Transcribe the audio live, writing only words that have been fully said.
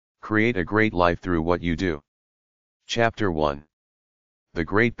Create a great life through what you do. Chapter 1. The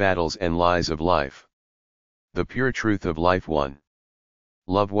Great Battles and Lies of Life. The Pure Truth of Life 1.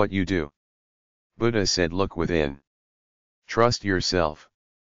 Love what you do. Buddha said, look within. Trust yourself.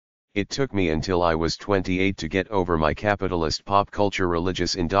 It took me until I was 28 to get over my capitalist pop culture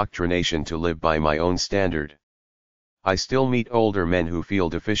religious indoctrination to live by my own standard. I still meet older men who feel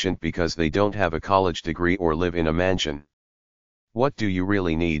deficient because they don't have a college degree or live in a mansion. What do you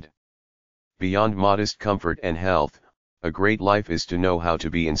really need? Beyond modest comfort and health, a great life is to know how to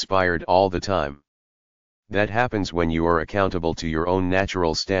be inspired all the time. That happens when you are accountable to your own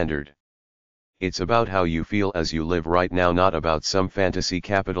natural standard. It's about how you feel as you live right now, not about some fantasy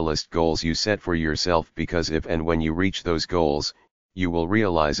capitalist goals you set for yourself, because if and when you reach those goals, you will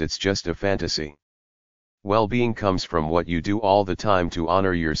realize it's just a fantasy. Well-being comes from what you do all the time to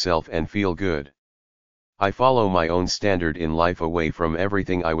honor yourself and feel good. I follow my own standard in life away from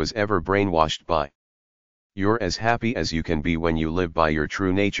everything I was ever brainwashed by. You're as happy as you can be when you live by your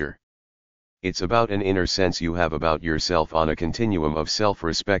true nature. It's about an inner sense you have about yourself on a continuum of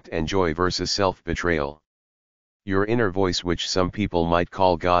self-respect and joy versus self-betrayal. Your inner voice, which some people might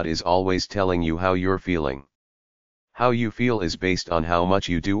call God, is always telling you how you're feeling. How you feel is based on how much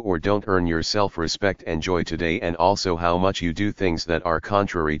you do or don't earn your self-respect and joy today, and also how much you do things that are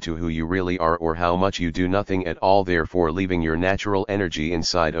contrary to who you really are, or how much you do nothing at all, therefore leaving your natural energy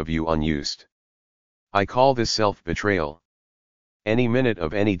inside of you unused. I call this self-betrayal. Any minute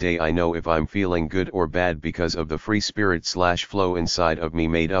of any day I know if I'm feeling good or bad because of the free spirit/flow inside of me,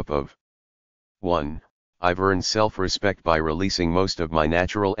 made up of 1. I've earned self-respect by releasing most of my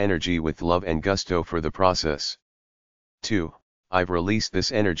natural energy with love and gusto for the process. 2. I've released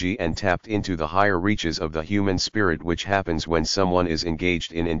this energy and tapped into the higher reaches of the human spirit, which happens when someone is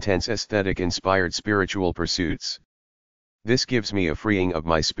engaged in intense aesthetic-inspired spiritual pursuits. This gives me a freeing of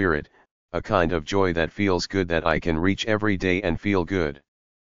my spirit, a kind of joy that feels good that I can reach every day and feel good.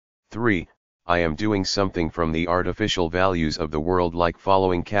 3. I am doing something from the artificial values of the world, like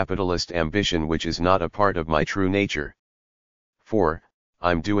following capitalist ambition, which is not a part of my true nature. 4.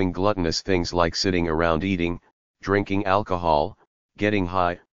 I'm doing gluttonous things like sitting around eating, drinking alcohol, getting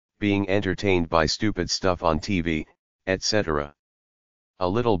high, being entertained by stupid stuff on TV, etc. A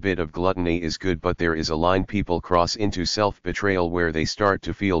little bit of gluttony is good, but there is a line people cross into self-betrayal where they start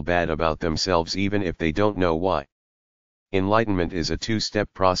to feel bad about themselves even if they don't know why. Enlightenment is a two-step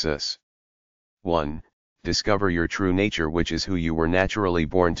process. 1. Discover your true nature, which is who you were naturally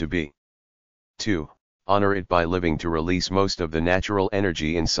born to be. 2. Honor it by living to release most of the natural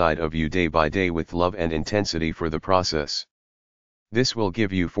energy inside of you day by day with love and intensity for the process. This will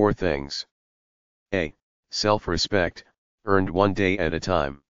give you 4 things. A. Self-respect, earned one day at a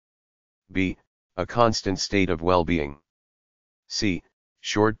time. B. A constant state of well-being. C.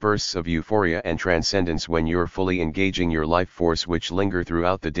 Short bursts of euphoria and transcendence when you're fully engaging your life force, which linger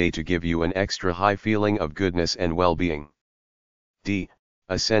throughout the day to give you an extra high feeling of goodness and well-being. D.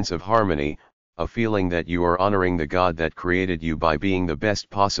 A sense of harmony, a feeling that you are honoring the God that created you by being the best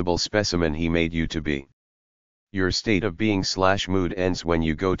possible specimen He made you to be. Your state of being/mood ends when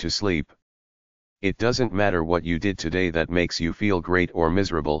you go to sleep. It doesn't matter what you did today that makes you feel great or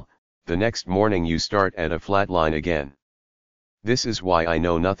miserable, the next morning you start at a flat line again. This is why I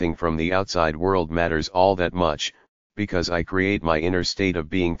know nothing from the outside world matters all that much, because I create my inner state of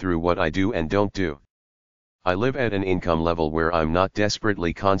being through what I do and don't do. I live at an income level where I'm not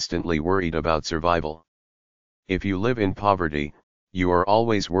desperately constantly worried about survival. If you live in poverty, you are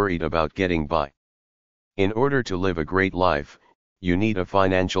always worried about getting by. In order to live a great life, you need a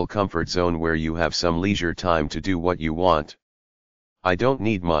financial comfort zone where you have some leisure time to do what you want. I don't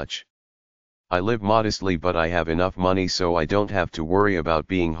need much. I live modestly, but I have enough money so I don't have to worry about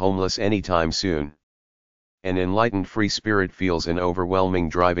being homeless anytime soon. An enlightened free spirit feels an overwhelming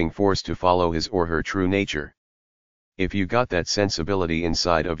driving force to follow his or her true nature. If you got that sensibility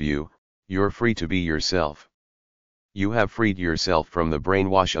inside of you, you're free to be yourself. You have freed yourself from the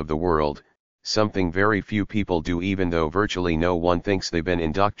brainwash of the world, something very few people do, even though virtually no one thinks they've been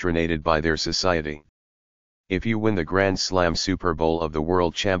indoctrinated by their society. If you win the Grand Slam Super Bowl of the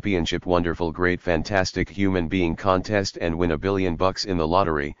World Championship Wonderful Great Fantastic Human Being Contest and win $1 billion in the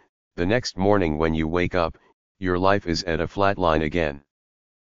lottery, the next morning when you wake up, your life is at a flat line again.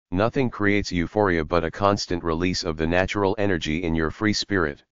 Nothing creates euphoria but a constant release of the natural energy in your free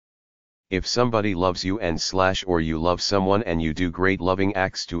spirit. If somebody loves you or you love someone and you do great loving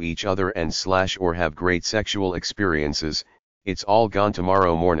acts to each other or have great sexual experiences, it's all gone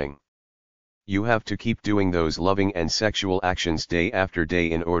tomorrow morning. You have to keep doing those loving and sexual actions day after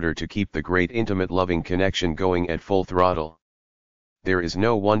day in order to keep the great intimate loving connection going at full throttle. There is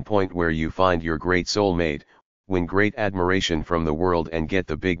no one point where you find your great soulmate, win great admiration from the world and get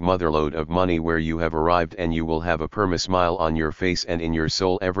the big motherload of money where you have arrived, and you will have a perma-smile on your face and in your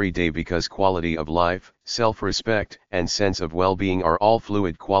soul every day, because quality of life, self-respect, and sense of well-being are all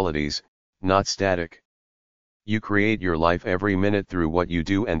fluid qualities, not static. You create your life every minute through what you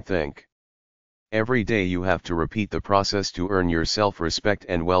do and think. Every day you have to repeat the process to earn your self-respect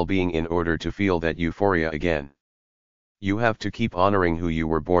and well-being in order to feel that euphoria again. You have to keep honoring who you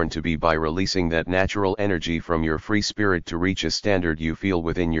were born to be by releasing that natural energy from your free spirit to reach a standard you feel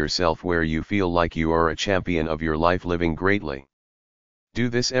within yourself where you feel like you are a champion of your life, living greatly. Do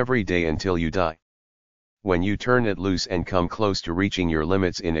this every day until you die. When you turn it loose and come close to reaching your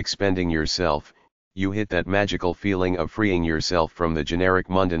limits in expending yourself, you hit that magical feeling of freeing yourself from the generic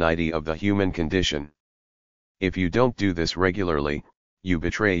mundanity of the human condition. If you don't do this regularly, you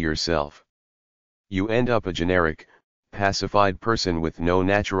betray yourself. You end up a generic, pacified person with no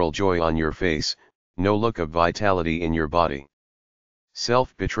natural joy on your face, no look of vitality in your body.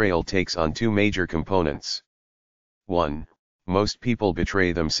 Self-betrayal takes on two major components. 1. Most people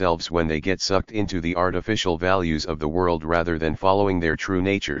betray themselves when they get sucked into the artificial values of the world rather than following their true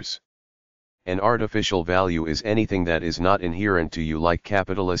natures. An artificial value is anything that is not inherent to you, like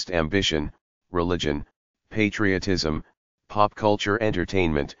capitalist ambition, religion, patriotism, pop culture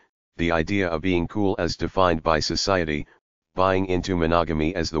entertainment, the idea of being cool as defined by society, buying into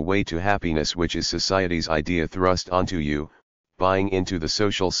monogamy as the way to happiness, which is society's idea thrust onto you, buying into the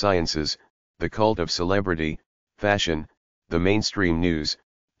social sciences, the cult of celebrity, fashion, the mainstream news,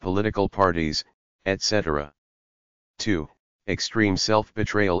 political parties, etc. 2. Extreme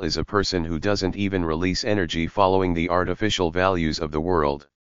self-betrayal is a person who doesn't even release energy following the artificial values of the world.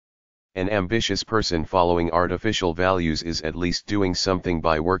 An ambitious person following artificial values is at least doing something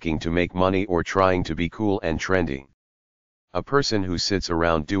by working to make money or trying to be cool and trendy. A person who sits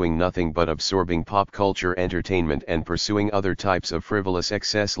around doing nothing but absorbing pop culture entertainment and pursuing other types of frivolous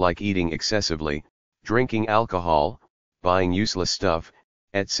excess like eating excessively, drinking alcohol, buying useless stuff,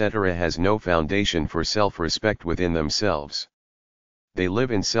 etc. has no foundation for self-respect within themselves. They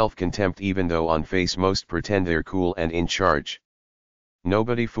live in self-contempt even though on face most pretend they're cool and in charge.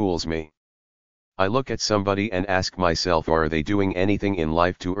 Nobody fools me. I look at somebody and ask myself, are they doing anything in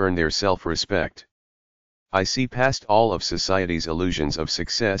life to earn their self-respect? I see past all of society's illusions of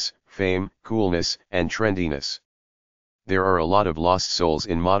success, fame, coolness, and trendiness. There are a lot of lost souls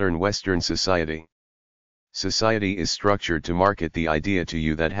in modern Western society. Society is structured to market the idea to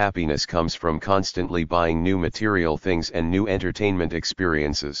you that happiness comes from constantly buying new material things and new entertainment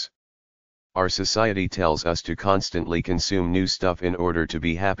experiences. Our society tells us to constantly consume new stuff in order to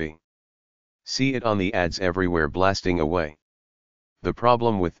be happy. See it on the ads everywhere blasting away. The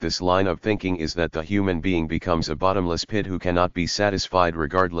problem with this line of thinking is that the human being becomes a bottomless pit who cannot be satisfied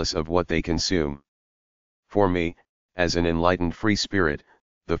regardless of what they consume. For me, as an enlightened free spirit,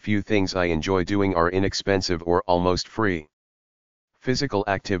 the few things I enjoy doing are inexpensive or almost free. Physical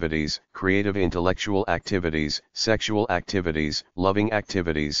activities, creative intellectual activities, sexual activities, loving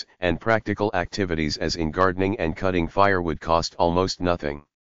activities, and practical activities as in gardening and cutting firewood cost almost nothing.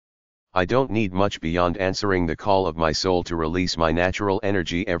 I don't need much beyond answering the call of my soul to release my natural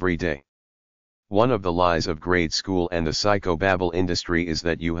energy every day. One of the lies of grade school and the psychobabble industry is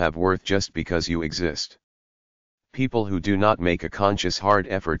that you have worth just because you exist. People who do not make a conscious hard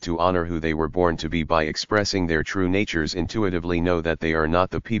effort to honor who they were born to be by expressing their true natures intuitively know that they are not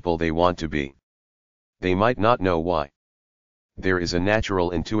the people they want to be. They might not know why. There is a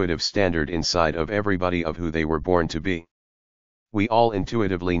natural intuitive standard inside of everybody of who they were born to be. We all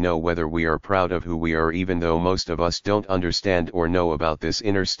intuitively know whether we are proud of who we are, even though most of us don't understand or know about this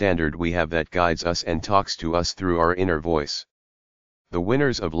inner standard we have that guides us and talks to us through our inner voice. The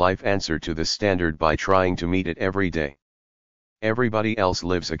winners of life answer to this standard by trying to meet it every day. Everybody else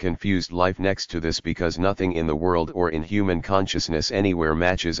lives a confused life next to this because nothing in the world or in human consciousness anywhere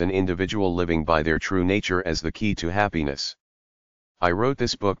matches an individual living by their true nature as the key to happiness. I wrote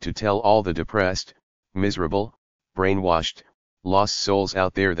this book to tell all the depressed, miserable, brainwashed, lost souls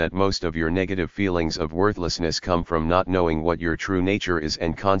out there that most of your negative feelings of worthlessness come from not knowing what your true nature is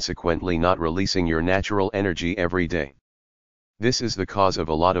and consequently not releasing your natural energy every day. This is the cause of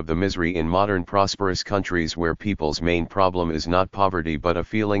a lot of the misery in modern prosperous countries where people's main problem is not poverty but a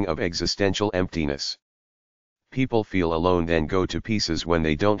feeling of existential emptiness. People feel alone then go to pieces when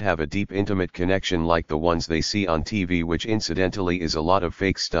they don't have a deep intimate connection like the ones they see on TV, which incidentally is a lot of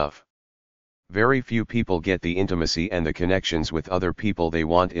fake stuff. Very few people get the intimacy and the connections with other people they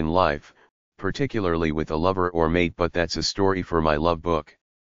want in life, particularly with a lover or mate, but that's a story for my love book.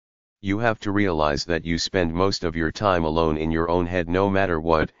 You have to realize that you spend most of your time alone in your own head no matter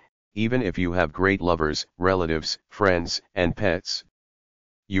what, even if you have great lovers, relatives, friends, and pets.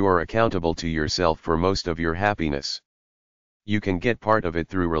 You are accountable to yourself for most of your happiness. You can get part of it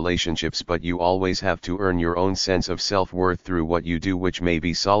through relationships, but you always have to earn your own sense of self-worth through what you do, which may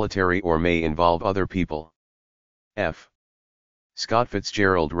be solitary or may involve other people. F. Scott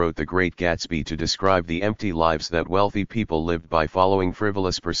Fitzgerald wrote The Great Gatsby to describe the empty lives that wealthy people lived by following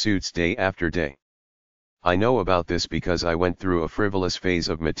frivolous pursuits day after day. I know about this because I went through a frivolous phase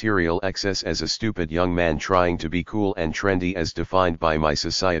of material excess as a stupid young man trying to be cool and trendy as defined by my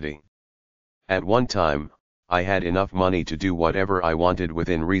society. At one time, I had enough money to do whatever I wanted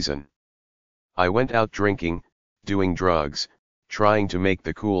within reason. I went out drinking, doing drugs, trying to make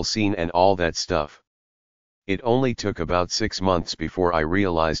the cool scene and all that stuff. It only took about 6 months before I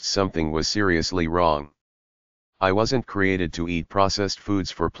realized something was seriously wrong. I wasn't created to eat processed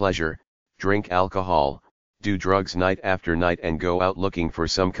foods for pleasure, drink alcohol, do drugs night after night and go out looking for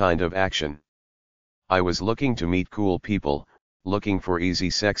some kind of action. I was looking to meet cool people, looking for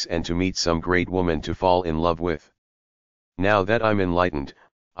easy sex and to meet some great woman to fall in love with. Now that I'm enlightened,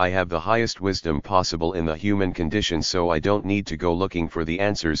 I have the highest wisdom possible in the human condition, so I don't need to go looking for the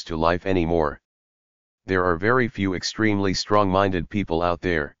answers to life anymore. There are very few extremely strong-minded people out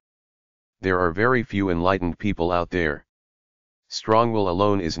there. There are very few enlightened people out there. Strong will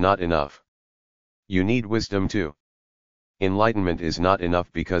alone is not enough. You need wisdom too. Enlightenment is not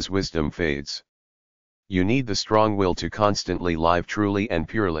enough because wisdom fades. You need the strong will to constantly live truly and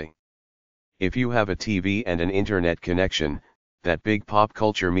purely. If you have a TV and an internet connection, that big pop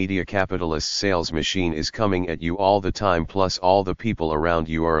culture media capitalist sales machine is coming at you all the time, plus all the people around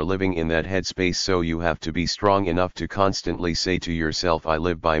you are living in that headspace, so you have to be strong enough to constantly say to yourself, I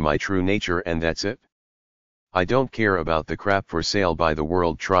live by my true nature and that's it. I don't care about the crap for sale by the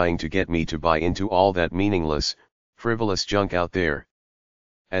world trying to get me to buy into all that meaningless, frivolous junk out there.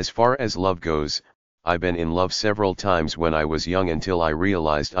 As far as love goes, I've been in love several times when I was young until I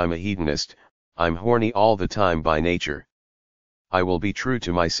realized I'm a hedonist. I'm horny all the time by nature. I will be true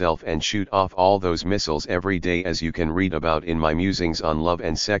to myself and shoot off all those missiles every day, as you can read about in my musings on love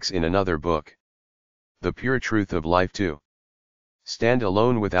and sex in another book. The Pure Truth of Life 2. Stand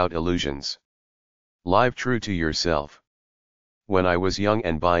alone without illusions. Live true to yourself. When I was young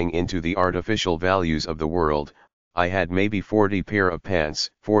and buying into the artificial values of the world, I had maybe 40 pair of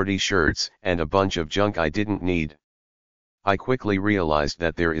pants, 40 shirts, and a bunch of junk I didn't need. I quickly realized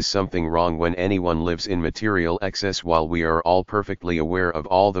that there is something wrong when anyone lives in material excess while we are all perfectly aware of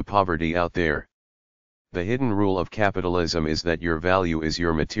all the poverty out there. The hidden rule of capitalism is that your value is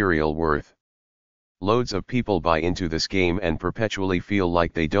your material worth. Loads of people buy into this game and perpetually feel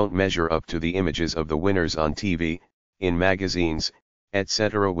like they don't measure up to the images of the winners on TV, in magazines,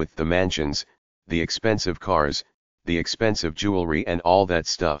 etc., with the mansions, the expensive cars, the expensive jewelry and all that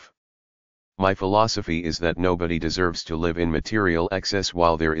stuff. My philosophy is that nobody deserves to live in material excess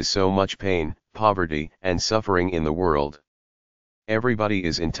while there is so much pain, poverty, and suffering in the world. Everybody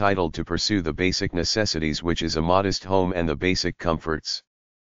is entitled to pursue the basic necessities, which is a modest home and the basic comforts.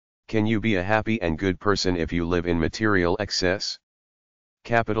 Can you be a happy and good person if you live in material excess?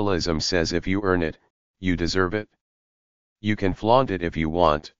 Capitalism says if you earn it, you deserve it. You can flaunt it if you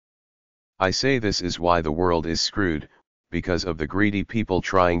want. I say this is why the world is screwed, because of the greedy people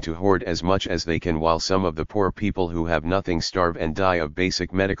trying to hoard as much as they can, while some of the poor people who have nothing starve and die of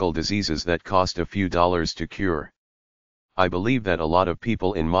basic medical diseases that cost a few dollars to cure. I believe that a lot of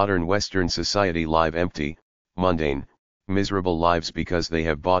people in modern Western society live empty, mundane, miserable lives because they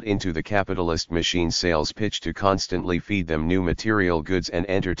have bought into the capitalist machine sales pitch to constantly feed them new material goods and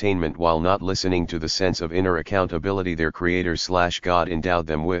entertainment while not listening to the sense of inner accountability their Creator/God endowed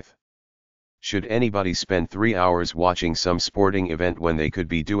them with. Should anybody spend 3 hours watching some sporting event when they could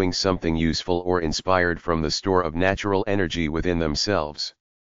be doing something useful or inspired from the store of natural energy within themselves?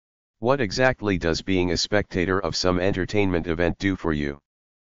 What exactly does being a spectator of some entertainment event do for you?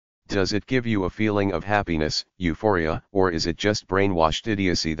 Does it give you a feeling of happiness, euphoria, or is it just brainwashed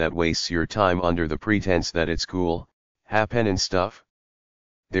idiocy that wastes your time under the pretense that it's cool, happen and stuff?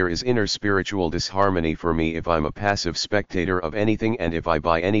 There is inner spiritual disharmony for me if I'm a passive spectator of anything and if I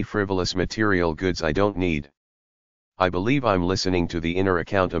buy any frivolous material goods I don't need. I believe I'm listening to the inner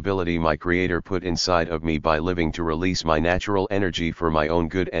accountability my Creator put inside of me by living to release my natural energy for my own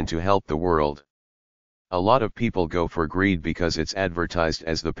good and to help the world. A lot of people go for greed because it's advertised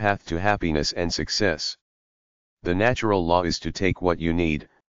as the path to happiness and success. The natural law is to take what you need,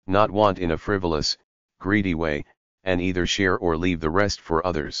 not want in a frivolous, greedy way, and either share or leave the rest for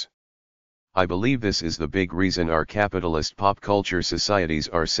others. I believe this is the big reason our capitalist pop culture societies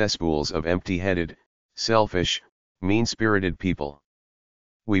are cesspools of empty-headed, selfish, mean-spirited people.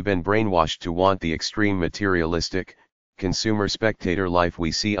 We've been brainwashed to want the extreme materialistic, consumer spectator life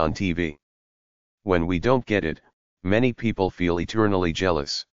we see on TV. When we don't get it, many people feel eternally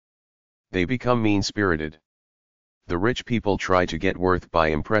jealous. They become mean-spirited. The rich people try to get worth by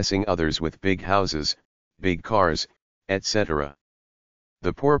impressing others with big houses, big cars, etc.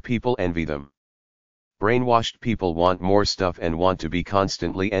 The poor people envy them. Brainwashed people want more stuff and want to be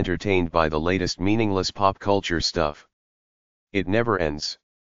constantly entertained by the latest meaningless pop culture stuff. It never ends.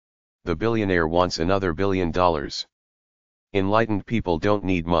 The billionaire wants another $1 billion. Enlightened people don't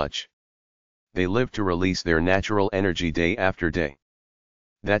need much. They live to release their natural energy day after day.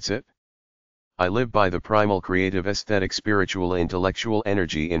 That's it. I live by the primal creative aesthetic spiritual intellectual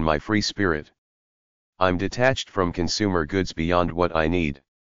energy in my free spirit. I'm detached from consumer goods beyond what I need.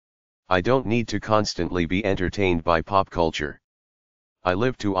 I don't need to constantly be entertained by pop culture. I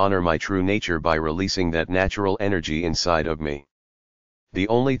live to honor my true nature by releasing that natural energy inside of me. The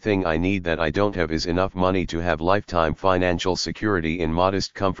only thing I need that I don't have is enough money to have lifetime financial security in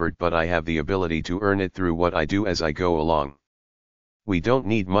modest comfort, but I have the ability to earn it through what I do as I go along. We don't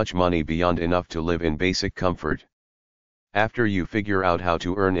need much money beyond enough to live in basic comfort. After you figure out how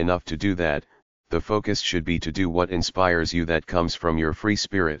to earn enough to do that, the focus should be to do what inspires you, that comes from your free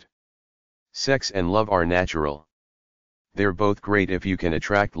spirit. Sex and love are natural. They're both great if you can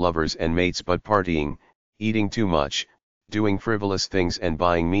attract lovers and mates, but partying, eating too much, doing frivolous things and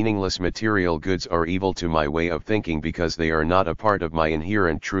buying meaningless material goods are evil to my way of thinking because they are not a part of my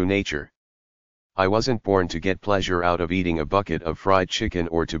inherent true nature. I wasn't born to get pleasure out of eating a bucket of fried chicken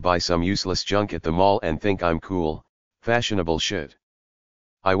or to buy some useless junk at the mall and think I'm cool, fashionable shit.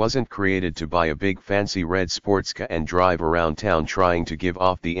 I wasn't created to buy a big fancy red sports car and drive around town trying to give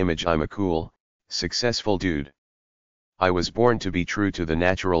off the image I'm a cool, successful dude. I was born to be true to the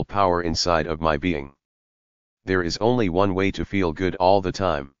natural power inside of my being. There is only one way to feel good all the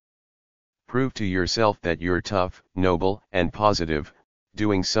time. Prove to yourself that you're tough, noble, and positive,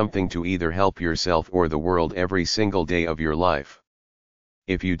 doing something to either help yourself or the world every single day of your life.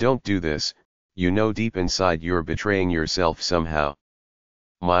 If you don't do this, you know deep inside you're betraying yourself somehow.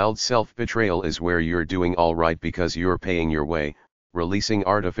 Mild self-betrayal is where you're doing all right because you're paying your way, releasing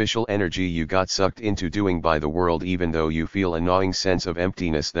artificial energy you got sucked into doing by the world, even though you feel a gnawing sense of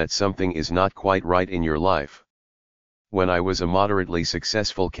emptiness that something is not quite right in your life. When I was a moderately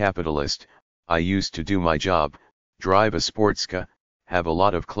successful capitalist, I used to do my job, drive a sports car, have a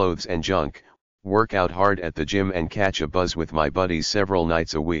lot of clothes and junk, work out hard at the gym and catch a buzz with my buddies several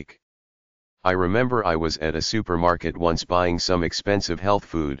nights a week. I remember I was at a supermarket once buying some expensive health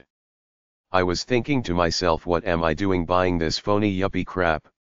food. I was thinking to myself, what am I doing buying this phony yuppie crap?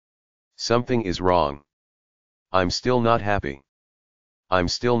 Something is wrong. I'm still not happy. I'm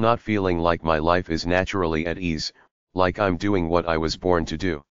still not feeling like my life is naturally at ease, like I'm doing what I was born to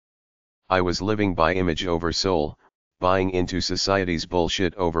do. I was living by image over soul, buying into society's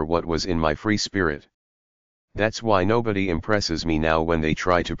bullshit over what was in my free spirit. That's why nobody impresses me now when they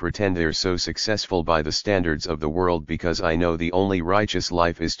try to pretend they're so successful by the standards of the world, because I know the only righteous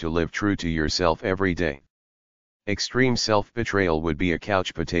life is to live true to yourself every day. Extreme self-betrayal would be a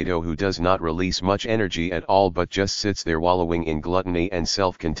couch potato who does not release much energy at all but just sits there wallowing in gluttony and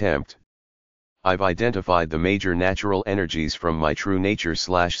self-contempt. I've identified the major natural energies from my true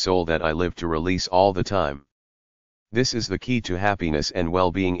nature/soul that I live to release all the time. This is the key to happiness and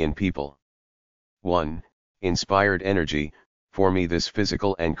well-being in people. 1. Inspired energy. For me, this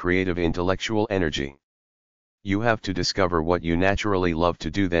physical and creative intellectual energy. You have to discover what you naturally love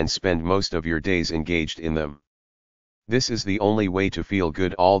to do, then spend most of your days engaged in them. This is the only way to feel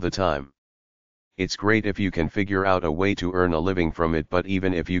good all the time. It's great if you can figure out a way to earn a living from it, but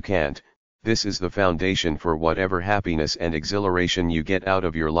even if you can't, this is the foundation for whatever happiness and exhilaration you get out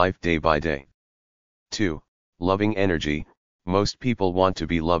of your life day by day. 2. Loving energy. Most people want to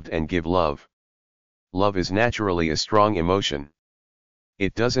be loved and give love. Love is naturally a strong emotion.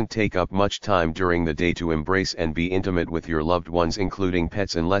 It doesn't take up much time during the day to embrace and be intimate with your loved ones, including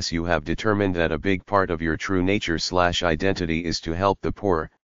pets, unless you have determined that a big part of your true nature/identity is to help the poor,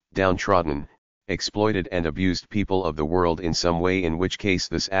 downtrodden, exploited and abused people of the world in some way, in which case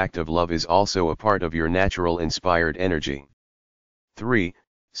this act of love is also a part of your natural inspired energy. 3.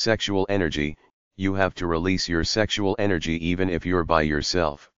 Sexual energy. You have to release your sexual energy even if you're by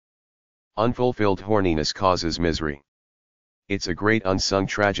yourself. Unfulfilled horniness causes misery. It's a great unsung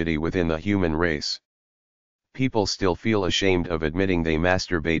tragedy within the human race. People still feel ashamed of admitting they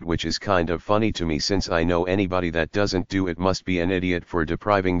masturbate, which is kind of funny to me since I know anybody that doesn't do it must be an idiot for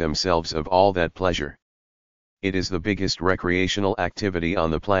depriving themselves of all that pleasure. It is the biggest recreational activity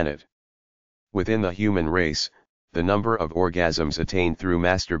on the planet. Within the human race, the number of orgasms attained through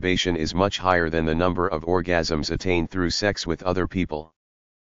masturbation is much higher than the number of orgasms attained through sex with other people.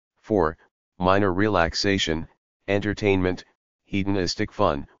 4. Minor relaxation, entertainment, hedonistic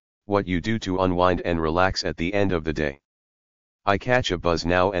fun, what you do to unwind and relax at the end of the day. I catch a buzz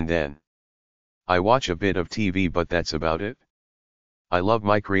now and then. I watch a bit of TV, but that's about it. I love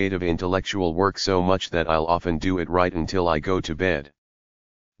my creative intellectual work so much that I'll often do it right until I go to bed.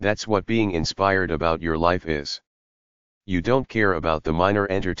 That's what being inspired about your life is. You don't care about the minor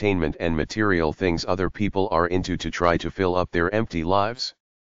entertainment and material things other people are into to try to fill up their empty lives.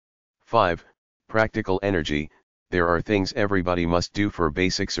 5. Practical energy. There are things everybody must do for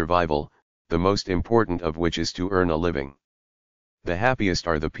basic survival, the most important of which is to earn a living. The happiest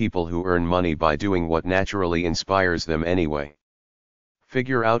are the people who earn money by doing what naturally inspires them anyway.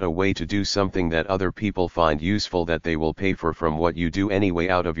 Figure out a way to do something that other people find useful that they will pay for from what you do anyway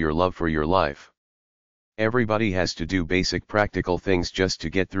out of your love for your life. Everybody has to do basic practical things just to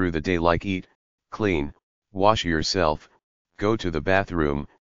get through the day, like eat, clean, wash yourself, go to the bathroom,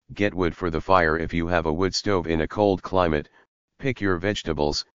 get wood for the fire if you have a wood stove in a cold climate, pick your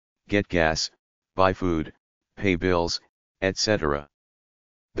vegetables, get gas, buy food, pay bills, etc.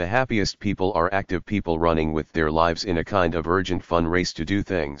 The happiest people are active people running with their lives in a kind of urgent fun race to do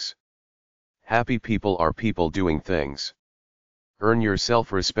things. Happy people are people doing things. Earn your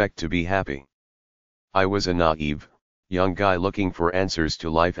self-respect to be happy. I was a naive, young guy looking for answers to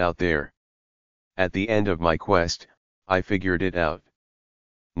life out there. At the end of my quest, I figured it out.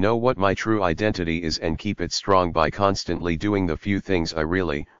 Know what my true identity is and keep it strong by constantly doing the few things I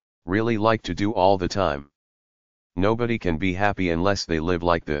really like to do all the time. Nobody can be happy unless they live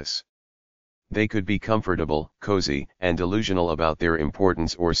like this. They could be comfortable, cozy, and delusional about their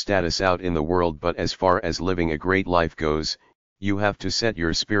importance or status out in the world, but as far as living a great life goes, you have to set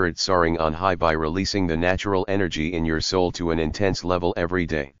your spirit soaring on high by releasing the natural energy in your soul to an intense level every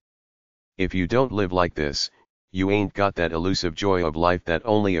day. If you don't live like this, you ain't got that elusive joy of life that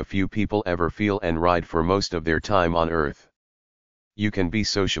only a few people ever feel and ride for most of their time on earth. You can be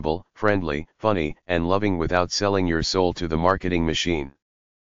sociable, friendly, funny, and loving without selling your soul to the marketing machine.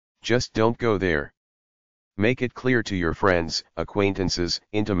 Just don't go there. Make it clear to your friends, acquaintances,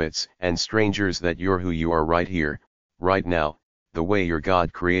 intimates, and strangers that you're who you are right here, right now, the way your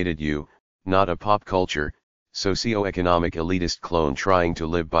God created you, not a pop culture, socio-economic elitist clone trying to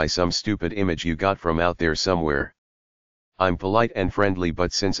live by some stupid image you got from out there somewhere. I'm polite and friendly,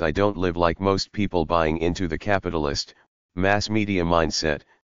 but since I don't live like most people buying into the capitalist, mass media mindset,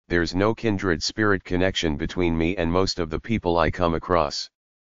 there's no kindred spirit connection between me and most of the people I come across.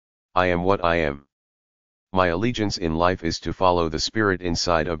 I am what I am. My allegiance in life is to follow the spirit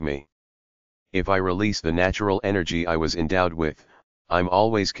inside of me. If I release the natural energy I was endowed with, I'm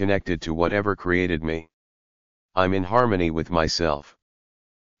always connected to whatever created me. I'm in harmony with myself.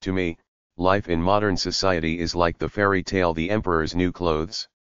 To me, life in modern society is like the fairy tale The Emperor's New Clothes.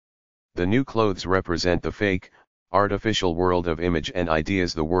 The new clothes represent the fake, artificial world of image and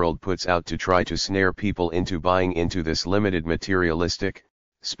ideas the world puts out to try to snare people into buying into this limited materialistic,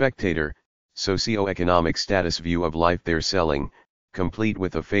 spectator, socio-economic status view of life they're selling, complete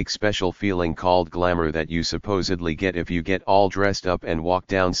with a fake special feeling called glamour that you supposedly get if you get all dressed up and walk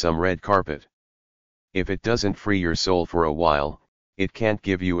down some red carpet. If it doesn't free your soul for a while, it can't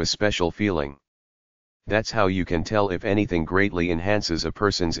give you a special feeling. That's how you can tell if anything greatly enhances a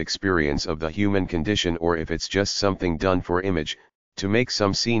person's experience of the human condition or if it's just something done for image, to make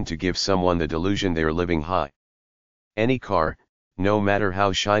some scene to give someone the delusion they're living high. Any car, no matter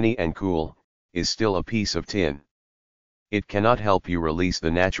how shiny and cool, is still a piece of tin. It cannot help you release the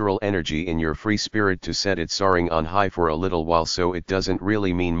natural energy in your free spirit to set it soaring on high for a little while, so it doesn't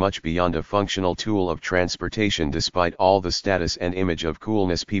really mean much beyond a functional tool of transportation despite all the status and image of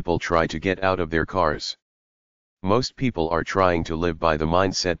coolness people try to get out of their cars. Most people are trying to live by the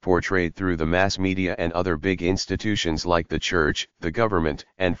mindset portrayed through the mass media and other big institutions like the church, the government,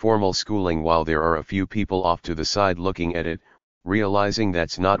 and formal schooling, while there are a few people off to the side looking at it, realizing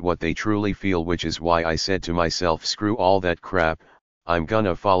that's not what they truly feel, which is why I said to myself, screw all that crap, I'm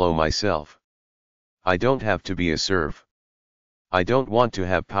gonna follow myself. I don't have to be a serf. I don't want to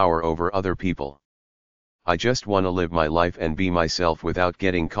have power over other people. I just want to live my life and be myself without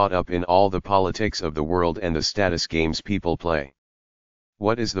getting caught up in all the politics of the world and the status games people play.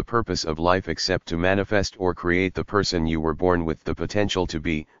 What is the purpose of life except to manifest or create the person you were born with the potential to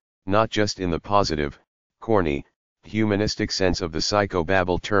be, not just in the positive, corny, humanistic sense of the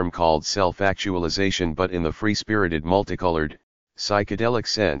psychobabble term called self-actualization, but in the free-spirited, multicolored, psychedelic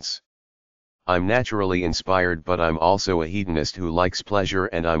sense. I'm naturally inspired, but I'm also a hedonist who likes pleasure,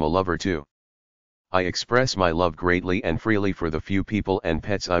 and I'm a lover too. I express my love greatly and freely for the few people and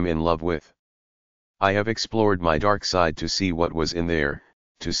pets I'm in love with. I have explored my dark side to see what was in there,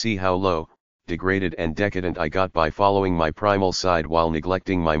 to see how low, degraded and decadent I got by following my primal side while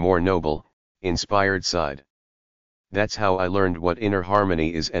neglecting my more noble, inspired side. That's how I learned what inner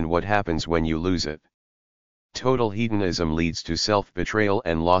harmony is and what happens when you lose it. Total hedonism leads to self-betrayal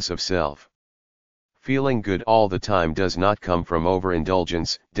and loss of self. Feeling good all the time does not come from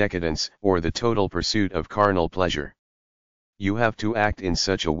overindulgence, decadence, or the total pursuit of carnal pleasure. You have to act in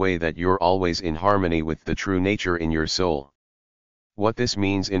such a way that you're always in harmony with the true nature in your soul. What this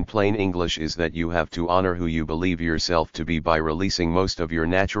means in plain English is that you have to honor who you believe yourself to be by releasing most of your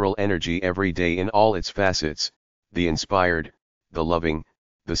natural energy every day in all its facets, the inspired, the loving,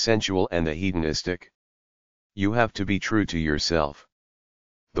 the sensual and the hedonistic. You have to be true to yourself.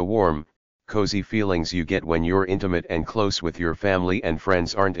 The warm, cozy feelings you get when you're intimate and close with your family and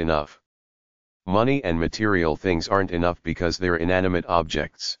friends aren't enough. Money and material things aren't enough because they're inanimate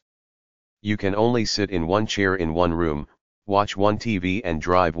objects. You can only sit in one chair in one room, watch one TV and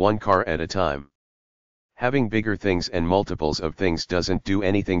drive one car at a time. Having bigger things and multiples of things doesn't do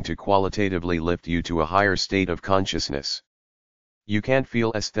anything to qualitatively lift you to a higher state of consciousness. You can't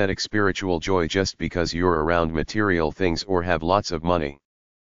feel aesthetic spiritual joy just because you're around material things or have lots of money.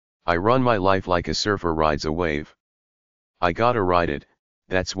 I run my life like a surfer rides a wave. I gotta ride it.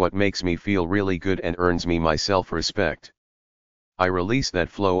 That's what makes me feel really good and earns me my self-respect. I release that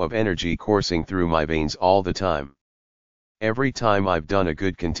flow of energy coursing through my veins all the time. Every time I've done a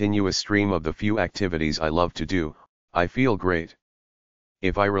good continuous stream of the few activities I love to do, I feel great.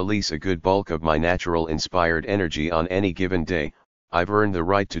 If I release a good bulk of my natural inspired energy on any given day, I've earned the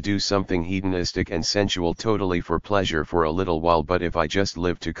right to do something hedonistic and sensual totally for pleasure for a little while. But if I just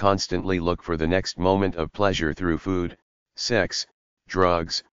live to constantly look for the next moment of pleasure through food, sex,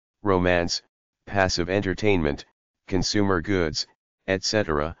 drugs, romance, passive entertainment, consumer goods,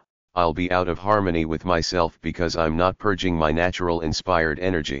 etc., I'll be out of harmony with myself because I'm not purging my natural inspired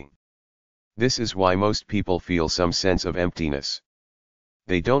energy. This is why most people feel some sense of emptiness.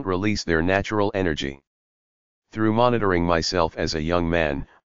 They don't release their natural energy. Through monitoring myself as a young man,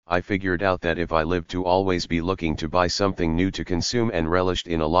 I figured out that if I lived to always be looking to buy something new to consume and relished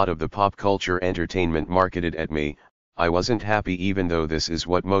in a lot of the pop culture entertainment marketed at me, I wasn't happy, even though this is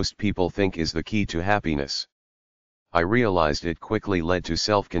what most people think is the key to happiness. I realized it quickly led to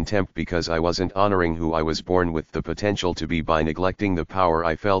self-contempt because I wasn't honoring who I was born with the potential to be by neglecting the power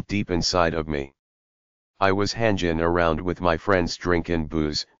I felt deep inside of me. I was hanging around with my friends drinking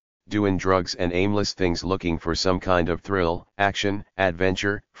booze, doing drugs and aimless things looking for some kind of thrill, action,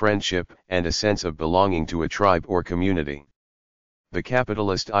 adventure, friendship, and a sense of belonging to a tribe or community. The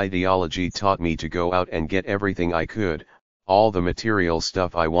capitalist ideology taught me to go out and get everything I could, all the material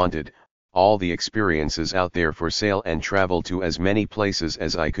stuff I wanted, all the experiences out there for sale, and travel to as many places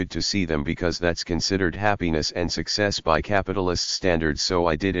as I could to see them because that's considered happiness and success by capitalist standards. So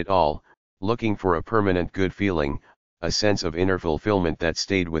I did it all, looking for a permanent good feeling, a sense of inner fulfillment that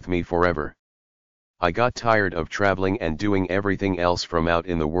stayed with me forever. I got tired of traveling and doing everything else from out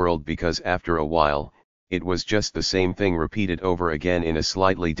in the world because after a while, it was just the same thing repeated over again in a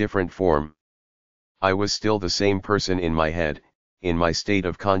slightly different form. I was still the same person in my head, in my state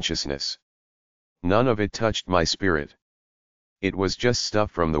of consciousness. None of it touched my spirit. It was just stuff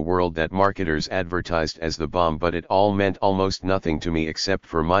from the world that marketers advertised as the bomb, but it all meant almost nothing to me except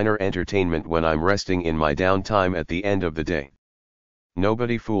for minor entertainment when I'm resting in my downtime at the end of the day.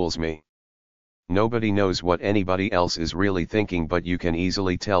 Nobody fools me. Nobody knows what anybody else is really thinking, but you can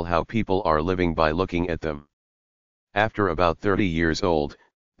easily tell how people are living by looking at them. After about 30 years old,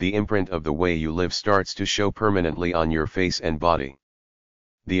 the imprint of the way you live starts to show permanently on your face and body.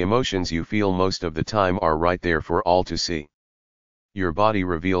 The emotions you feel most of the time are right there for all to see. Your body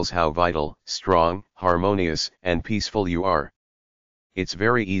reveals how vital, strong, harmonious, and peaceful you are. It's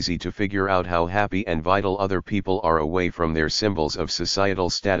very easy to figure out how happy and vital other people are away from their symbols of societal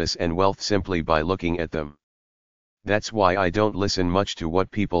status and wealth simply by looking at them. That's why I don't listen much to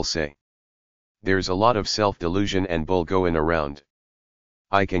what people say. There's a lot of self-delusion and bull going around.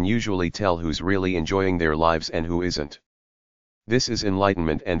 I can usually tell who's really enjoying their lives and who isn't. This is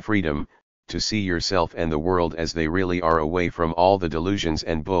enlightenment and freedom, to see yourself and the world as they really are away from all the delusions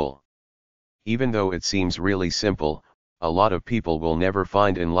and bull. Even though it seems really simple, a lot of people will never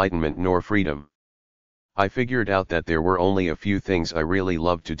find enlightenment nor freedom. I figured out that there were only a few things I really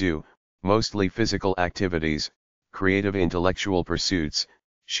loved to do, Mostly physical activities, creative intellectual pursuits,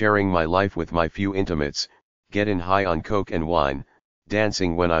 sharing my life with my few intimates, getting high on coke and wine,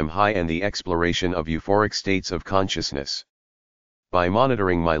 dancing when I'm high, and the exploration of euphoric states of consciousness. By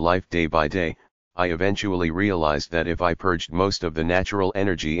monitoring my life day by day, I eventually realized that if I purged most of the natural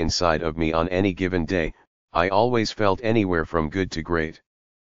energy inside of me on any given day, I always felt anywhere from good to great.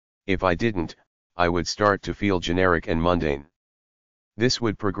 If I didn't, I would start to feel generic and mundane. This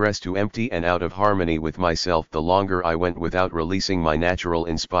would progress to empty and out of harmony with myself the longer I went without releasing my natural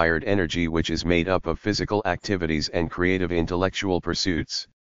inspired energy, which is made up of physical activities and creative intellectual pursuits.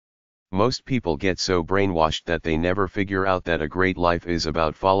 Most people get so brainwashed that they never figure out that a great life is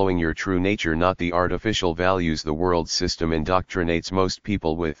about following your true nature, not the artificial values the world system indoctrinates most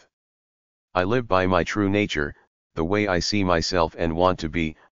people with. I live by my true nature, the way I see myself and want to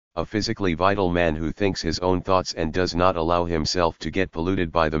be, a physically vital man who thinks his own thoughts and does not allow himself to get polluted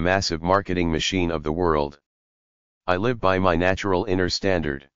by the massive marketing machine of the world. I live by my natural inner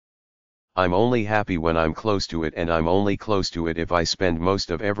standard. I'm only happy when I'm close to it, and I'm only close to it if I spend most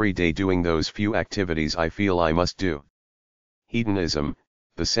of every day doing those few activities I feel I must do. Hedonism,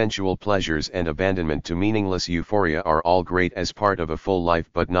 the sensual pleasures and abandonment to meaningless euphoria are all great as part of a full life,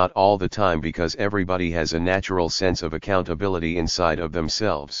 but not all the time, because everybody has a natural sense of accountability inside of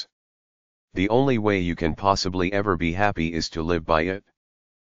themselves. The only way you can possibly ever be happy is to live by it.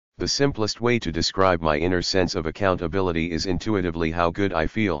 The simplest way to describe my inner sense of accountability is intuitively how good I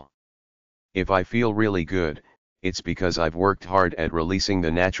feel. If I feel really good, it's because I've worked hard at releasing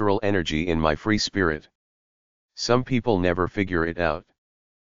the natural energy in my free spirit. Some people never figure it out.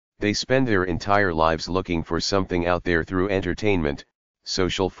 They spend their entire lives looking for something out there through entertainment,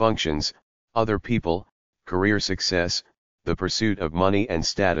 social functions, other people, career success, the pursuit of money and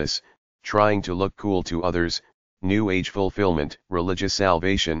status, trying to look cool to others, new age fulfillment, religious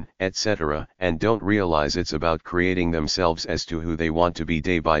salvation, etc., and don't realize it's about creating themselves as to who they want to be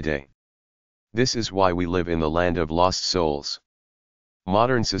day by day. This is why we live in the land of lost souls.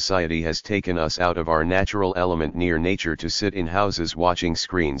 Modern society has taken us out of our natural element near nature to sit in houses watching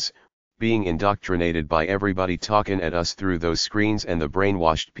screens, being indoctrinated by everybody talking at us through those screens and the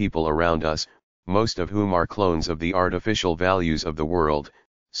brainwashed people around us, most of whom are clones of the artificial values of the world,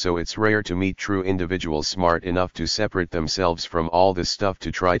 so it's rare to meet true individuals smart enough to separate themselves from all this stuff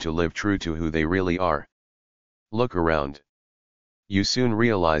to try to live true to who they really are. Look around. You soon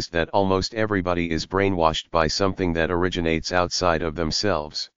realize that almost everybody is brainwashed by something that originates outside of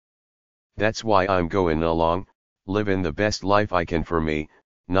themselves. That's why I'm going along, living the best life I can for me,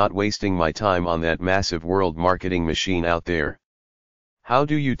 not wasting my time on that massive world marketing machine out there. How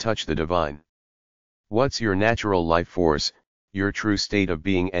do you touch the divine? What's your natural life force, your true state of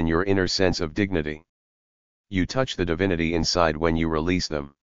being, and your inner sense of dignity? You touch the divinity inside when you release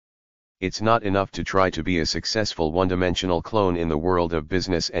them. It's not enough to try to be a successful one-dimensional clone in the world of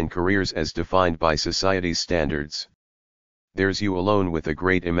business and careers as defined by society's standards. There's you alone with a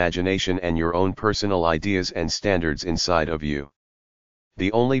great imagination and your own personal ideas and standards inside of you.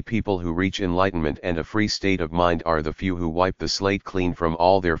 The only people who reach enlightenment and a free state of mind are the few who wipe the slate clean from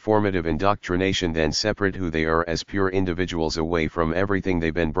all their formative indoctrination, then separate who they are as pure individuals away from everything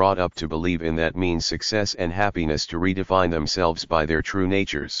they've been brought up to believe in that means success and happiness, to redefine themselves by their true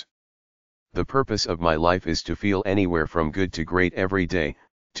natures. The purpose of my life is to feel anywhere from good to great every day,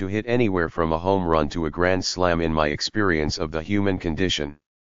 to hit anywhere from a home run to a grand slam in my experience of the human condition.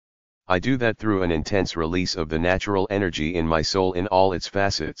 I do that through an intense release of the natural energy in my soul in all its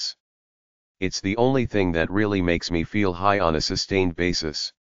facets. It's the only thing that really makes me feel high on a sustained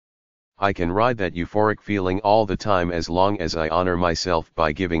basis. I can ride that euphoric feeling all the time as long as I honor myself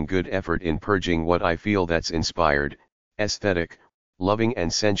by giving good effort in purging what I feel that's inspired, aesthetic, loving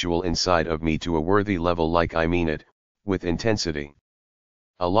and sensual inside of me to a worthy level, like I mean it, with intensity.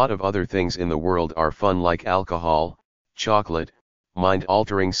 A lot of other things in the world are fun, like alcohol, chocolate,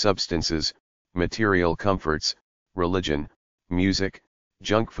 mind-altering substances, material comforts, religion, music,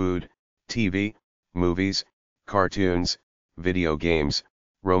 junk food, TV, movies, cartoons, video games,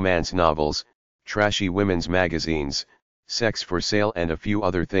 romance novels, trashy women's magazines, sex for sale, and a few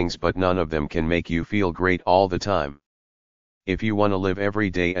other things, but none of them can make you feel great all the time. If you want to live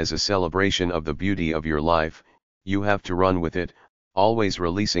every day as a celebration of the beauty of your life, you have to run with it, always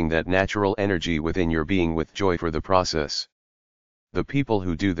releasing that natural energy within your being with joy for the process. The people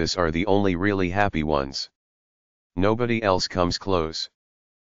who do this are the only really happy ones. Nobody else comes close.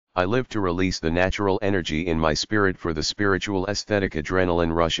 I live to release the natural energy in my spirit for the spiritual aesthetic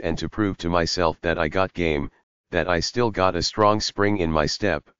adrenaline rush, and to prove to myself that I got game, that I still got a strong spring in my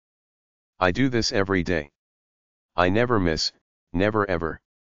step. I do this every day. I never miss, never ever.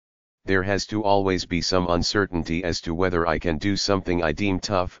 There has to always be some uncertainty as to whether I can do something I deem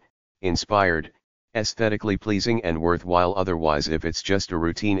tough, inspired, aesthetically pleasing and worthwhile. Otherwise, if it's just a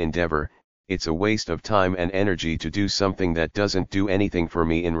routine endeavor, it's a waste of time and energy to do something that doesn't do anything for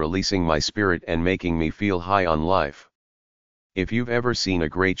me in releasing my spirit and making me feel high on life. If you've ever seen a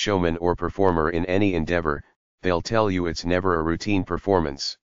great showman or performer in any endeavor, they'll tell you it's never a routine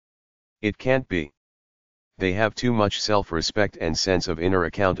performance. It can't be. They have too much self-respect and sense of inner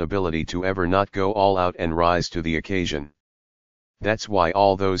accountability to ever not go all out and rise to the occasion. That's why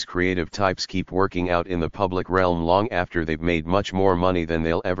all those creative types keep working out in the public realm long after they've made much more money than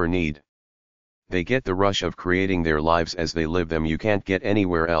they'll ever need. They get the rush of creating their lives as they live them you can't get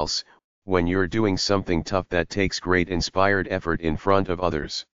anywhere else, when you're doing something tough that takes great inspired effort in front of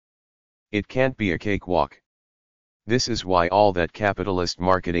others. It can't be a cakewalk. This is why all that capitalist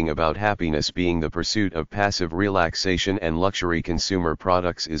marketing about happiness being the pursuit of passive relaxation and luxury consumer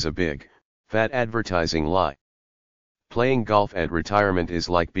products is a big, fat advertising lie. Playing golf at retirement is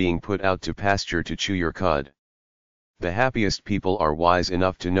like being put out to pasture to chew your cud. The happiest people are wise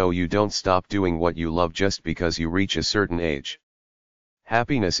enough to know you don't stop doing what you love just because you reach a certain age.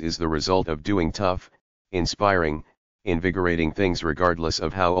 Happiness is the result of doing tough, inspiring, invigorating things regardless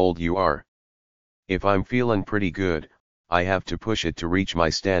of how old you are. If I'm feeling pretty good, I have to push it to reach my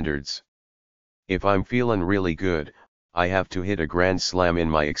standards. If I'm feeling really good, I have to hit a grand slam in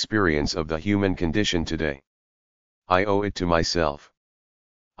my experience of the human condition today. I owe it to myself.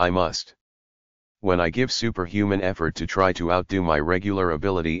 I must. When I give superhuman effort to try to outdo my regular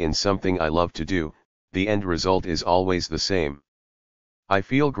ability in something I love to do, the end result is always the same. I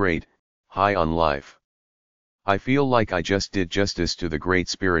feel great, high on life. I feel like I just did justice to the great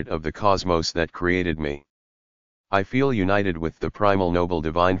spirit of the cosmos that created me. I feel united with the primal noble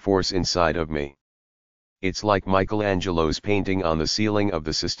divine force inside of me. It's like Michelangelo's painting on the ceiling of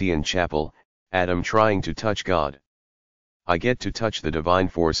the Sistine Chapel, Adam trying to touch God. I get to touch the divine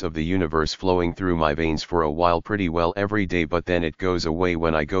force of the universe flowing through my veins for a while pretty well every day, but then it goes away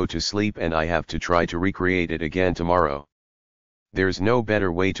when I go to sleep and I have to try to recreate it again tomorrow. There's no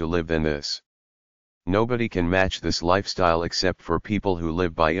better way to live than this. Nobody can match this lifestyle except for people who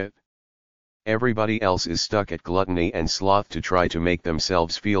live by it. Everybody else is stuck at gluttony and sloth to try to make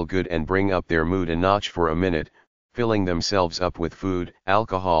themselves feel good and bring up their mood a notch for a minute, filling themselves up with food,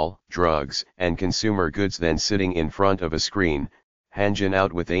 alcohol, drugs, and consumer goods, then sitting in front of a screen, hanging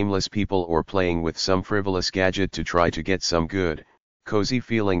out with aimless people or playing with some frivolous gadget to try to get some good, cozy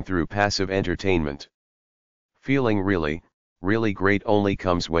feeling through passive entertainment. Feeling really, really great only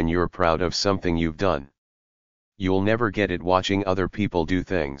comes when you're proud of something you've done. You'll never get it watching other people do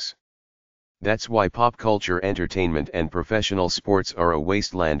things. That's why pop culture entertainment and professional sports are a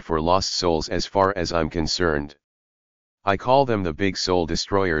wasteland for lost souls as far as I'm concerned. I call them the big soul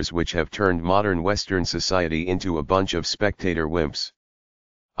destroyers, which have turned modern Western society into a bunch of spectator wimps.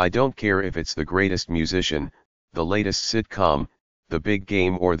 I don't care if it's the greatest musician, the latest sitcom, the big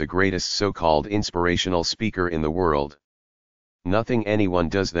game, or the greatest so-called inspirational speaker in the world. Nothing anyone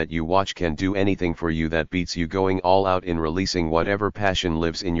does that you watch can do anything for you that beats you going all out in releasing whatever passion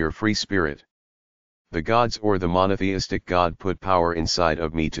lives in your free spirit. The gods or the monotheistic God put power inside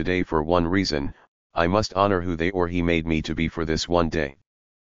of me today for one reason: I must honor who they or he made me to be for this one day.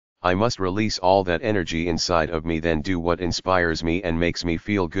 I must release all that energy inside of me, then do what inspires me and makes me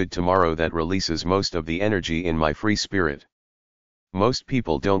feel good tomorrow. That releases most of the energy in my free spirit. Most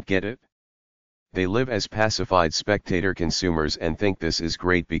people don't get it. They live as pacified spectator consumers and think this is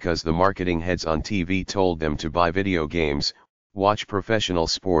great because the marketing heads on TV told them to buy video games, watch professional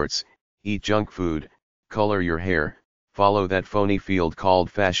sports, eat junk food, color your hair, follow that phony field called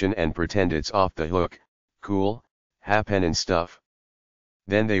fashion and pretend it's off the hook, cool, happen and stuff.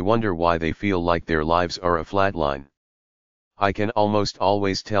 Then they wonder why they feel like their lives are a flatline. I can almost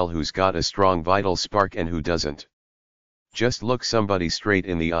always tell who's got a strong vital spark and who doesn't. Just look somebody straight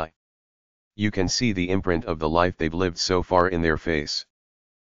in the eye. You can see the imprint of the life they've lived so far in their face.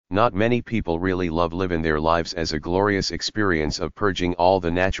 Not many people really love living their lives as a glorious experience of purging all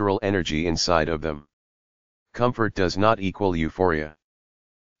the natural energy inside of them. Comfort does not equal euphoria.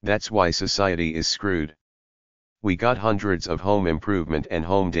 That's why society is screwed. We got hundreds of home improvement and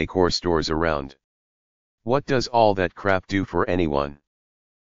home decor stores around. What does all that crap do for anyone?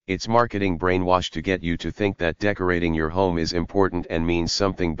 It's marketing brainwash to get you to think that decorating your home is important and means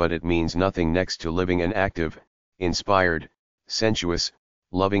something, but it means nothing next to living an active, inspired, sensuous,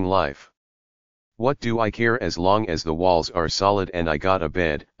 loving life. What do I care as long as the walls are solid and I got a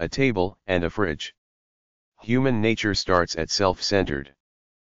bed, a table, and a fridge? Human nature starts at self-centered.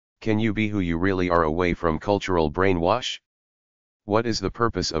 Can you be who you really are away from cultural brainwash? What is the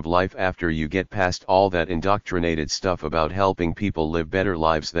purpose of life after you get past all that indoctrinated stuff about helping people live better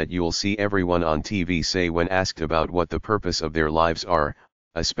lives that you'll see everyone on TV say when asked about what the purpose of their lives are,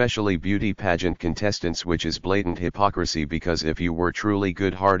 especially beauty pageant contestants, which is blatant hypocrisy, because if you were truly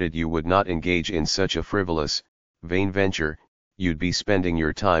good-hearted you would not engage in such a frivolous, vain venture. You'd be spending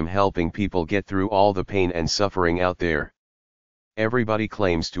your time helping people get through all the pain and suffering out there. Everybody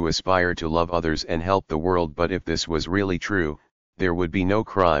claims to aspire to love others and help the world, but if this was really true, there would be no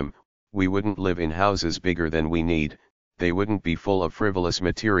crime, we wouldn't live in houses bigger than we need, they wouldn't be full of frivolous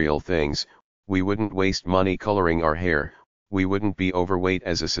material things, we wouldn't waste money coloring our hair, we wouldn't be overweight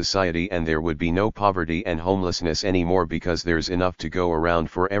as a society, and there would be no poverty and homelessness anymore, because there's enough to go around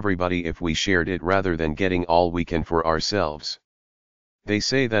for everybody if we shared it rather than getting all we can for ourselves. They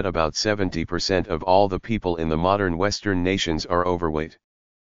say that about 70% of all the people in the modern Western nations are overweight.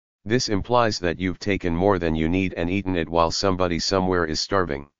 This implies that you've taken more than you need and eaten it while somebody somewhere is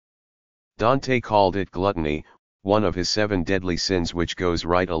starving. Dante called it gluttony, one of his 7 deadly sins, which goes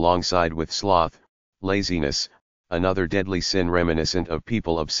right alongside with sloth, laziness, another deadly sin reminiscent of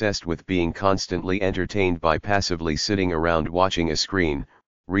people obsessed with being constantly entertained by passively sitting around watching a screen,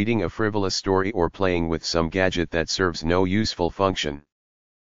 reading a frivolous story, or playing with some gadget that serves no useful function.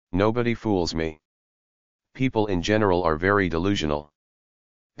 Nobody fools me. People in general are very delusional.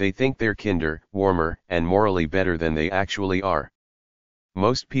 They think they're kinder, warmer, and morally better than they actually are.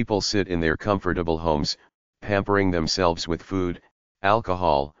 Most people sit in their comfortable homes, pampering themselves with food,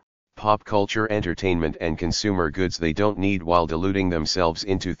 alcohol, pop culture, entertainment, and consumer goods they don't need, while deluding themselves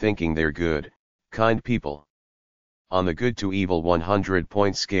into thinking they're good, kind people. On the good to evil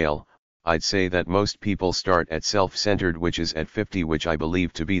 100-point scale, I'd say that most people start at self-centered, which is at 50, which I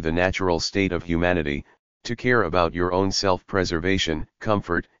believe to be the natural state of humanity, to care about your own self-preservation,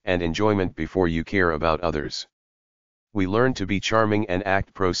 comfort, and enjoyment before you care about others. We learn to be charming and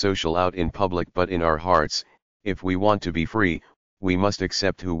act pro-social out in public, but in our hearts, if we want to be free, we must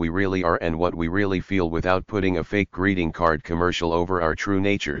accept who we really are and what we really feel without putting a fake greeting card commercial over our true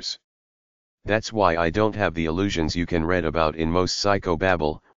natures. That's why I don't have the illusions you can read about in most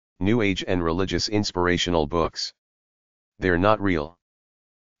psychobabble, New Age and religious inspirational books. They're not real.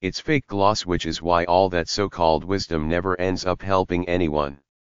 It's fake gloss, which is why all that so-called wisdom never ends up helping anyone.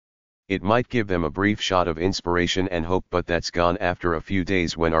 It might give them a brief shot of inspiration and hope, but that's gone after a few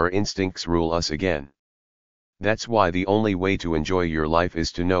days when our instincts rule us again. That's why the only way to enjoy your life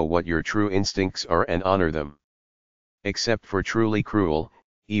is to know what your true instincts are and honor them. Except for truly cruel,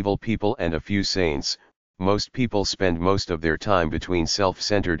 evil people and a few saints, most people spend most of their time between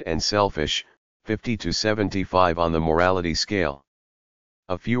self-centered and selfish, 50 to 75 on the morality scale.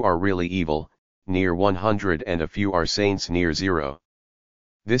 A few are really evil, near 100, and a few are saints, near 0.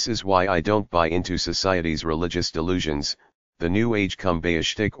 This is why I don't buy into society's religious delusions, the New Age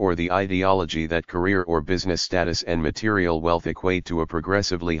kumbaya or the ideology that career or business status and material wealth equate to a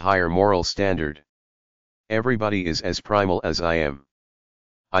progressively higher moral standard. Everybody is as primal as I am.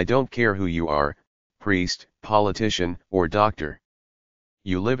 I don't care who you are, priest, politician, or doctor.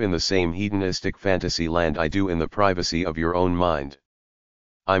 You live in the same hedonistic fantasy land I do, in the privacy of your own mind.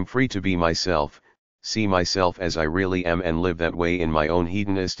 I'm free to be myself, see myself as I really am, and live that way in my own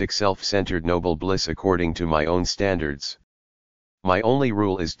hedonistic, self-centered noble bliss according to my own standards. My only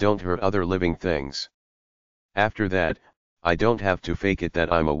rule is don't hurt other living things. After that, I don't have to fake it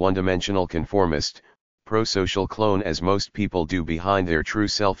that I'm a one-dimensional conformist, pro-social clone as most people do behind their true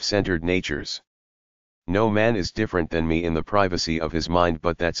self-centered natures. No man is different than me in the privacy of his mind,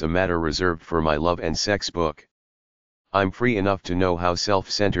 but that's a matter reserved for my love and sex book. I'm free enough to know how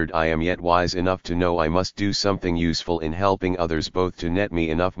self-centered I am, yet wise enough to know I must do something useful in helping others, both to net me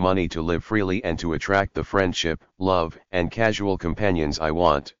enough money to live freely and to attract the friendship, love, and casual companions I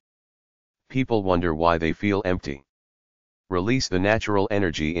want. People wonder why they feel empty. Release the natural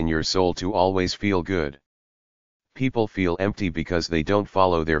energy in your soul to always feel good. People feel empty because they don't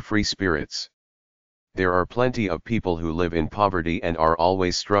follow their free spirits. There are plenty of people who live in poverty and are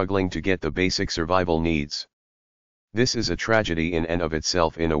always struggling to get the basic survival needs. This is a tragedy in and of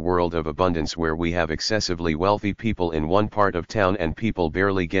itself in a world of abundance where we have excessively wealthy people in one part of town and people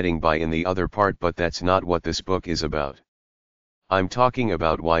barely getting by in the other part, but that's not what this book is about. I'm talking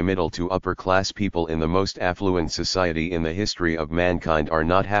about why middle to upper class people in the most affluent society in the history of mankind are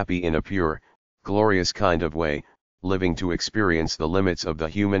not happy in a pure, glorious kind of way, living to experience the limits of the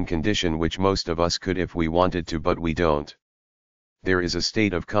human condition, which most of us could if we wanted to, but we don't. There is a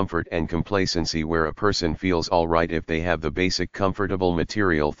state of comfort and complacency where a person feels all right if they have the basic comfortable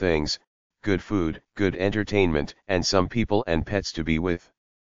material things, good food, good entertainment, and some people and pets to be with.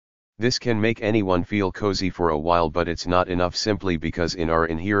 This can make anyone feel cozy for a while, but it's not enough simply because in our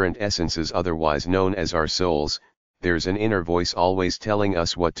inherent essences, otherwise known as our souls, there's an inner voice always telling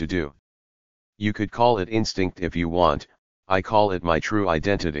us what to do. You could call it instinct if you want, I call it my true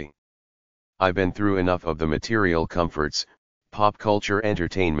identity. I've been through enough of the material comforts, pop culture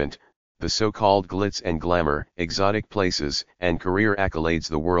entertainment, the so-called glitz and glamour, exotic places, and career accolades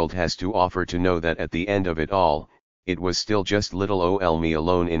the world has to offer to know that at the end of it all, it was still just little ol' me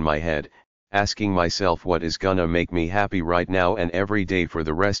alone in my head, asking myself what is gonna make me happy right now and every day for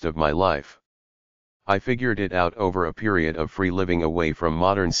the rest of my life. I figured it out over a period of free living away from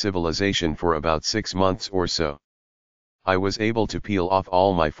modern civilization for about 6 months or so. I was able to peel off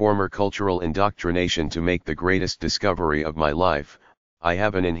all my former cultural indoctrination to make the greatest discovery of my life. I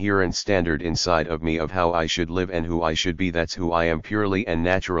have an inherent standard inside of me of how I should live and who I should be. That's who I am purely and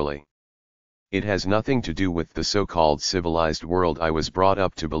naturally. It has nothing to do with the so-called civilized world I was brought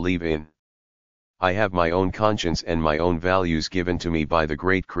up to believe in. I have my own conscience and my own values given to me by the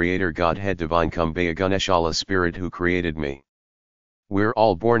great Creator Godhead Divine Kumbaya Ganeshala Spirit who created me. We're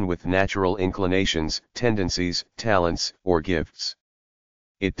all born with natural inclinations, tendencies, talents, or gifts.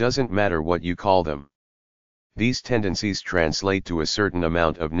 It doesn't matter what you call them. These tendencies translate to a certain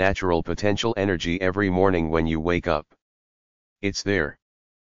amount of natural potential energy every morning when you wake up. It's there.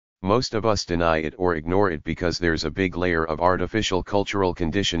 Most of us deny it or ignore it because there's a big layer of artificial cultural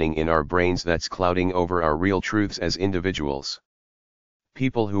conditioning in our brains that's clouding over our real truths as individuals.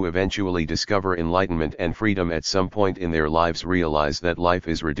 People who eventually discover enlightenment and freedom at some point in their lives realize that life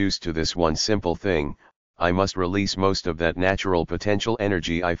is reduced to this one simple thing: I must release most of that natural potential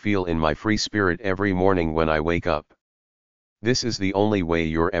energy I feel in my free spirit every morning when I wake up. This is the only way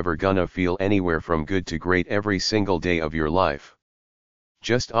you're ever gonna feel anywhere from good to great every single day of your life.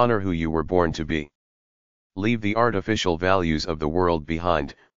 Just honor who you were born to be. Leave the artificial values of the world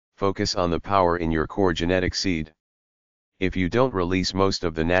behind, focus on the power in your core genetic seed. If you don't release most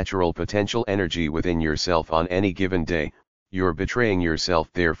of the natural potential energy within yourself on any given day, you're betraying yourself,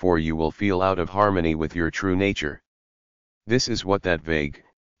 therefore you will feel out of harmony with your true nature. This is what that vague,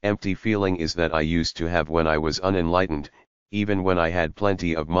 empty feeling is that I used to have when I was unenlightened, even when I had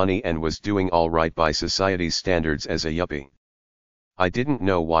plenty of money and was doing all right by society's standards as a yuppie. I didn't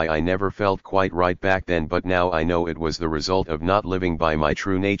know why I never felt quite right back then, but now I know it was the result of not living by my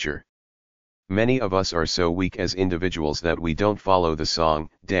true nature. Many of us are so weak as individuals that we don't follow the song,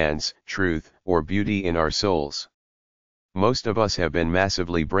 dance, truth, or beauty in our souls. Most of us have been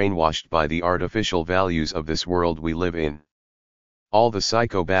massively brainwashed by the artificial values of this world we live in. All the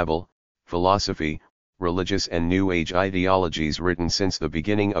psychobabble, philosophy, religious and New Age ideologies written since the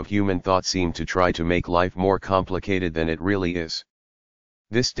beginning of human thought seem to try to make life more complicated than it really is.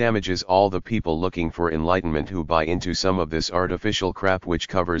 This damages all the people looking for enlightenment who buy into some of this artificial crap which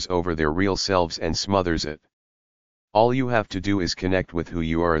covers over their real selves and smothers it. All you have to do is connect with who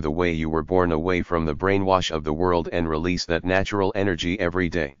you are the way you were born, away from the brainwash of the world, and release that natural energy every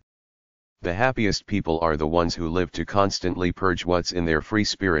day. The happiest people are the ones who live to constantly purge what's in their free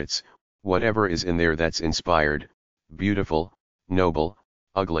spirits, whatever is in there that's inspired, beautiful, noble,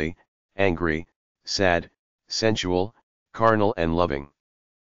 ugly, angry, sad, sensual, carnal and loving.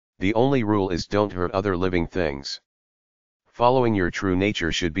 The only rule is don't hurt other living things. Following your true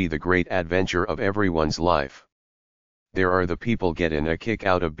nature should be the great adventure of everyone's life. There are the people getting a kick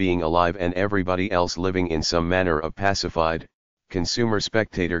out of being alive and everybody else living in some manner of pacified, consumer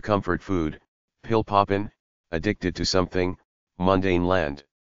spectator comfort food, pill poppin', addicted to something, mundane land.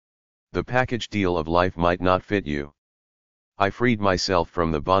 The package deal of life might not fit you. I freed myself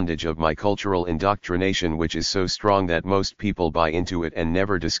from the bondage of my cultural indoctrination, which is so strong that most people buy into it and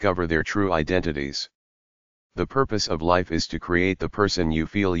never discover their true identities. The purpose of life is to create the person you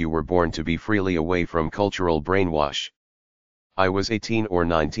feel you were born to be, freely away from cultural brainwash. I was 18 or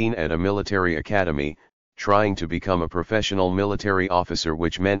 19 at a military academy, trying to become a professional military officer,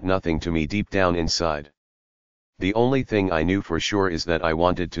 which meant nothing to me deep down inside. The only thing I knew for sure is that I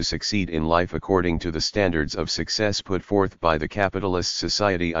wanted to succeed in life according to the standards of success put forth by the capitalist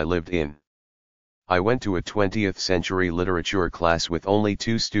society I lived in. I went to a 20th century literature class with only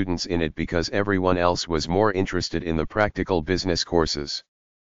 2 students in it because everyone else was more interested in the practical business courses.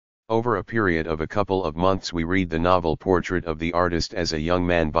 Over a period of a couple of months we read the novel Portrait of the Artist as a Young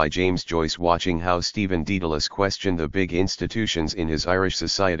Man by James Joyce, watching how Stephen Dedalus questioned the big institutions in his Irish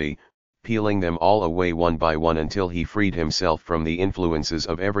society, peeling them all away one by one until he freed himself from the influences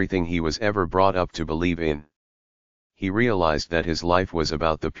of everything he was ever brought up to believe in. He realized that his life was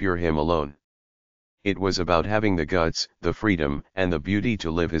about the pure him alone. It was about having the guts, the freedom, and the beauty to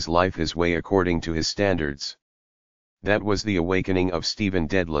live his life his way according to his standards. That was the awakening of Stephen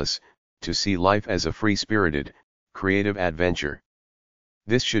Dedalus, to see life as a free-spirited, creative adventure.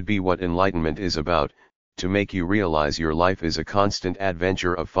 This should be what enlightenment is about, to make you realize your life is a constant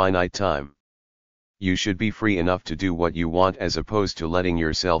adventure of finite time. You should be free enough to do what you want as opposed to letting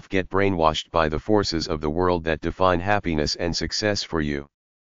yourself get brainwashed by the forces of the world that define happiness and success for you.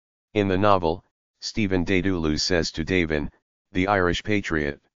 In the novel, Stephen Dedulu says to Davin, the Irish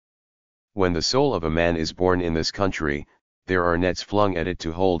patriot, "When the soul of a man is born in this country, there are nets flung at it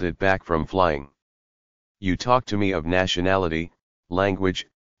to hold it back from flying. You talk to me of nationality, language,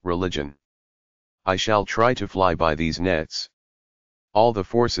 religion. I shall try to fly by these nets." All the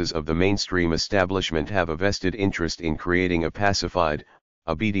forces of the mainstream establishment have a vested interest in creating a pacified,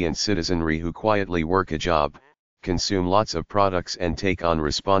 obedient citizenry who quietly work a job, consume lots of products and take on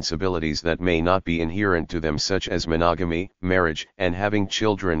responsibilities that may not be inherent to them, such as monogamy, marriage, and having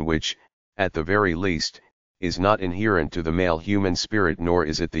children, which, at the very least, is not inherent to the male human spirit, nor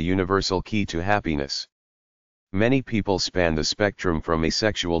is it the universal key to happiness. Many people span the spectrum from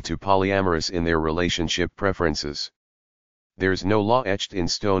asexual to polyamorous in their relationship preferences. There's no law etched in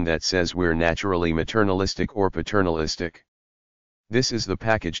stone that says we're naturally maternalistic or paternalistic. This is the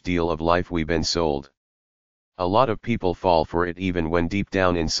package deal of life we've been sold. A lot of people fall for it even when deep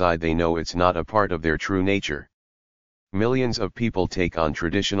down inside they know it's not a part of their true nature. Millions of people take on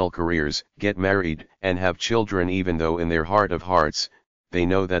traditional careers, get married, and have children even though in their heart of hearts, they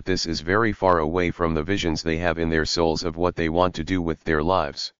know that this is very far away from the visions they have in their souls of what they want to do with their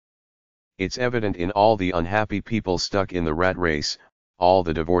lives. It's evident in all the unhappy people stuck in the rat race, all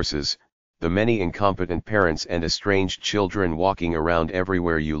the divorces, the many incompetent parents and estranged children walking around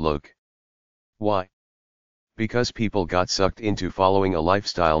everywhere you look. Why? Because people got sucked into following a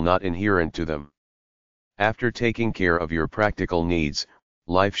lifestyle not inherent to them. After taking care of your practical needs,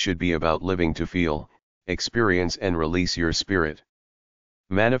 life should be about living to feel, experience and release your spirit.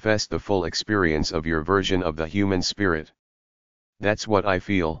 Manifest the full experience of your version of the human spirit. That's what I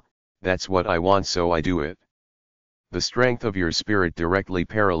feel, that's what I want, so I do it. The strength of your spirit directly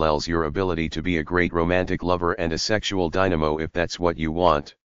parallels your ability to be a great romantic lover and a sexual dynamo if that's what you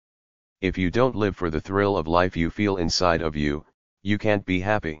want. If you don't live for the thrill of life you feel inside of you, you can't be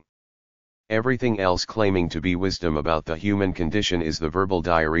happy. Everything else claiming to be wisdom about the human condition is the verbal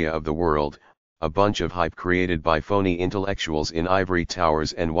diarrhea of the world, a bunch of hype created by phony intellectuals in ivory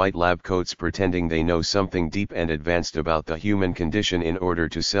towers and white lab coats pretending they know something deep and advanced about the human condition in order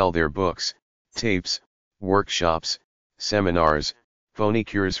to sell their books, tapes, workshops, seminars, phony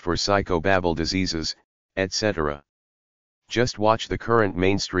cures for psychobabble diseases, etc. Just watch the current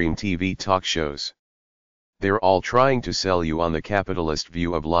mainstream TV talk shows. They're all trying to sell you on the capitalist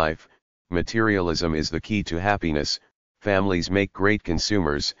view of life. Materialism is the key to happiness, families make great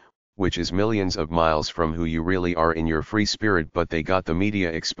consumers, which is millions of miles from who you really are in your free spirit, but they got the media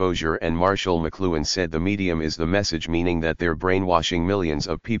exposure, and Marshall McLuhan said the medium is the message, meaning that they're brainwashing millions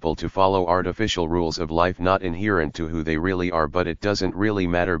of people to follow artificial rules of life not inherent to who they really are, but it doesn't really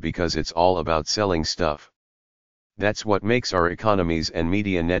matter because it's all about selling stuff. That's what makes our economies and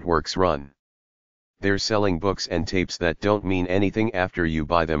media networks run. They're selling books and tapes that don't mean anything after you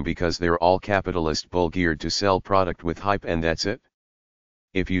buy them because they're all capitalist bull geared to sell product with hype, and that's it.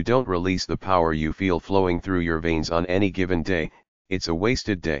 If you don't release the power you feel flowing through your veins on any given day, it's a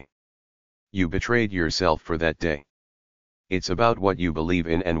wasted day. You betrayed yourself for that day. It's about what you believe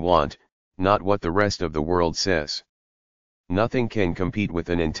in and want, not what the rest of the world says. Nothing can compete with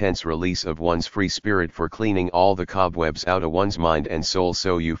an intense release of one's free spirit for cleaning all the cobwebs out of one's mind and soul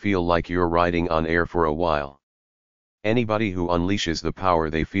so you feel like you're riding on air for a while. Anybody who unleashes the power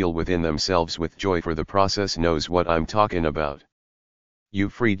they feel within themselves with joy for the process knows what I'm talking about.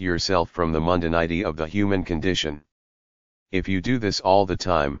 You've freed yourself from the mundanity of the human condition. If you do this all the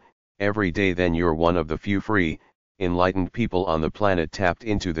time, every day, then you're one of the few free, enlightened people on the planet tapped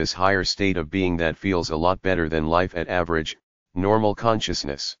into this higher state of being that feels a lot better than life at average, normal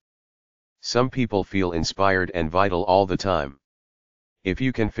consciousness. Some people feel inspired and vital all the time. If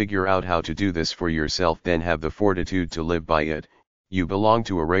you can figure out how to do this for yourself, then have the fortitude to live by it. You belong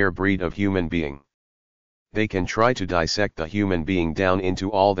to a rare breed of human being. They can try to dissect the human being down into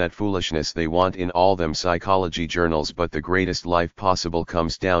all that foolishness they want in all them psychology journals, but the greatest life possible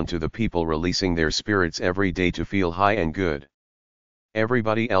comes down to the people releasing their spirits every day to feel high and good.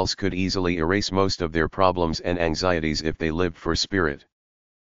 Everybody else could easily erase most of their problems and anxieties if they lived for spirit.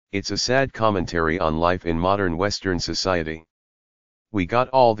 It's a sad commentary on life in modern Western society. We got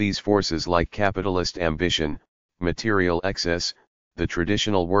all these forces like capitalist ambition, material excess, the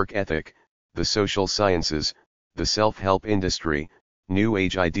traditional work ethic, the social sciences, the self-help industry, New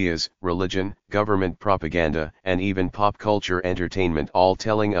Age ideas, religion, government propaganda, and even pop culture entertainment all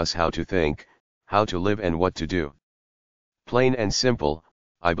telling us how to think, how to live and what to do. Plain and simple,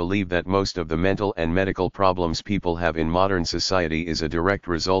 I believe that most of the mental and medical problems people have in modern society is a direct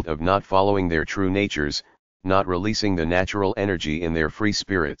result of not following their true natures, not releasing the natural energy in their free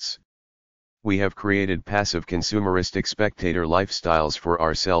spirits. We have created passive consumeristic spectator lifestyles for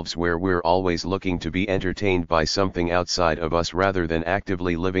ourselves where we're always looking to be entertained by something outside of us rather than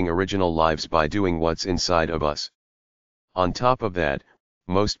actively living original lives by doing what's inside of us. On top of that,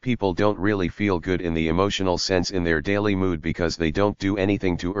 most people don't really feel good in the emotional sense in their daily mood because they don't do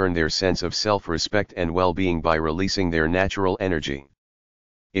anything to earn their sense of self-respect and well-being by releasing their natural energy.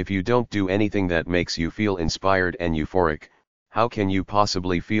 If you don't do anything that makes you feel inspired and euphoric, how can you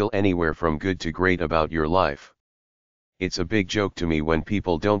possibly feel anywhere from good to great about your life? It's a big joke to me when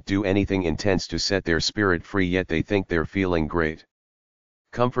people don't do anything intense to set their spirit free yet they think they're feeling great.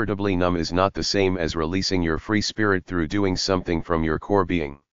 Comfortably numb is not the same as releasing your free spirit through doing something from your core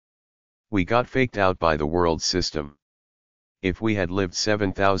being. We got faked out by the world system. If we had lived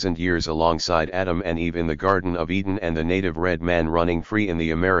 7,000 years alongside Adam and Eve in the Garden of Eden and the native red man running free in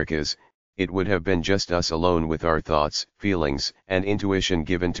the Americas, it would have been just us alone with our thoughts, feelings, and intuition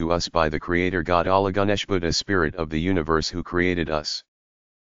given to us by the Creator God Allah Ganesh Buddha Spirit of the universe who created us.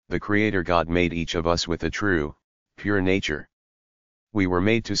 The Creator God made each of us with a true, pure nature. We were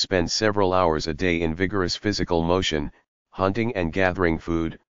made to spend several hours a day in vigorous physical motion, hunting and gathering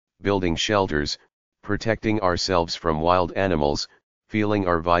food, building shelters, protecting ourselves from wild animals, feeling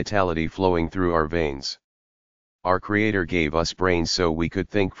our vitality flowing through our veins. Our Creator gave us brains so we could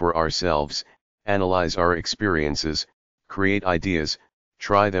think for ourselves, analyze our experiences, create ideas,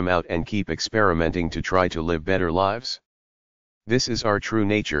 try them out and keep experimenting to try to live better lives. This is our true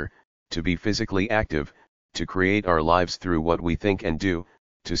nature, to be physically active, to create our lives through what we think and do,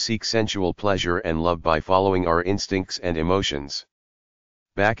 to seek sensual pleasure and love by following our instincts and emotions.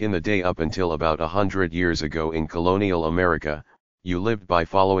 Back in the day up until about 100 years ago in colonial America, you lived by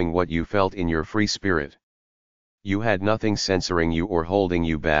following what you felt in your free spirit. You had nothing censoring you or holding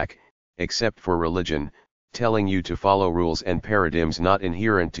you back, except for religion, telling you to follow rules and paradigms not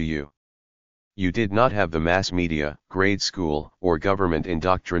inherent to you. You did not have the mass media, grade school, or government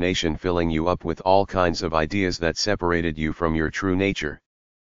indoctrination filling you up with all kinds of ideas that separated you from your true nature.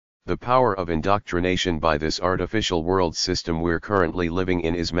 The power of indoctrination by this artificial world system we're currently living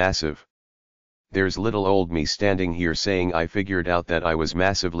in is massive. There's little old me standing here saying I figured out that I was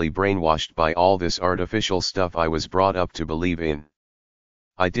massively brainwashed by all this artificial stuff I was brought up to believe in.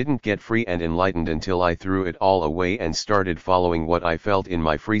 I didn't get free and enlightened until I threw it all away and started following what I felt in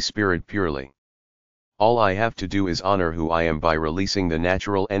my free spirit purely. All I have to do is honor who I am by releasing the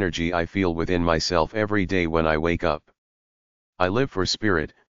natural energy I feel within myself every day when I wake up. I live for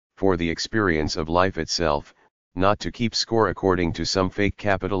spirit, for the experience of life itself, not to keep score according to some fake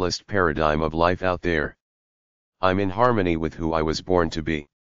capitalist paradigm of life out there. I'm in harmony with who I was born to be.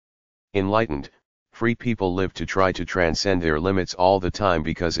 Enlightened, free people live to try to transcend their limits all the time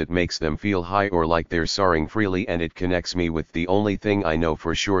because it makes them feel high or like they're soaring freely, and it connects me with the only thing I know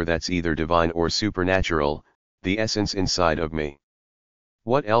for sure that's either divine or supernatural, the essence inside of me.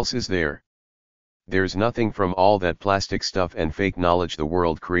 What else is there? There's nothing from all that plastic stuff and fake knowledge the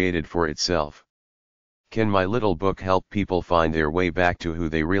world created for itself. Can my little book help people find their way back to who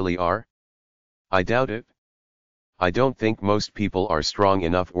they really are? I doubt it. I don't think most people are strong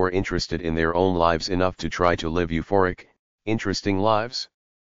enough or interested in their own lives enough to try to live euphoric, interesting lives.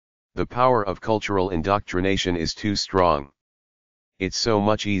 The power of cultural indoctrination is too strong. It's so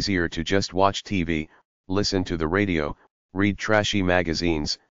much easier to just watch TV, listen to the radio, read trashy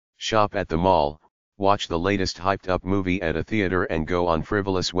magazines, shop at the mall, watch the latest hyped-up movie at a theater and go on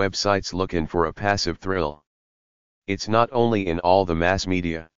frivolous websites looking for a passive thrill. It's not only in all the mass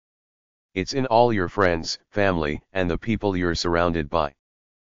media. It's in all your friends, family, and the people you're surrounded by.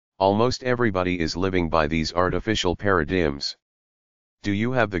 Almost everybody is living by these artificial paradigms. Do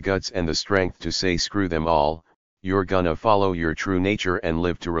you have the guts and the strength to say screw them all, you're gonna follow your true nature and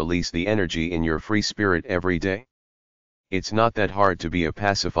live to release the energy in your free spirit every day? It's not that hard to be a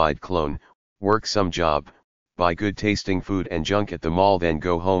pacified clone, work some job, buy good tasting food and junk at the mall, then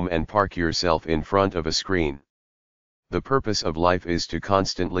go home and park yourself in front of a screen. The purpose of life is to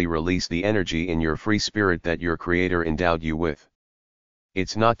constantly release the energy in your free spirit that your Creator endowed you with.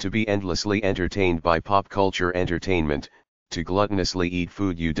 It's not to be endlessly entertained by pop culture entertainment, to gluttonously eat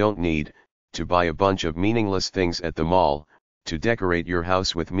food you don't need, to buy a bunch of meaningless things at the mall, to decorate your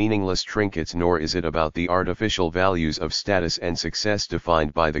house with meaningless trinkets, nor is it about the artificial values of status and success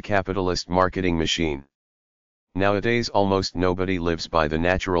defined by the capitalist marketing machine. Nowadays almost nobody lives by the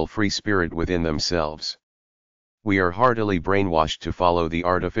natural free spirit within themselves. We are heartily brainwashed to follow the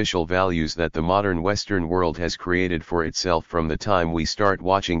artificial values that the modern Western world has created for itself from the time we start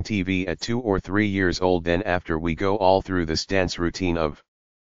watching TV at 2 or 3 years old. Then after we go all through this dance routine of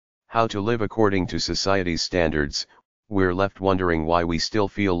how to live according to society's standards, we're left wondering why we still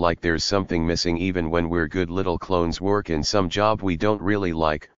feel like there's something missing even when we're good little clones work in some job we don't really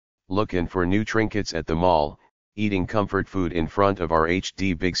like, looking for new trinkets at the mall, eating comfort food in front of our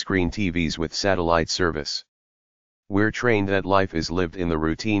HD big screen TVs with satellite service. We're trained that life is lived in the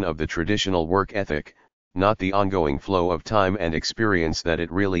routine of the traditional work ethic, not the ongoing flow of time and experience that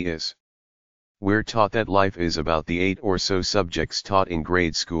it really is. We're taught that life is about the 8 or so subjects taught in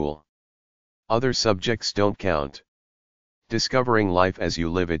grade school. Other subjects don't count. Discovering life as you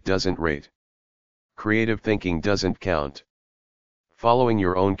live it doesn't rate. Creative thinking doesn't count. Following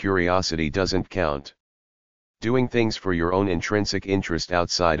your own curiosity doesn't count. Doing things for your own intrinsic interest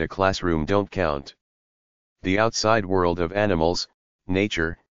outside a classroom don't count. The outside world of animals,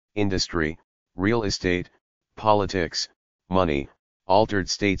 nature, industry, real estate, politics, money, altered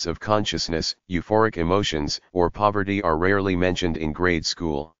states of consciousness, euphoric emotions, or poverty are rarely mentioned in grade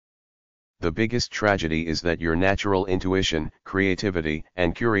school. The biggest tragedy is that your natural intuition, creativity,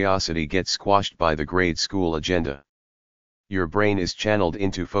 and curiosity get squashed by the grade school agenda. Your brain is channeled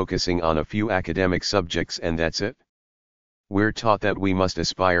into focusing on a few academic subjects and that's it. We're taught that we must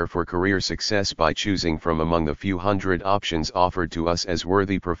aspire for career success by choosing from among the few hundred options offered to us as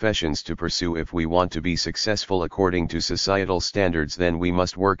worthy professions to pursue. If we want to be successful according to societal standards, then we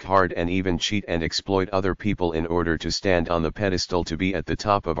must work hard and even cheat and exploit other people in order to stand on the pedestal to be at the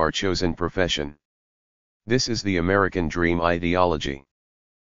top of our chosen profession. This is the American dream ideology.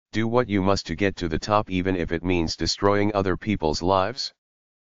 Do what you must to get to the top, even if it means destroying other people's lives.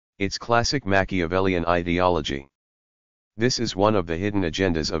 It's classic Machiavellian ideology. This is one of the hidden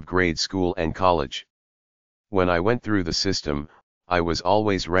agendas of grade school and college. When I went through the system, I was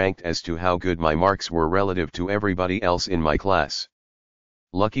always ranked as to how good my marks were relative to everybody else in my class.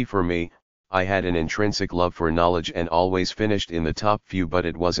 Lucky for me, I had an intrinsic love for knowledge and always finished in the top few, but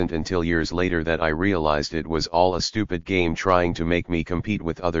it wasn't until years later that I realized it was all a stupid game trying to make me compete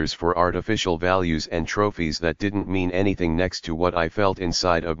with others for artificial values and trophies that didn't mean anything next to what I felt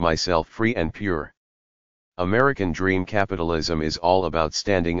inside of myself, free and pure. American dream capitalism is all about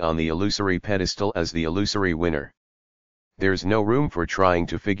standing on the illusory pedestal as the illusory winner. There's no room for trying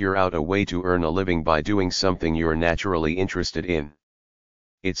to figure out a way to earn a living by doing something you're naturally interested in.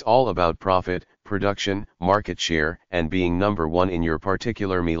 It's all about profit, production, market share, and being number one in your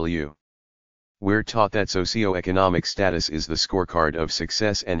particular milieu. We're taught that socioeconomic status is the scorecard of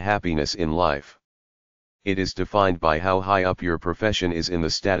success and happiness in life. It is defined by how high up your profession is in the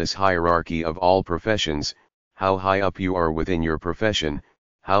status hierarchy of all professions, how high up you are within your profession,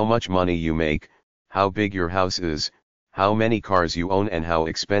 how much money you make, how big your house is, how many cars you own and how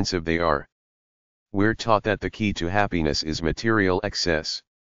expensive they are. We're taught that the key to happiness is material excess.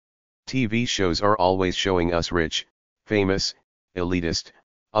 TV shows are always showing us rich, famous, elitist,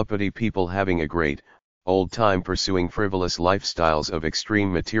 uppity people having a great, old time pursuing frivolous lifestyles of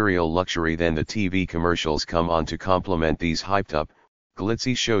extreme material luxury. Then the TV commercials come on to complement these hyped up,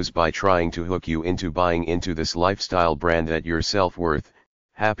 glitzy shows by trying to hook you into buying into this lifestyle brand that your self-worth,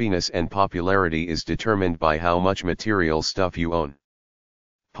 happiness and popularity is determined by how much material stuff you own.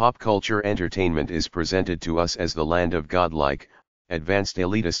 Pop culture entertainment is presented to us as the land of godlike, advanced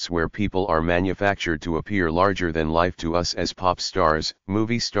elitists where people are manufactured to appear larger than life to us as pop stars,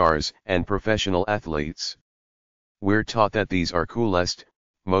 movie stars, and professional athletes. We're taught that these are coolest,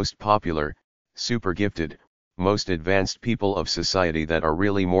 most popular, super gifted, most advanced people of society that are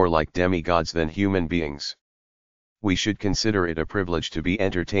really more like demigods than human beings. We should consider it a privilege to be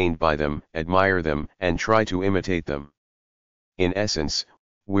entertained by them, admire them, and try to imitate them. In essence,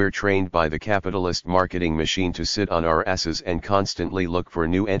 we're trained by the capitalist marketing machine to sit on our asses and constantly look for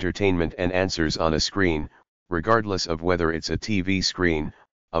new entertainment and answers on a screen, regardless of whether it's a TV screen,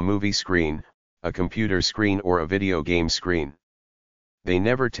 a movie screen, a computer screen, or a video game screen. They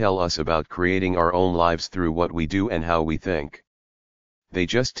never tell us about creating our own lives through what we do and how we think. They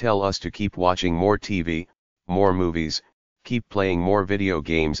just tell us to keep watching more TV, more movies, keep playing more video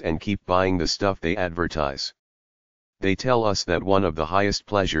games, and keep buying the stuff they advertise. They tell us that one of the highest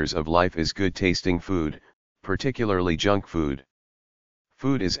pleasures of life is good tasting food, particularly junk food.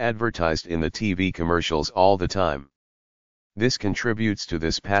 Food is advertised in the TV commercials all the time. This contributes to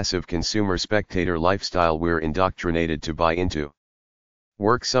this passive consumer spectator lifestyle we're indoctrinated to buy into.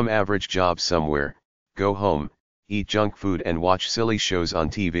 Work some average job somewhere, go home, eat junk food and watch silly shows on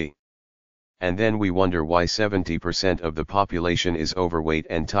TV. And then we wonder why 70% of the population is overweight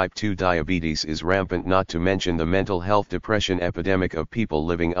and type 2 diabetes is rampant, not to mention the mental health depression epidemic of people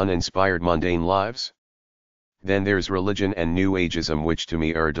living uninspired mundane lives. Then there's religion and New Ageism, which to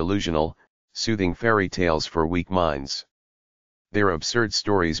me are delusional, soothing fairy tales for weak minds. They're absurd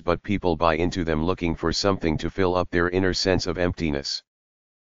stories, but people buy into them looking for something to fill up their inner sense of emptiness.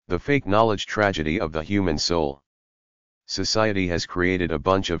 The fake knowledge tragedy of the human soul. Society has created a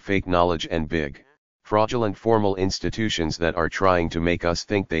bunch of fake knowledge and big, fraudulent formal institutions that are trying to make us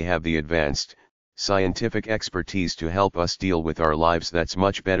think they have the advanced, scientific expertise to help us deal with our lives that's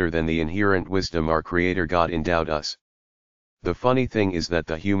much better than the inherent wisdom our Creator God endowed us. The funny thing is that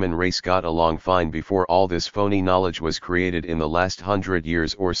the human race got along fine before all this phony knowledge was created in the last 100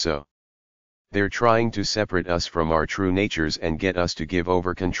 years or so. They're trying to separate us from our true natures and get us to give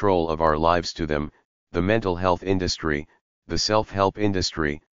over control of our lives to them, the mental health industry, the self-help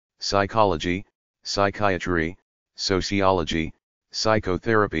industry, psychology, psychiatry, sociology,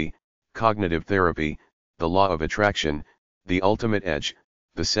 psychotherapy, cognitive therapy, the law of attraction, the ultimate edge,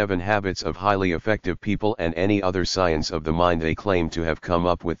 the 7 habits of highly effective people, and any other science of the mind they claim to have come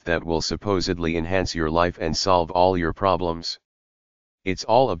up with that will supposedly enhance your life and solve all your problems. It's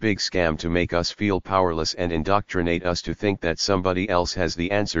all a big scam to make us feel powerless and indoctrinate us to think that somebody else has the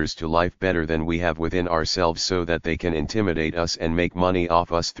answers to life better than we have within ourselves, so that they can intimidate us and make money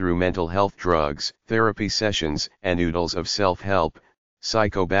off us through mental health drugs, therapy sessions, and oodles of self-help,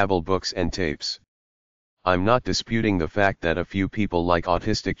 psychobabble books and tapes. I'm not disputing the fact that a few people like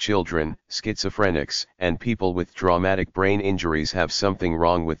autistic children, schizophrenics, and people with traumatic brain injuries have something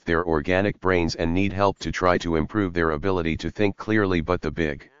wrong with their organic brains and need help to try to improve their ability to think clearly, but the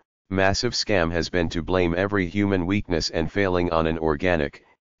big, massive scam has been to blame every human weakness and failing on an organic,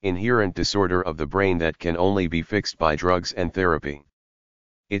 inherent disorder of the brain that can only be fixed by drugs and therapy.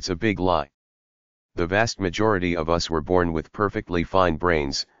 It's a big lie. The vast majority of us were born with perfectly fine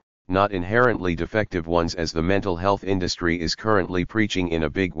brains, not inherently defective ones as the mental health industry is currently preaching in a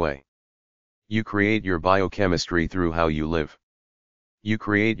big way. You create your biochemistry through how you live. You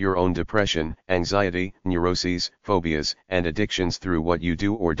create your own depression, anxiety, neuroses, phobias, and addictions through what you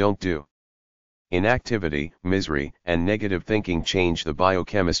do or don't do. Inactivity, misery, and negative thinking change the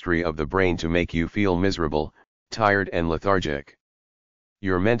biochemistry of the brain to make you feel miserable, tired, and lethargic.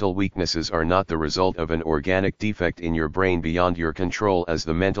 Your mental weaknesses are not the result of an organic defect in your brain beyond your control, as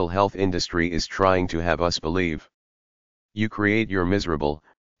the mental health industry is trying to have us believe. You create your miserable,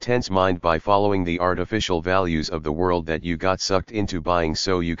 tense mind by following the artificial values of the world that you got sucked into buying,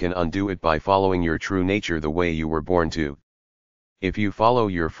 so you can undo it by following your true nature the way you were born to. If you follow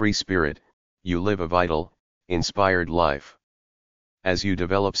your free spirit, you live a vital, inspired life. As you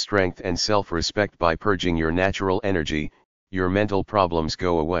develop strength and self-respect by purging your natural energy, your mental problems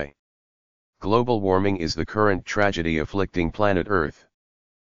go away. Global warming is the current tragedy afflicting planet Earth.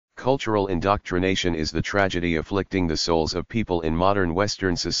 Cultural indoctrination is the tragedy afflicting the souls of people in modern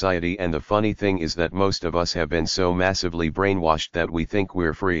Western society, and the funny thing is that most of us have been so massively brainwashed that we think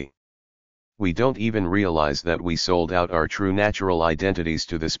we're free. We don't even realize that we sold out our true natural identities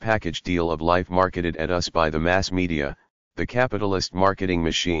to this package deal of life marketed at us by the mass media, the capitalist marketing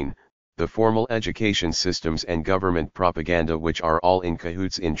machine, the formal education systems, and government propaganda, which are all in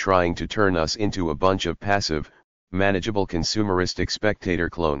cahoots in trying to turn us into a bunch of passive, manageable consumeristic spectator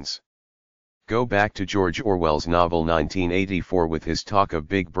clones. Go back to George Orwell's novel 1984 with his talk of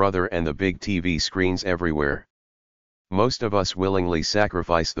Big Brother and the big TV screens everywhere. Most of us willingly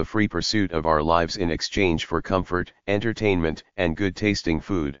sacrifice the free pursuit of our lives in exchange for comfort, entertainment, and good-tasting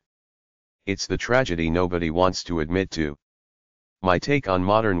food. It's the tragedy nobody wants to admit to. My take on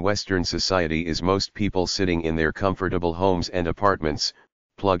modern Western society is most people sitting in their comfortable homes and apartments,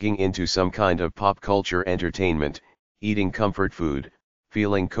 plugging into some kind of pop culture entertainment, eating comfort food,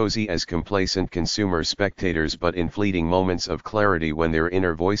 feeling cozy as complacent consumer spectators, but in fleeting moments of clarity when their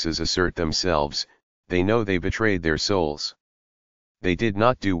inner voices assert themselves, they know they betrayed their souls. They did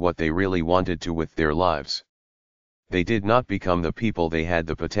not do what they really wanted to with their lives. They did not become the people they had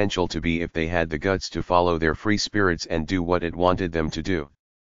the potential to be if they had the guts to follow their free spirits and do what it wanted them to do.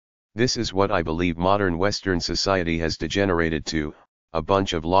 This is what I believe modern Western society has degenerated to, a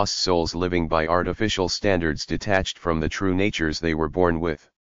bunch of lost souls living by artificial standards detached from the true natures they were born with.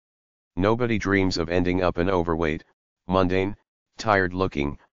 Nobody dreams of ending up an overweight, mundane,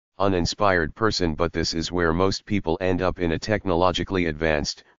 tired-looking, uninspired person, but this is where most people end up in a technologically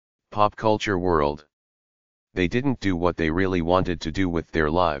advanced, pop culture world. They didn't do what they really wanted to do with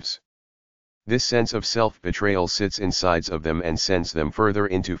their lives. This sense of self-betrayal sits inside of them and sends them further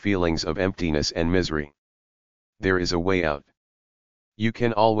into feelings of emptiness and misery. There is a way out. You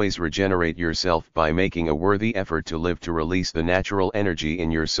can always regenerate yourself by making a worthy effort to live to release the natural energy in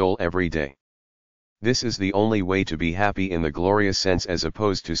your soul every day. This is the only way to be happy in the glorious sense, as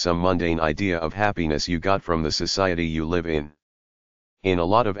opposed to some mundane idea of happiness you got from the society you live in. In a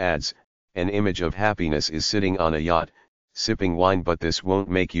lot of ads, an image of happiness is sitting on a yacht, sipping wine, but this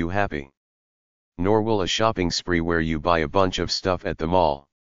won't make you happy. Nor will a shopping spree where you buy a bunch of stuff at the mall.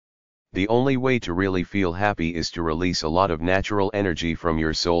 The only way to really feel happy is to release a lot of natural energy from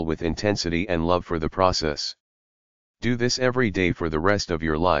your soul with intensity and love for the process. Do this every day for the rest of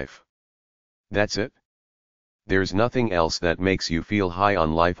your life. That's it. There's nothing else that makes you feel high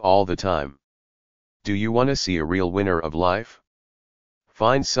on life all the time. Do you want to see a real winner of life?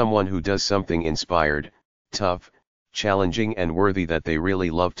 Find someone who does something inspired, tough, challenging and worthy that they really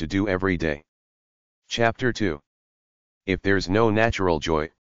love to do every day. Chapter 2. If there's no natural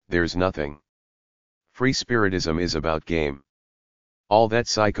joy, there's nothing. Free spiritism is about game. All that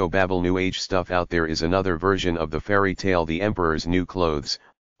psychobabble new age stuff out there is another version of the fairy tale The Emperor's New Clothes.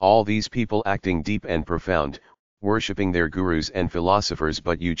 All these people acting deep and profound, worshipping their gurus and philosophers,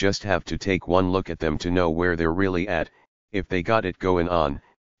 but you just have to take one look at them to know where they're really at, if they got it going on,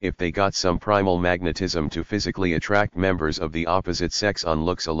 if they got some primal magnetism to physically attract members of the opposite sex on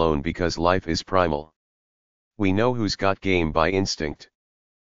looks alone, because life is primal. We know who's got game by instinct.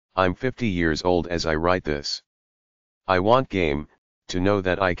 I'm 50 years old as I write this. I want game, to know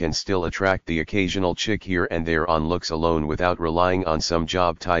that I can still attract the occasional chick here and there on looks alone without relying on some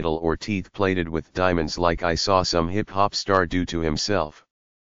job title or teeth plated with diamonds like I saw some hip-hop star do to himself.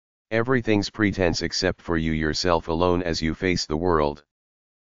 Everything's pretense except for you yourself alone as you face the world.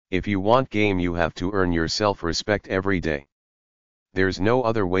 If you want game, you have to earn your self-respect every day. There's no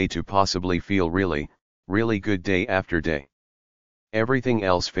other way to possibly feel really, really good day after day. Everything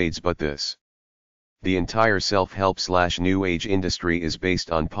else fades but this. The entire self-help / new age industry is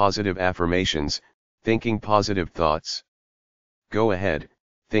based on positive affirmations, thinking positive thoughts. Go ahead,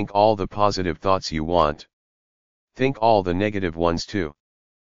 think all the positive thoughts you want. Think all the negative ones too.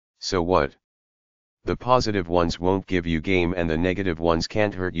 So what? The positive ones won't give you game and the negative ones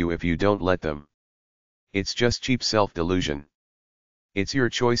can't hurt you if you don't let them. It's just cheap self-delusion. It's your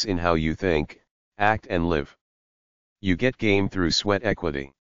choice in how you think, act and live. You get game through sweat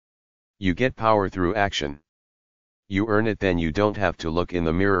equity. You get power through action. You earn it, then you don't have to look in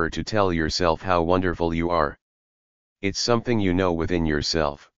the mirror to tell yourself how wonderful you are. It's something you know within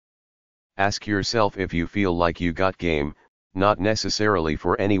yourself. Ask yourself if you feel like you got game, not necessarily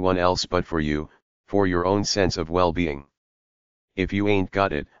for anyone else but for you, for your own sense of well-being. If you ain't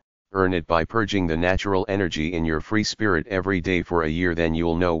got it, earn it by purging the natural energy in your free spirit every day for a year, then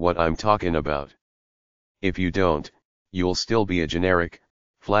you'll know what I'm talking about. If you don't, you'll still be a generic,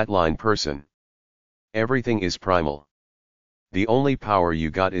 flatline person. Everything is primal. The only power you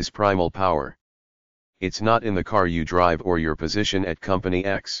got is primal power. It's not in the car you drive or your position at company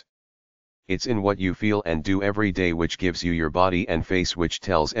X. It's in what you feel and do every day, which gives you your body and face, which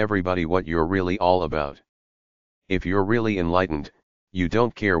tells everybody what you're really all about. If you're really enlightened, you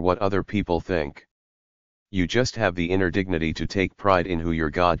don't care what other people think. You just have the inner dignity to take pride in who your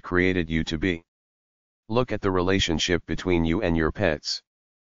God created you to be. Look at the relationship between you and your pets.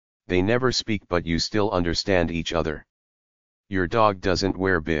 They never speak, but you still understand each other. Your dog doesn't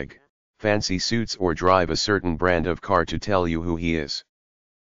wear big, fancy suits or drive a certain brand of car to tell you who he is.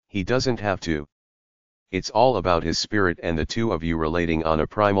 He doesn't have to. It's all about his spirit and the two of you relating on a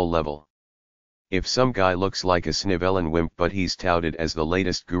primal level. If some guy looks like a snivelling wimp but he's touted as the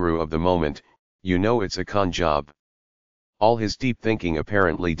latest guru of the moment, you know it's a con job. All his deep thinking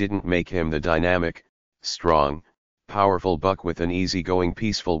apparently didn't make him the dynamic, strong, powerful buck with an easygoing,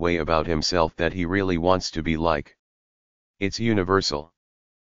 peaceful way about himself that he really wants to be like. It's universal.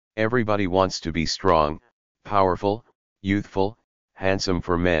 Everybody wants to be strong, powerful, youthful, handsome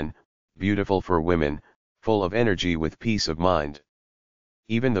for men, beautiful for women, full of energy with peace of mind.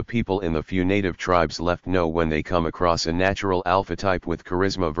 Even the people in the few native tribes left know when they come across a natural alpha type with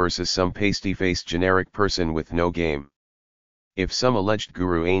charisma versus some pasty-faced generic person with no game. If some alleged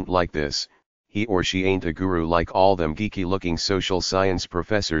guru ain't like this, he or she ain't a guru like all them geeky-looking social science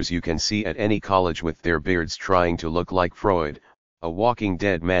professors you can see at any college with their beards trying to look like Freud, a walking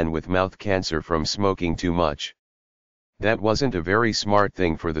dead man with mouth cancer from smoking too much. That wasn't a very smart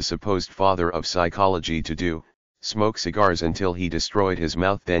thing for the supposed father of psychology to do, smoke cigars until he destroyed his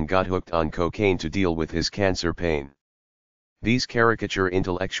mouth, then got hooked on cocaine to deal with his cancer pain. These caricature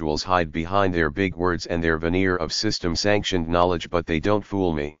intellectuals hide behind their big words and their veneer of system-sanctioned knowledge, but they don't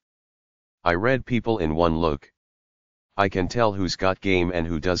fool me. I read people in one look. I can tell who's got game and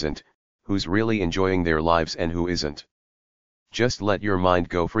who doesn't, who's really enjoying their lives and who isn't. Just let your mind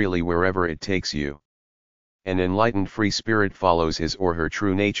go freely wherever it takes you. An enlightened free spirit follows his or her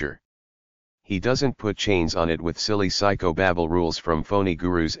true nature. He doesn't put chains on it with silly psychobabble rules from phony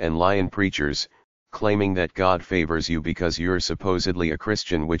gurus and lion preachers, claiming that God favors you because you're supposedly a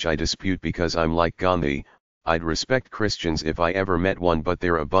Christian, which I dispute because I'm like Gandhi. I'd respect Christians if I ever met one, but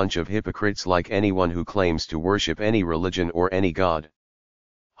they're a bunch of hypocrites like anyone who claims to worship any religion or any god.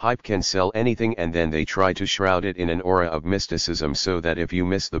 Hype can sell anything, and then they try to shroud it in an aura of mysticism so that if you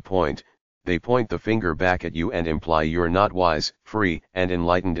miss the point, they point the finger back at you and imply you're not wise, free, and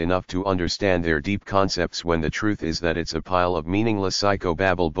enlightened enough to understand their deep concepts, when the truth is that it's a pile of meaningless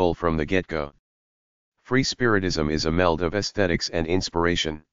psychobabble bull from the get-go. Free spiritism is a meld of aesthetics and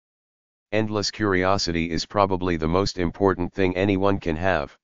inspiration. Endless curiosity is probably the most important thing anyone can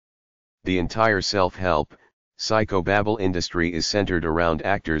have. The entire self-help, psychobabble industry is centered around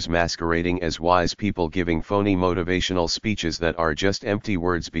actors masquerading as wise people giving phony motivational speeches that are just empty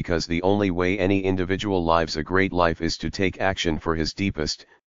words, because the only way any individual lives a great life is to take action for his deepest,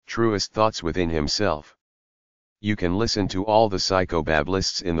 truest thoughts within himself. You can listen to all the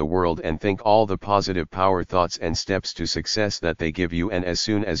psychobablists in the world and think all the positive power thoughts and steps to success that they give you, and as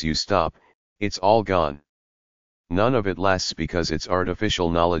soon as you stop, it's all gone. None of it lasts because it's artificial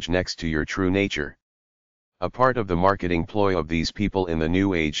knowledge next to your true nature. A part of the marketing ploy of these people in the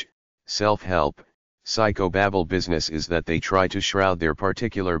New Age, self-help, psychobabble business is that they try to shroud their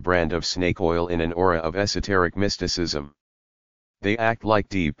particular brand of snake oil in an aura of esoteric mysticism. They act like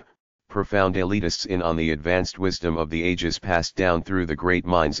deep, profound elitists in on the advanced wisdom of the ages passed down through the great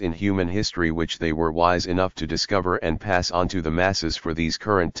minds in human history, which they were wise enough to discover and pass on to the masses for these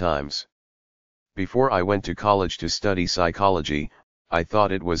current times. Before I went to college to study psychology, I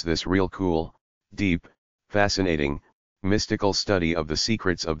thought it was this real cool, deep, fascinating, mystical study of the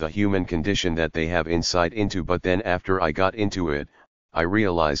secrets of the human condition that they have insight into, but then after I got into it, I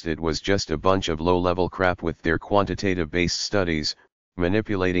realized it was just a bunch of low-level crap with their quantitative-based studies,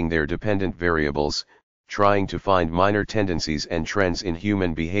 manipulating their dependent variables, trying to find minor tendencies and trends in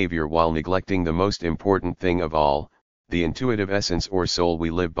human behavior while neglecting the most important thing of all, the intuitive essence or soul we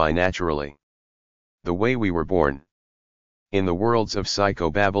live by naturally. The way we were born. In the worlds of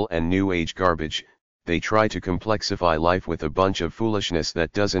psychobabble and New Age garbage, they try to complexify life with a bunch of foolishness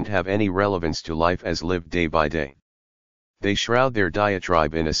that doesn't have any relevance to life as lived day by day. They shroud their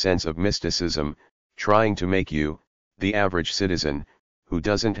diatribe in a sense of mysticism, trying to make you, the average citizen, who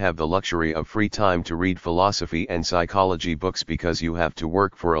doesn't have the luxury of free time to read philosophy and psychology books because you have to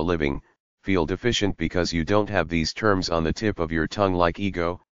work for a living, feel deficient because you don't have these terms on the tip of your tongue like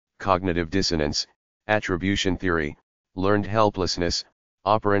ego, cognitive dissonance, attribution theory, learned helplessness,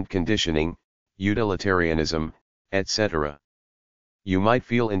 operant conditioning, utilitarianism, etc. You might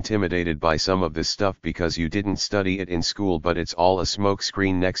feel intimidated by some of this stuff because you didn't study it in school, but it's all a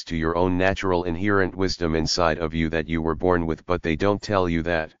smokescreen next to your own natural inherent wisdom inside of you that you were born with, but they don't tell you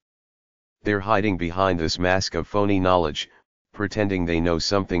that. They're hiding behind this mask of phony knowledge, pretending they know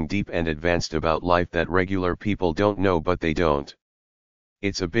something deep and advanced about life that regular people don't know, but they don't.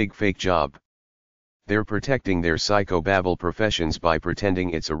 It's a big fake job. They're protecting their psychobabble professions by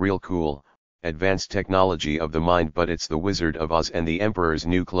pretending it's a real cool, advanced technology of the mind, but it's the Wizard of Oz and the Emperor's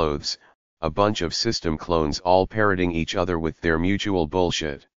New Clothes, a bunch of system clones all parroting each other with their mutual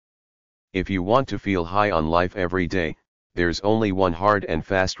bullshit. If you want to feel high on life every day, there's only one hard and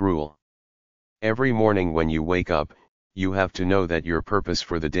fast rule. Every morning when you wake up, you have to know that your purpose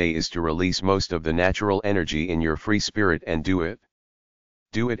for the day is to release most of the natural energy in your free spirit and do it.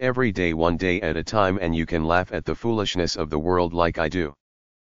 Do it every day, one day at a time, and you can laugh at the foolishness of the world like I do.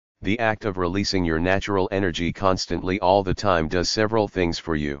 The act of releasing your natural energy constantly all the time does several things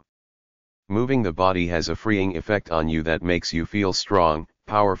for you. Moving the body has a freeing effect on you that makes you feel strong,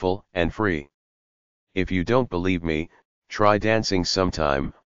 powerful, and free. If you don't believe me, try dancing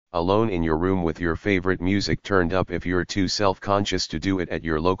sometime, alone in your room with your favorite music turned up if you're too self-conscious to do it at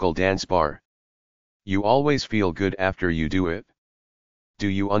your local dance bar. You always feel good after you do it. Do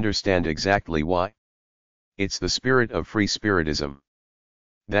you understand exactly why? It's the spirit of free spiritism.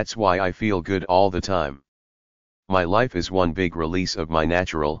 That's why I feel good all the time. My life is one big release of my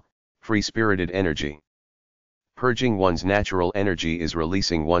natural, free-spirited energy. Purging one's natural energy is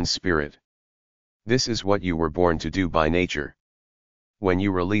releasing one's spirit. This is what you were born to do by nature. When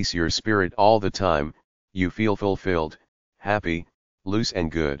you release your spirit all the time, you feel fulfilled, happy, loose and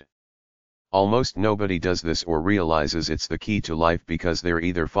good. Almost nobody does this or realizes it's the key to life because they're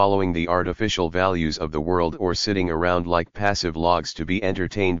either following the artificial values of the world or sitting around like passive logs to be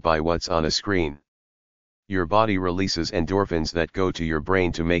entertained by what's on a screen. Your body releases endorphins that go to your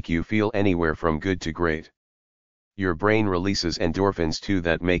brain to make you feel anywhere from good to great. Your brain releases endorphins too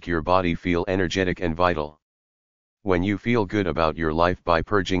that make your body feel energetic and vital. When you feel good about your life by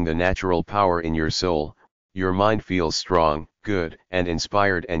purging the natural power in your soul, your mind feels strong, good, and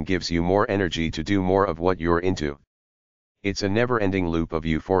inspired and gives you more energy to do more of what you're into. It's a never-ending loop of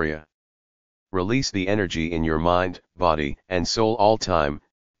euphoria. Release the energy in your mind, body, and soul all time.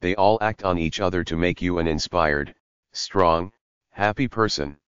 They all act on each other to make you an inspired, strong, happy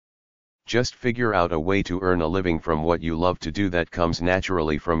person. Just figure out a way to earn a living from what you love to do that comes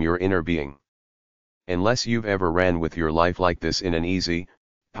naturally from your inner being. Unless you've ever ran with your life like this in an easy,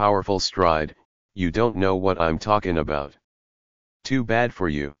 powerful stride, you don't know what I'm talking about. Too bad for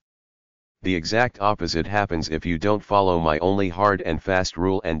you. The exact opposite happens if you don't follow my only hard and fast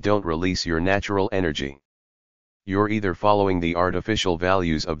rule and don't release your natural energy. You're either following the artificial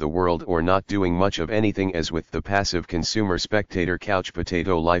values of the world or not doing much of anything, as with the passive consumer spectator couch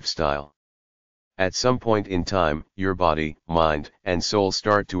potato lifestyle. At some point in time, your body, mind, and soul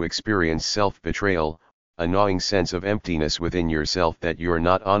start to experience self-betrayal, a gnawing sense of emptiness within yourself that you're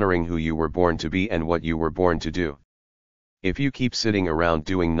not honoring who you were born to be and what you were born to do. If you keep sitting around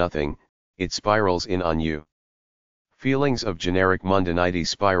doing nothing, it spirals in on you. Feelings of generic mundanity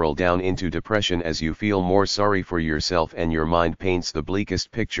spiral down into depression as you feel more sorry for yourself and your mind paints the bleakest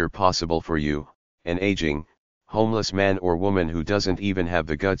picture possible for you, an aging, homeless man or woman who doesn't even have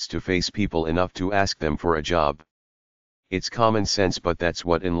the guts to face people enough to ask them for a job. It's common sense, but that's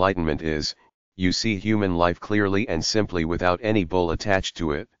what enlightenment is. You see human life clearly and simply without any bull attached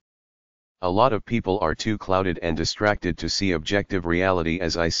to it. A lot of people are too clouded and distracted to see objective reality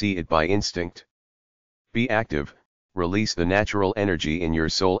as I see it by instinct. Be active, release the natural energy in your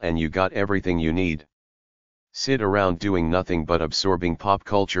soul and you got everything you need. Sit around doing nothing but absorbing pop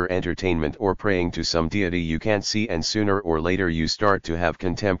culture entertainment or praying to some deity you can't see, and sooner or later you start to have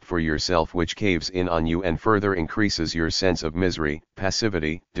contempt for yourself, which caves in on you and further increases your sense of misery,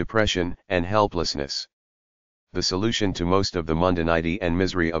 passivity, depression, and helplessness. The solution to most of the mundanity and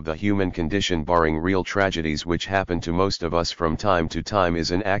misery of the human condition, barring real tragedies which happen to most of us from time to time,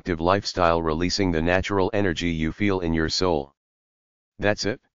 is an active lifestyle releasing the natural energy you feel in your soul. That's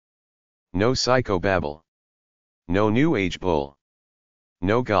it. No psychobabble. No new age bull.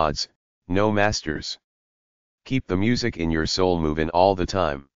 No gods, no masters. Keep the music in your soul moving all the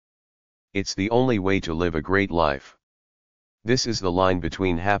time. It's the only way to live a great life. This is the line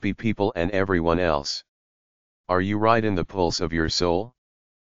between happy people and everyone else. Are you riding the pulse of your soul?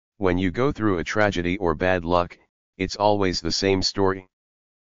 When you go through a tragedy or bad luck, it's always the same story.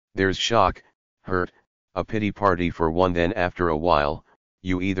 There's shock, hurt, a pity party for one, then after a while,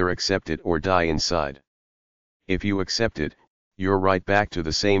 you either accept it or die inside. If you accept it, you're right back to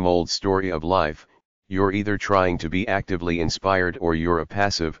the same old story of life. You're either trying to be actively inspired or you're a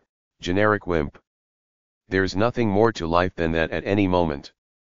passive, generic wimp. There's nothing more to life than that at any moment.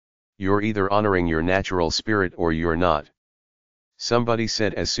 You're either honoring your natural spirit or you're not. Somebody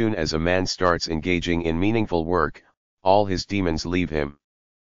said as soon as a man starts engaging in meaningful work, all his demons leave him.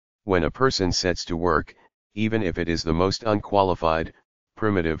 When a person sets to work, even if it is the most unqualified,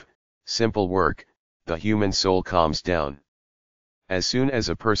 primitive, simple work, the human soul calms down. As soon as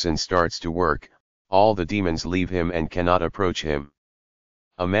a person starts to work, all the demons leave him and cannot approach him.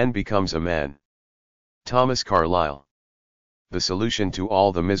 A man becomes a man. Thomas Carlyle. The solution to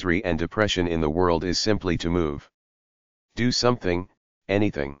all the misery and depression in the world is simply to move. Do something,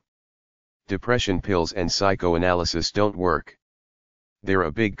 anything. Depression pills and psychoanalysis don't work. They're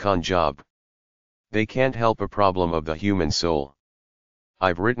a big con job. They can't help a problem of the human soul.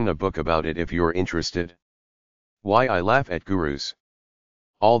 I've written a book about it if you're interested. Why I laugh at gurus.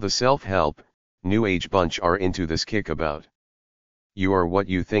 All the self-help, new age bunch are into this kickabout. You are what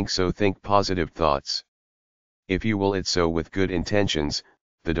you think, so think positive thoughts. If you will it so with good intentions,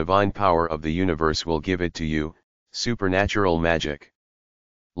 the divine power of the universe will give it to you, supernatural magic.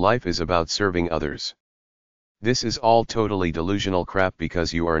 Life is about serving others. This is all totally delusional crap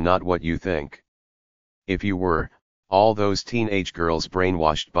because you are not what you think. If you were, all those teenage girls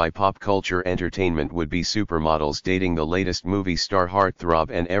brainwashed by pop culture entertainment would be supermodels dating the latest movie star heartthrob,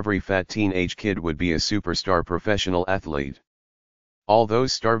 and every fat teenage kid would be a superstar professional athlete. All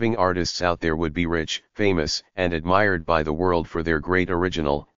those starving artists out there would be rich, famous, and admired by the world for their great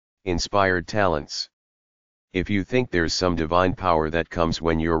original, inspired talents. If you think there's some divine power that comes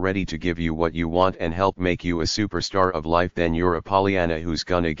when you're ready to give you what you want and help make you a superstar of life, then you're a Pollyanna who's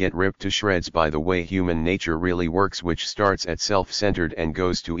gonna get ripped to shreds by the way human nature really works, which starts at self-centered and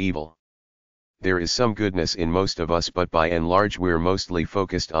goes to evil. There is some goodness in most of us, but by and large we're mostly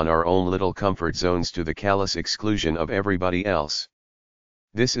focused on our own little comfort zones to the callous exclusion of everybody else.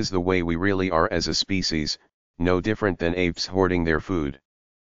 This is the way we really are as a species, no different than apes hoarding their food.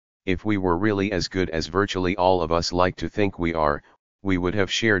 If we were really as good as virtually all of us like to think we are, we would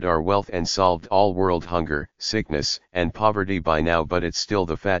have shared our wealth and solved all world hunger, sickness, and poverty by now, but it's still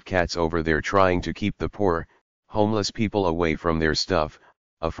the fat cats over there trying to keep the poor, homeless people away from their stuff,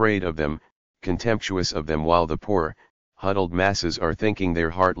 afraid of them, contemptuous of them, while the poor, huddled masses are thinking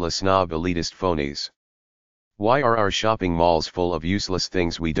they're heartless snob elitist phonies. Why are our shopping malls full of useless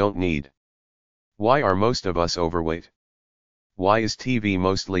things we don't need? Why are most of us overweight? Why is TV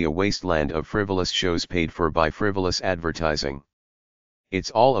mostly a wasteland of frivolous shows paid for by frivolous advertising?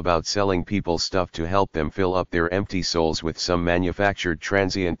 It's all about selling people stuff to help them fill up their empty souls with some manufactured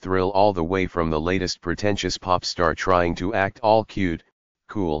transient thrill, all the way from the latest pretentious pop star trying to act all cute,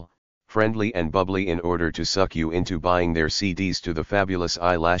 cool, friendly and bubbly in order to suck you into buying their CDs, to the fabulous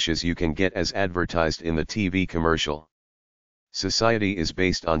eyelashes you can get as advertised in the TV commercial. Society is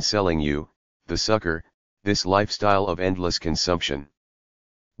based on selling you, the sucker, this lifestyle of endless consumption.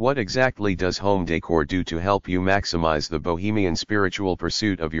 What exactly does home decor do to help you maximize the bohemian spiritual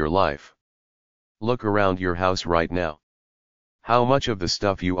pursuit of your life? Look around your house right now. How much of the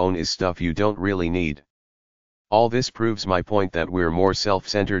stuff you own is stuff you don't really need? All this proves my point that we're more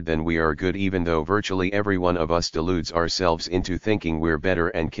self-centered than we are good, even though virtually every one of us deludes ourselves into thinking we're better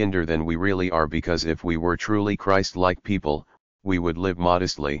and kinder than we really are, because if we were truly Christ-like people, we would live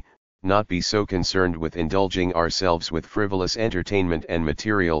modestly, not be so concerned with indulging ourselves with frivolous entertainment and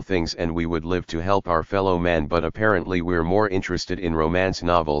material things, and we would live to help our fellow man. But apparently we're more interested in romance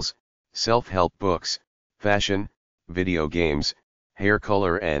novels, self-help books, fashion, video games, hair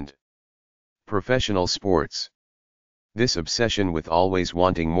color and professional sports. This obsession with always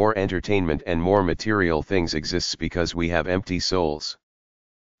wanting more entertainment and more material things exists because we have empty souls.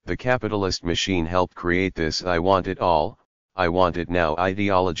 The capitalist machine helped create this "I want it all, I want it now"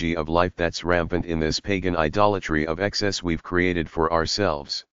 ideology of life that's rampant in this pagan idolatry of excess we've created for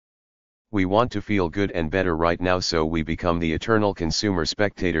ourselves. We want to feel good and better right now, so we become the eternal consumer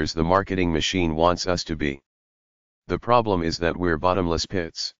spectators the marketing machine wants us to be. The problem is that we're bottomless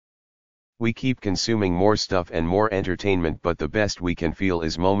pits. We keep consuming more stuff and more entertainment, but the best we can feel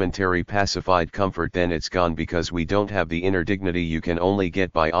is momentary pacified comfort, then it's gone, because we don't have the inner dignity you can only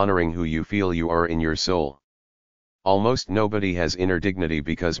get by honoring who you feel you are in your soul. Almost nobody has inner dignity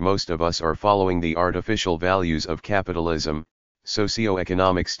because most of us are following the artificial values of capitalism,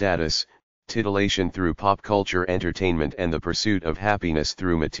 socioeconomic status, titillation through pop culture entertainment, and the pursuit of happiness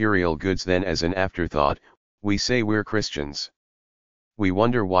through material goods. Then, as an afterthought, we say we're Christians. We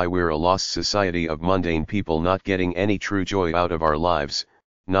wonder why we're a lost society of mundane people, not getting any true joy out of our lives,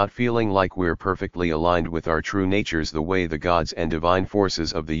 not feeling like we're perfectly aligned with our true natures the way the gods and divine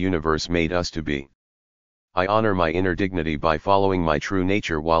forces of the universe made us to be. I honor my inner dignity by following my true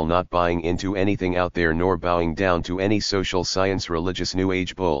nature while not buying into anything out there nor bowing down to any social science religious new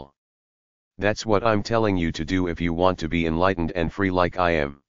age bull. That's what I'm telling you to do if you want to be enlightened and free like I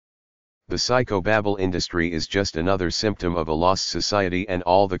am. The psychobabble industry is just another symptom of a lost society, and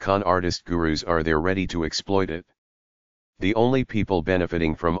all the con artist gurus are there ready to exploit it. The only people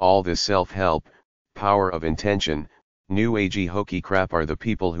benefiting from all this self-help, power of intention, new agey hokey crap are the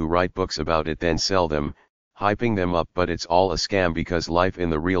people who write books about it then sell them, hyping them up. But it's all a scam, because life in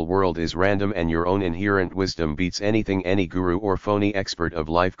the real world is random and your own inherent wisdom beats anything any guru or phony expert of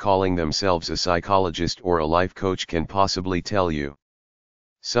life calling themselves a psychologist or a life coach can possibly tell you.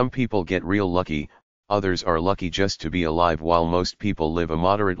 Some people get real lucky, others are lucky just to be alive, while most people live a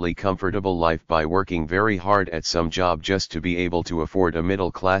moderately comfortable life by working very hard at some job just to be able to afford a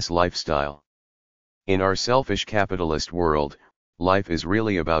middle-class lifestyle. In our selfish capitalist world, life is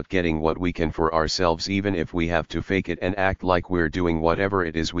really about getting what we can for ourselves, even if we have to fake it and act like we're doing whatever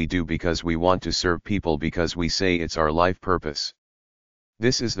it is we do because we want to serve people, because we say it's our life purpose.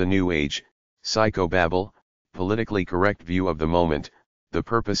 This is the new age, psychobabble, politically correct view of the moment. The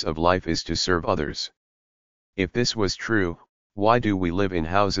purpose of life is to serve others. If this was true, why do we live in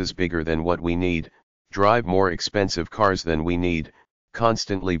houses bigger than what we need, drive more expensive cars than we need,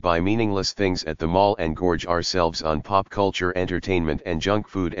 constantly buy meaningless things at the mall, and gorge ourselves on pop culture entertainment and junk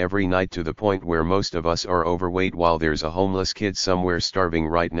food every night to the point where most of us are overweight while there's a homeless kid somewhere starving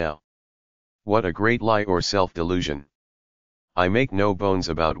right now? What a great lie or self-delusion. I make no bones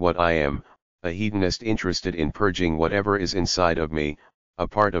about what I am, a hedonist interested in purging whatever is inside of me, a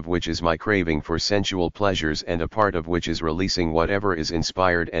part of which is my craving for sensual pleasures and a part of which is releasing whatever is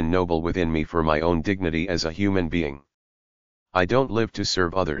inspired and noble within me for my own dignity as a human being. I don't live to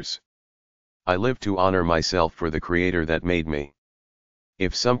serve others. I live to honor myself for the creator that made me.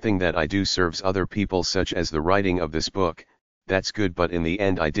 If something that I do serves other people, such as the writing of this book, that's good, but in the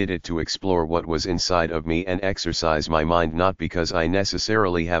end I did it to explore what was inside of me and exercise my mind, not because I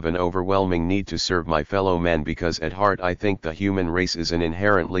necessarily have an overwhelming need to serve my fellow man, because at heart I think the human race is an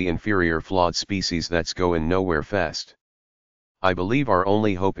inherently inferior, flawed species that's going nowhere fast. I believe our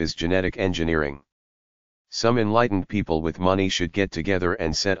only hope is genetic engineering. Some enlightened people with money should get together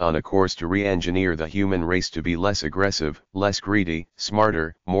and set on a course to re-engineer the human race to be less aggressive, less greedy,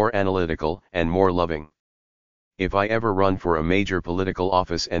 smarter, more analytical, and more loving. If I ever run for a major political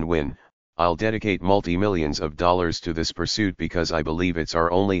office and win, I'll dedicate multi-millions of dollars to this pursuit, because I believe it's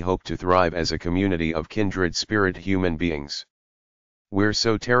our only hope to thrive as a community of kindred spirit human beings. We're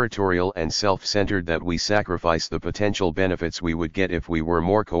so territorial and self-centered that we sacrifice the potential benefits we would get if we were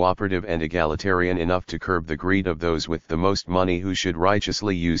more cooperative and egalitarian enough to curb the greed of those with the most money, who should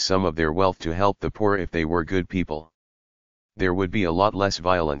righteously use some of their wealth to help the poor if they were good people. There would be a lot less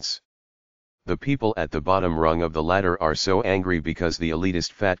violence. The people at the bottom rung of the ladder are so angry because the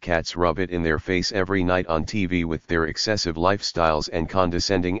elitist fat cats rub it in their face every night on TV with their excessive lifestyles and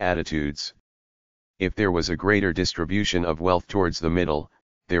condescending attitudes. If there was a greater distribution of wealth towards the middle,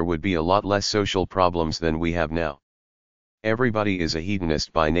 there would be a lot less social problems than we have now. Everybody is a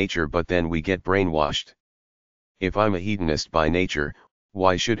hedonist by nature, but then we get brainwashed. If I'm a hedonist by nature,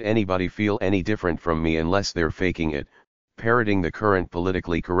 why should anybody feel any different from me unless they're faking it, parroting the current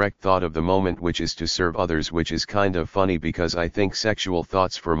politically correct thought of the moment, which is to serve others, which is kind of funny because I think sexual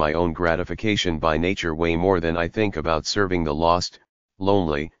thoughts for my own gratification by nature way more than I think about serving the lost,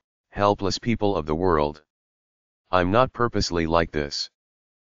 lonely, helpless people of the world. I'm not purposely like this.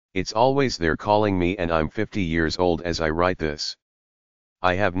 It's always there calling me, and I'm 50 years old as I write this.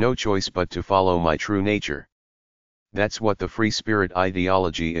 I have no choice but to follow my true nature. That's what the free spirit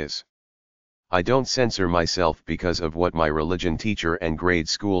ideology is. I don't censor myself because of what my religion teacher and grade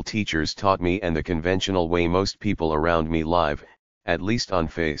school teachers taught me and the conventional way most people around me live, at least on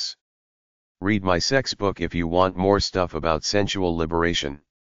face. Read my sex book if you want more stuff about sensual liberation.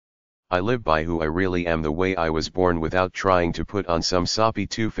 I live by who I really am, the way I was born, without trying to put on some soppy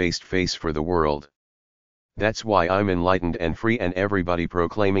two-faced face for the world. That's why I'm enlightened and free, and everybody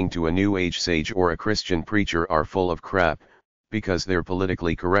proclaiming to a New Age sage or a Christian preacher are full of crap, because they're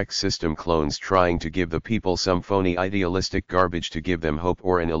politically correct system clones trying to give the people some phony idealistic garbage to give them hope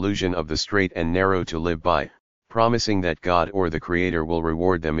or an illusion of the straight and narrow to live by, promising that God or the Creator will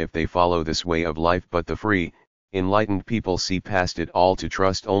reward them if they follow this way of life. But the free, enlightened people see past it all to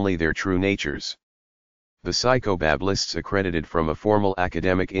trust only their true natures. The psychobablists accredited from a formal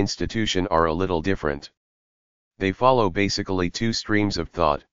academic institution are a little different. They follow basically two streams of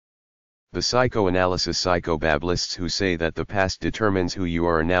thought. The psychoanalysis psychobablists, who say that the past determines who you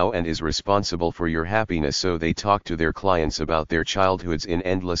are now and is responsible for your happiness, so they talk to their clients about their childhoods in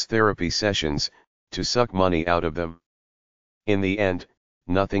endless therapy sessions, to suck money out of them. In the end,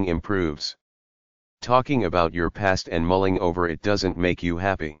 nothing improves. Talking about your past and mulling over it doesn't make you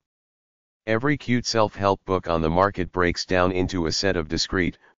happy. Every cute self-help book on the market breaks down into a set of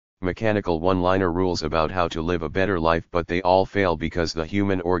discrete, mechanical one-liner rules about how to live a better life, but they all fail because the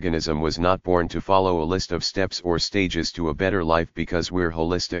human organism was not born to follow a list of steps or stages to a better life, because we're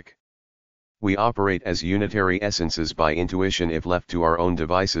holistic. We operate as unitary essences by intuition if left to our own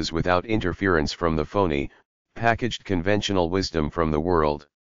devices without interference from the phony, packaged conventional wisdom from the world.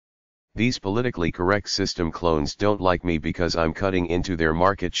 These politically correct system clones don't like me because I'm cutting into their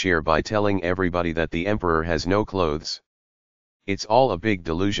market share by telling everybody that the emperor has no clothes. It's all a big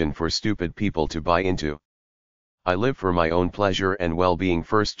delusion for stupid people to buy into. I live for my own pleasure and well-being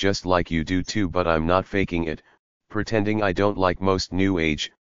first, just like you do too, but I'm not faking it, pretending I don't, like most New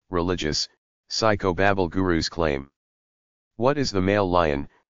Age, religious, psychobabble gurus claim. What is the male lion,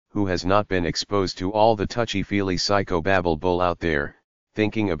 who has not been exposed to all the touchy-feely psychobabble bull out there,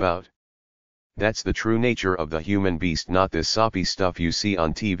 thinking about? That's the true nature of the human beast, not this soppy stuff you see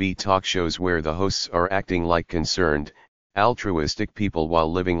on TV talk shows where the hosts are acting like concerned, altruistic people while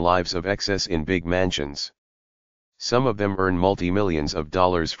living lives of excess in big mansions. Some of them earn multi-millions of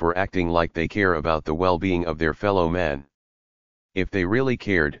dollars for acting like they care about the well-being of their fellow man. If they really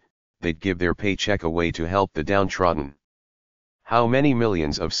cared, they'd give their paycheck away to help the downtrodden. How many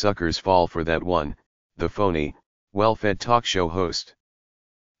millions of suckers fall for that one, the phony, well-fed talk show host?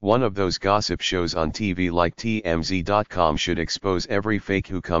 One of those gossip shows on TV like TMZ.com should expose every fake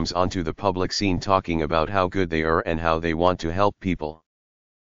who comes onto the public scene talking about how good they are and how they want to help people.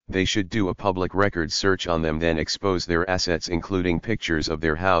 They should do a public records search on them, then expose their assets, including pictures of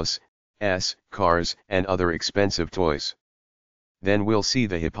their house, cars, and other expensive toys. Then we'll see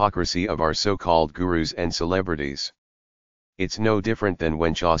the hypocrisy of our so-called gurus and celebrities. It's no different than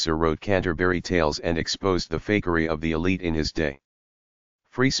when Chaucer wrote Canterbury Tales and exposed the fakery of the elite in his day.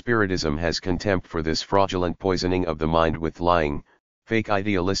 Free-spiritism has contempt for this fraudulent poisoning of the mind with lying, fake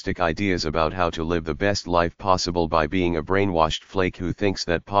idealistic ideas about how to live the best life possible by being a brainwashed flake who thinks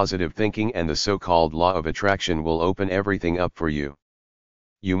that positive thinking and the so-called law of attraction will open everything up for you.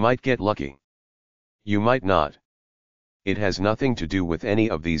 You might get lucky. You might not. It has nothing to do with any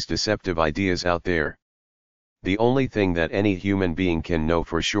of these deceptive ideas out there. The only thing that any human being can know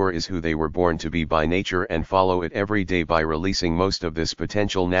for sure is who they were born to be by nature and follow it every day by releasing most of this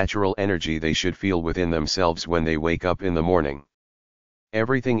potential natural energy they should feel within themselves when they wake up in the morning.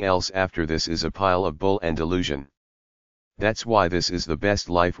 Everything else after this is a pile of bull and delusion. That's why this is the best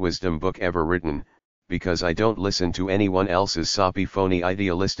life wisdom book ever written, because I don't listen to anyone else's soppy phony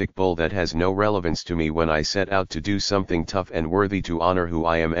idealistic bull that has no relevance to me when I set out to do something tough and worthy to honor who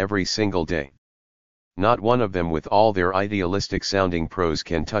I am every single day. Not one of them with all their idealistic sounding prose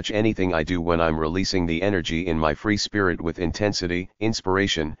can touch anything I do when I'm releasing the energy in my free spirit with intensity,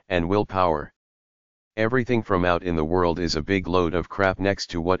 inspiration, and willpower. Everything from out in the world is a big load of crap next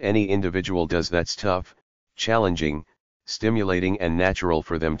to what any individual does that's tough, challenging, stimulating and natural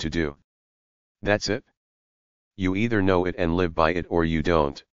for them to do. That's it. You either know it and live by it or you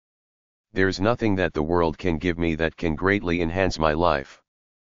don't. There's nothing that the world can give me that can greatly enhance my life.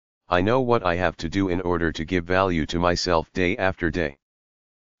 I know what I have to do in order to give value to myself day after day.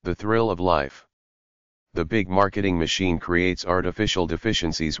 The thrill of life. The big marketing machine creates artificial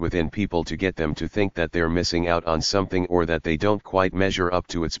deficiencies within people to get them to think that they're missing out on something or that they don't quite measure up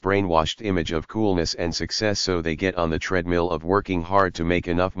to its brainwashed image of coolness and success, so they get on the treadmill of working hard to make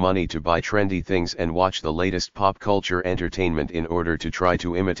enough money to buy trendy things and watch the latest pop culture entertainment in order to try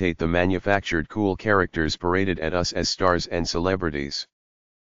to imitate the manufactured cool characters paraded at us as stars and celebrities.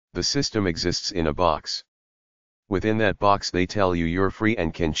 The system exists in a box. Within that box they tell you you're free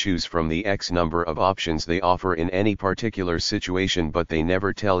and can choose from the X number of options they offer in any particular situation, but they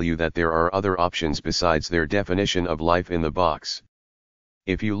never tell you that there are other options besides their definition of life in the box.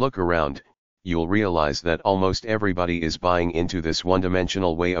 If you look around, you'll realize that almost everybody is buying into this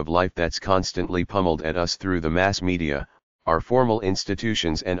one-dimensional way of life that's constantly pummeled at us through the mass media, our formal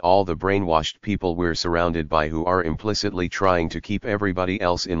institutions and all the brainwashed people we're surrounded by who are implicitly trying to keep everybody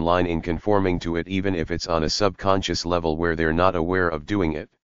else in line in conforming to it, even if it's on a subconscious level where they're not aware of doing it.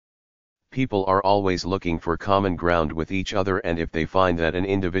 People are always looking for common ground with each other, and if they find that an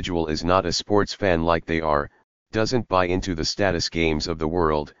individual is not a sports fan like they are, doesn't buy into the status games of the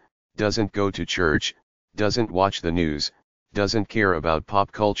world, doesn't go to church, doesn't watch the news, doesn't care about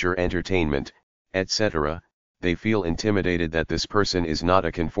pop culture entertainment, etc., they feel intimidated that this person is not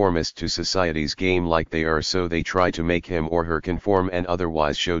a conformist to society's game like they are, so they try to make him or her conform and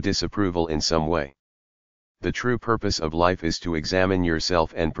otherwise show disapproval in some way. The true purpose of life is to examine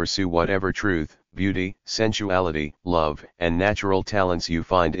yourself and pursue whatever truth, beauty, sensuality, love, and natural talents you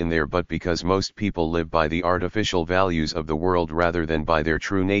find in there, but because most people live by the artificial values of the world rather than by their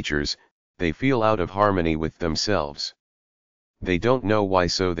true natures, they feel out of harmony with themselves. They don't know why,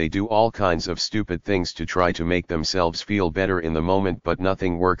 so they do all kinds of stupid things to try to make themselves feel better in the moment, but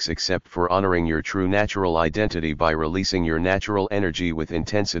nothing works except for honoring your true natural identity by releasing your natural energy with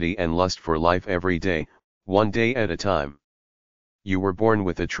intensity and lust for life every day, one day at a time. You were born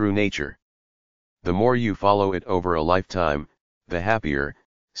with a true nature. The more you follow it over a lifetime, the happier,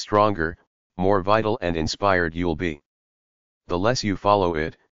 stronger, more vital and inspired you'll be. The less you follow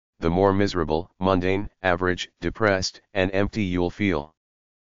it, the more miserable, mundane, average, depressed, and empty you'll feel.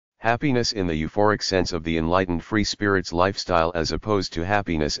 Happiness in the euphoric sense of the enlightened free spirit's lifestyle, as opposed to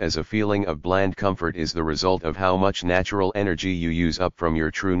happiness as a feeling of bland comfort, is the result of how much natural energy you use up from your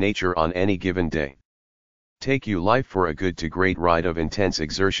true nature on any given day. Take your life for a good to great ride of intense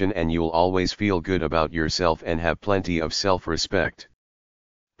exertion and you'll always feel good about yourself and have plenty of self-respect.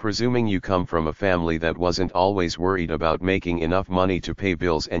 Presuming you come from a family that wasn't always worried about making enough money to pay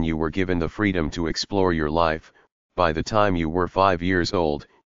bills and you were given the freedom to explore your life, by the time you were 5 years old,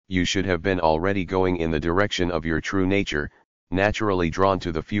 you should have been already going in the direction of your true nature, naturally drawn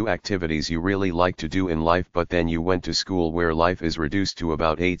to the few activities you really like to do in life. But then you went to school where life is reduced to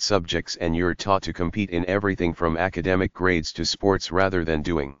about 8 subjects and you're taught to compete in everything from academic grades to sports rather than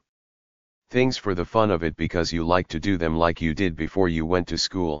doing things for the fun of it because you like to do them like you did before you went to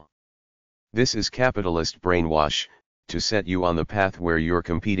school. This is capitalist brainwash, to set you on the path where you're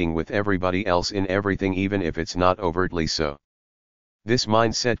competing with everybody else in everything, even if it's not overtly so. This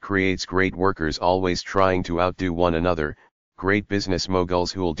mindset creates great workers always trying to outdo one another, great business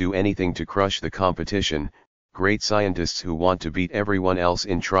moguls who'll do anything to crush the competition, great scientists who want to beat everyone else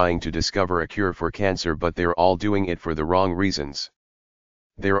in trying to discover a cure for cancer, but they're all doing it for the wrong reasons.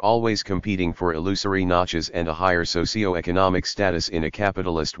 They're always competing for illusory notches and a higher socio-economic status in a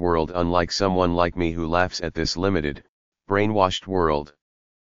capitalist world, unlike someone like me who laughs at this limited, brainwashed world.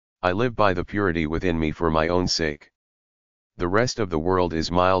 I live by the purity within me for my own sake. The rest of the world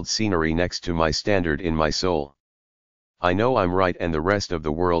is mild scenery next to my standard in my soul. I know I'm right and the rest of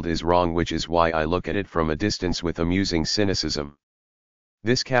the world is wrong, which is why I look at it from a distance with amusing cynicism.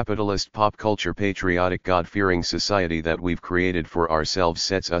 This capitalist pop culture patriotic God-fearing society that we've created for ourselves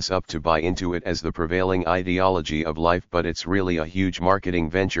sets us up to buy into it as the prevailing ideology of life, but it's really a huge marketing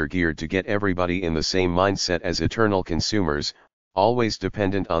venture geared to get everybody in the same mindset as eternal consumers, always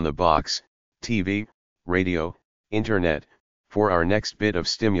dependent on the box, TV, radio, internet, for our next bit of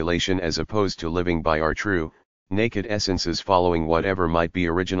stimulation, as opposed to living by our true, naked essences, following whatever might be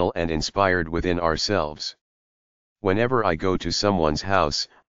original and inspired within ourselves. Whenever I go to someone's house,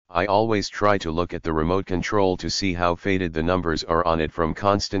 I always try to look at the remote control to see how faded the numbers are on it from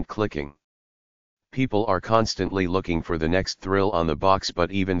constant clicking. People are constantly looking for the next thrill on the box,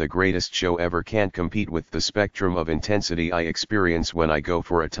 but even the greatest show ever can't compete with the spectrum of intensity I experience when I go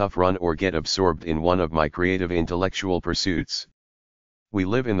for a tough run or get absorbed in one of my creative intellectual pursuits. We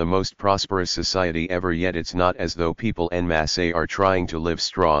live in the most prosperous society ever, yet it's not as though people en masse are trying to live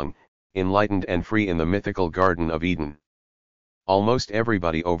strong, enlightened and free in the mythical Garden of Eden. Almost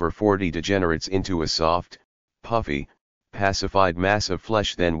everybody over 40 degenerates into a soft, puffy, pacified mass of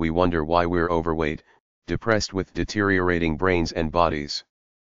flesh. Then we wonder why we're overweight, depressed with deteriorating brains and bodies.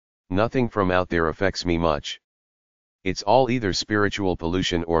 Nothing from out there affects me much. It's all either spiritual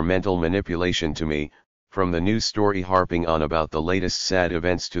pollution or mental manipulation to me, from the news story harping on about the latest sad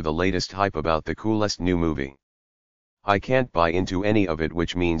events to the latest hype about the coolest new movie. I can't buy into any of it,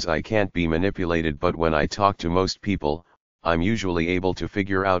 which means I can't be manipulated, but when I talk to most people, I'm usually able to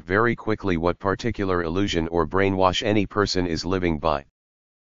figure out very quickly what particular illusion or brainwash any person is living by.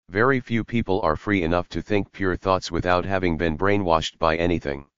 Very few people are free enough to think pure thoughts without having been brainwashed by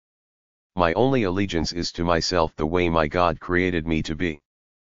anything. My only allegiance is to myself, the way my God created me to be.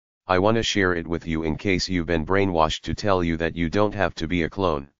 I want to share it with you in case you've been brainwashed, to tell you that you don't have to be a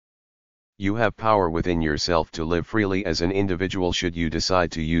clone. You have power within yourself to live freely as an individual should you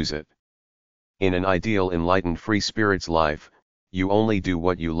decide to use it. In an ideal enlightened free spirit's life, you only do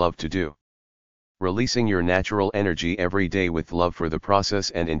what you love to do. Releasing your natural energy every day with love for the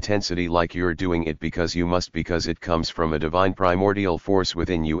process and intensity, like you're doing it because you must, because it comes from a divine primordial force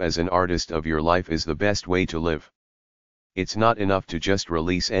within you as an artist of your life, is the best way to live. It's not enough to just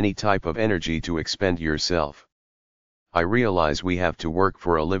release any type of energy to expend yourself. I realize we have to work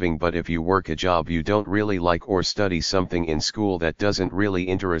for a living, but if you work a job you don't really like or study something in school that doesn't really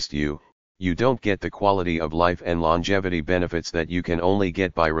interest you, you don't get the quality of life and longevity benefits that you can only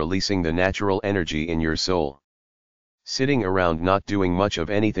get by releasing the natural energy in your soul. Sitting around not doing much of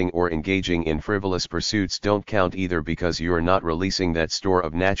anything or engaging in frivolous pursuits don't count either, because you're not releasing that store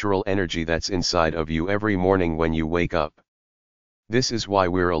of natural energy that's inside of you every morning when you wake up. This is why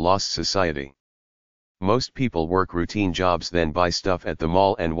we're a lost society. Most people work routine jobs, then buy stuff at the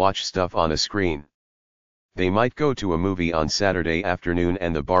mall and watch stuff on a screen. They might go to a movie on Saturday afternoon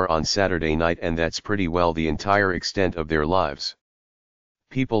and the bar on Saturday night, and that's pretty well the entire extent of their lives.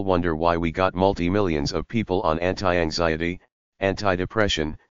 People wonder why we got multi-millions of people on anti-anxiety,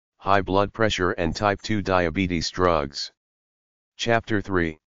 anti-depression, high blood pressure and type 2 diabetes drugs. Chapter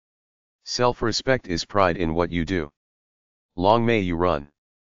 3. Self-respect is pride in what you do. Long may you run.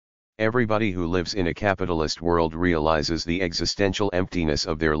 Everybody who lives in a capitalist world realizes the existential emptiness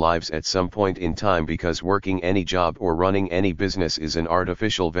of their lives at some point in time, because working any job or running any business is an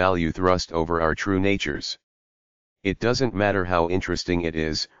artificial value thrust over our true natures. It doesn't matter how interesting it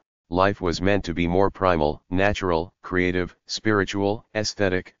is, life was meant to be more primal, natural, creative, spiritual,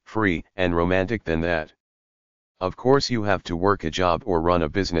 aesthetic, free, and romantic than that. Of course you have to work a job or run a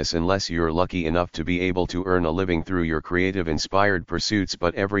business unless you're lucky enough to be able to earn a living through your creative inspired pursuits,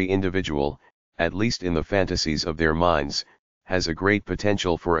 but every individual, at least in the fantasies of their minds, has a great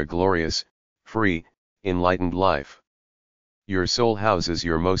potential for a glorious, free, enlightened life. Your soul houses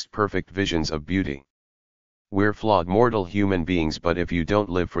your most perfect visions of beauty. We're flawed mortal human beings, but if you don't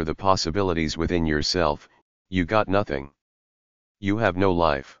live for the possibilities within yourself, you got nothing. You have no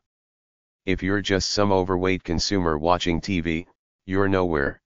life. If you're just some overweight consumer watching TV, you're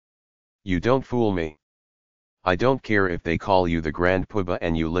nowhere. You don't fool me. I don't care if they call you the Grand Poobah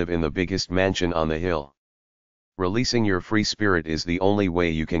and you live in the biggest mansion on the hill. Releasing your free spirit is the only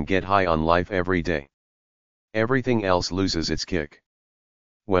way you can get high on life every day. Everything else loses its kick.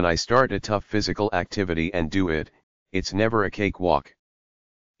 When I start a tough physical activity and do it, it's never a cakewalk.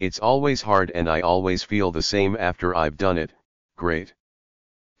 It's always hard and I always feel the same after I've done it. Great.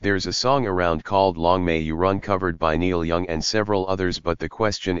 There's a song around called Long May You Run, covered by Neil Young and several others, but the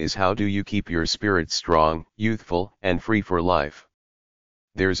question is, how do you keep your spirit strong, youthful, and free for life?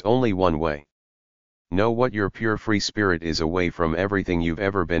 There's only one way. Know what your pure free spirit is away from everything you've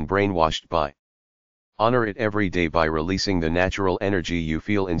ever been brainwashed by. Honor it every day by releasing the natural energy you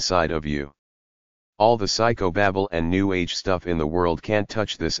feel inside of you. All the psychobabble and new age stuff in the world can't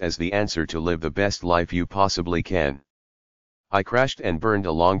touch this as the answer to live the best life you possibly can. I crashed and burned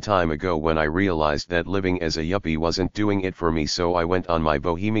a long time ago when I realized that living as a yuppie wasn't doing it for me, so I went on my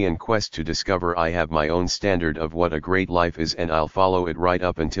bohemian quest to discover I have my own standard of what a great life is, and I'll follow it right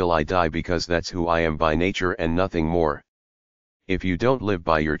up until I die, because that's who I am by nature and nothing more. If you don't live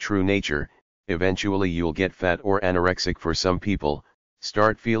by your true nature, eventually you'll get fat or anorexic for some people,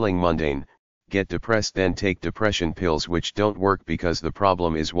 start feeling mundane, get depressed, then take depression pills which don't work because the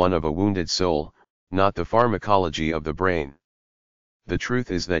problem is one of a wounded soul, not the pharmacology of the brain. The truth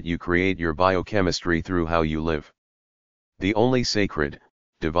is that you create your biochemistry through how you live. The only sacred,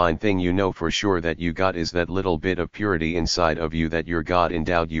 divine thing you know for sure that you got is that little bit of purity inside of you that your God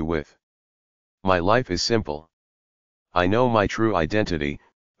endowed you with. My life is simple. I know my true identity,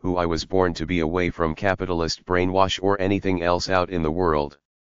 who I was born to be, away from capitalist brainwash or anything else out in the world.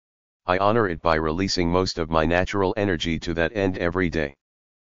 I honor it by releasing most of my natural energy to that end every day.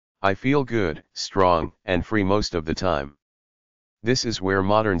 I feel good, strong, and free most of the time. This is where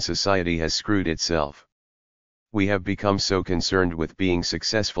modern society has screwed itself. We have become so concerned with being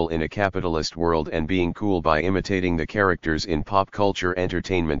successful in a capitalist world and being cool by imitating the characters in pop culture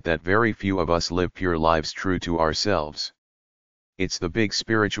entertainment that very few of us live pure lives true to ourselves. It's the big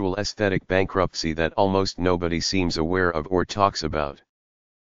spiritual aesthetic bankruptcy that almost nobody seems aware of or talks about.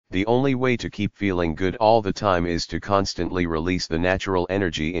 The only way to keep feeling good all the time is to constantly release the natural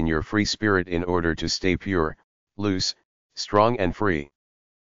energy in your free spirit in order to stay pure, loose, strong and free.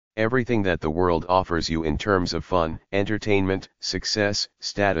 Everything that the world offers you in terms of fun, entertainment, success,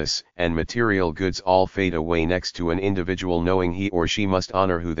 status, and material goods all fade away next to an individual knowing he or she must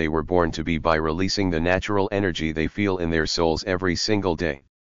honor who they were born to be by releasing the natural energy they feel in their souls every single day.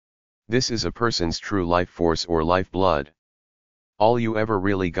 This is a person's true life force or lifeblood. All you ever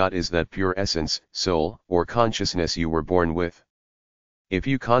really got is that pure essence, soul, or consciousness you were born with. If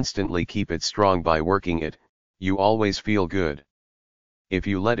you constantly keep it strong by working it, you always feel good. If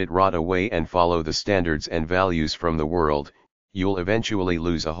you let it rot away and follow the standards and values from the world, you'll eventually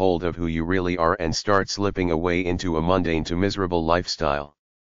lose a hold of who you really are and start slipping away into a mundane to miserable lifestyle.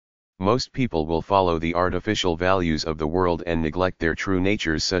 Most people will follow the artificial values of the world and neglect their true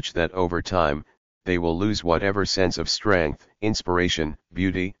natures, such that over time, they will lose whatever sense of strength, inspiration,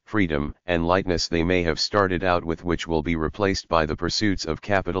 beauty, freedom, and lightness they may have started out with, which will be replaced by the pursuits of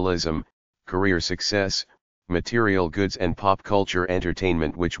capitalism, career success, material goods and pop culture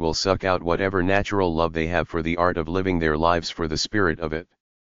entertainment, which will suck out whatever natural love they have for the art of living their lives for the spirit of it.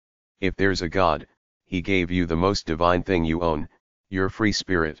 If there's a God, He gave you the most divine thing you own, your free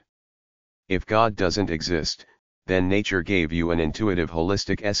spirit. If God doesn't exist, then nature gave you an intuitive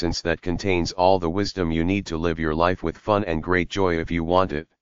holistic essence that contains all the wisdom you need to live your life with fun and great joy if you want it.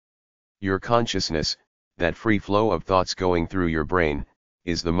 Your consciousness, that free flow of thoughts going through your brain,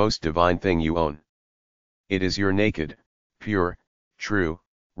 is the most divine thing you own. It is your naked, pure, true,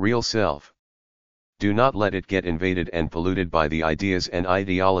 real self. Do not let it get invaded and polluted by the ideas and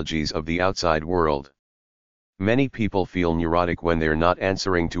ideologies of the outside world. Many people feel neurotic when they're not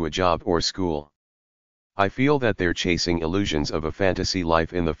answering to a job or school. I feel that they're chasing illusions of a fantasy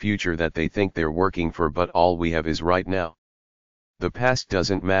life in the future that they think they're working for, but all we have is right now. The past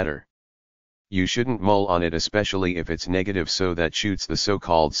doesn't matter. You shouldn't mull on it, especially if it's negative, so that shoots the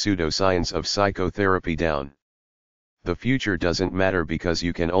so-called pseudoscience of psychotherapy down. The future doesn't matter because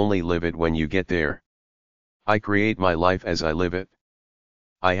you can only live it when you get there. I create my life as I live it.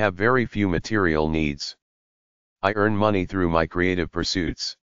 I have very few material needs. I earn money through my creative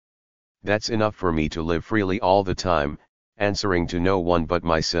pursuits. That's enough for me to live freely all the time, answering to no one but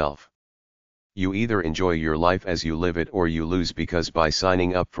myself. You either enjoy your life as you live it or you lose, because by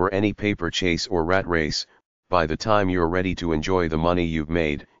signing up for any paper chase or rat race, by the time you're ready to enjoy the money you've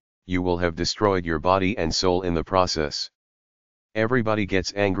made, you will have destroyed your body and soul in the process. Everybody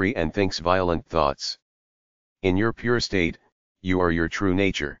gets angry and thinks violent thoughts. In your pure state, you are your true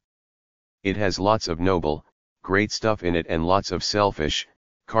nature. It has lots of noble, great stuff in it and lots of selfish,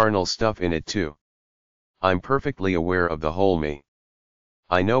 carnal stuff in it too. I'm perfectly aware of the whole me.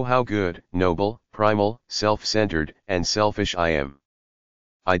 I know how good, noble, primal, self-centered, and selfish I am.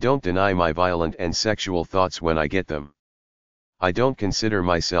 I don't deny my violent and sexual thoughts when I get them. I don't consider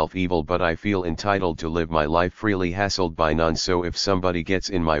myself evil, but I feel entitled to live my life freely, hassled by none. So if somebody gets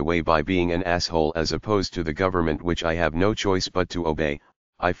in my way by being an asshole as opposed to the government, which I have no choice but to obey,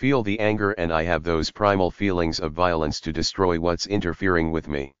 I feel the anger and I have those primal feelings of violence to destroy what's interfering with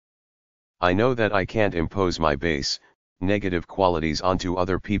me. I know that I can't impose my base, negative qualities onto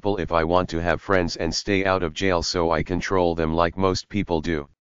other people if I want to have friends and stay out of jail, so I control them like most people do.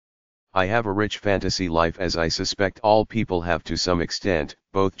 I have a rich fantasy life, as I suspect all people have to some extent,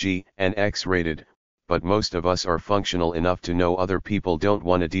 both G and X-rated, but most of us are functional enough to know other people don't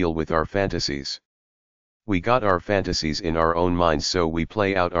want to deal with our fantasies. We got our fantasies in our own minds, so we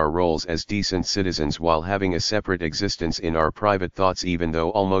play out our roles as decent citizens while having a separate existence in our private thoughts, even though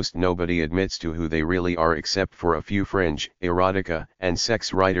almost nobody admits to who they really are except for a few fringe, erotica, and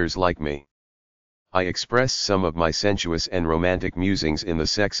sex writers like me. I expressed some of my sensuous and romantic musings in the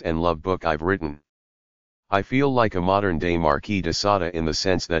sex and love book I've written. I feel like a modern-day Marquis de Sade in the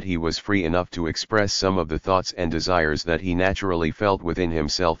sense that he was free enough to express some of the thoughts and desires that he naturally felt within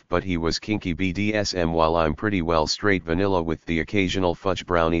himself, but he was kinky BDSM, while I'm pretty well straight vanilla with the occasional fudge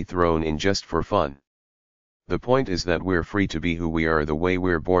brownie thrown in just for fun. The point is that we're free to be who we are the way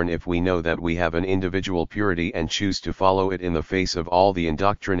we're born if we know that we have an individual purity and choose to follow it in the face of all the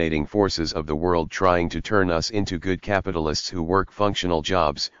indoctrinating forces of the world trying to turn us into good capitalists who work functional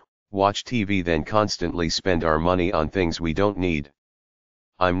jobs, watch TV, then constantly spend our money on things we don't need.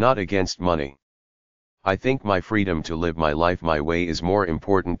 I'm not against money. I think my freedom to live my life my way is more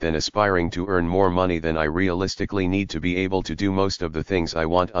important than aspiring to earn more money than I realistically need to be able to do most of the things I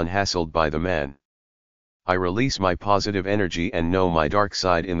want unhassled by the man. I release my positive energy and know my dark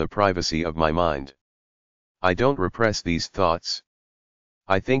side in the privacy of my mind. I don't repress these thoughts.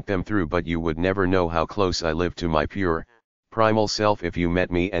 I think them through, but you would never know how close I live to my pure, primal self if you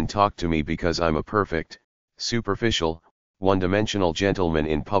met me and talked to me, because I'm a perfect, superficial, one-dimensional gentleman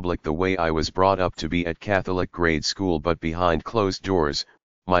in public the way I was brought up to be at Catholic grade school, but behind closed doors,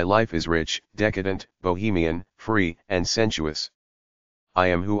 my life is rich, decadent, bohemian, free, and sensuous. I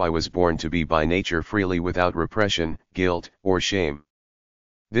am who I was born to be by nature, freely, without repression, guilt, or shame.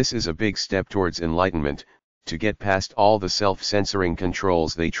 This is a big step towards enlightenment, to get past all the self-censoring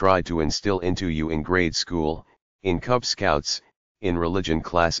controls they tried to instill into you in grade school, in Cub Scouts, in religion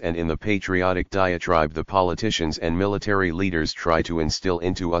class, and in the patriotic diatribe the politicians and military leaders try to instill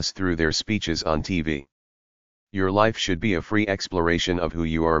into us through their speeches on TV. Your life should be a free exploration of who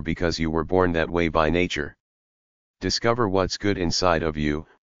you are because you were born that way by nature. Discover what's good inside of you,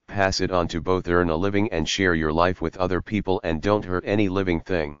 pass it on to both earn a living and share your life with other people, and don't hurt any living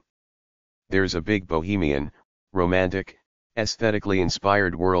thing. There's a big bohemian, romantic, aesthetically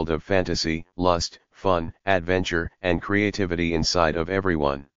inspired world of fantasy, lust, fun, adventure, and creativity inside of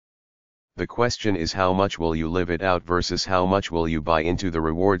everyone. The question is, how much will you live it out versus how much will you buy into the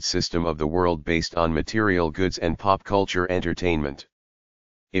reward system of the world based on material goods and pop culture entertainment?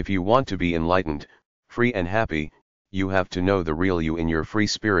 If you want to be enlightened, free and happy, you have to know the real you in your free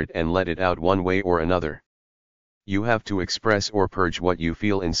spirit and let it out one way or another. You have to express or purge what you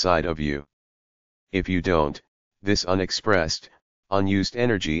feel inside of you. If you don't, this unexpressed, unused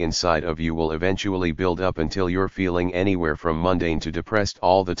energy inside of you will eventually build up until you're feeling anywhere from mundane to depressed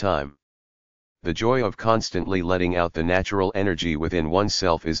all the time. The joy of constantly letting out the natural energy within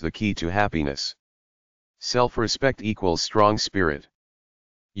oneself is the key to happiness. Self-respect equals strong spirit.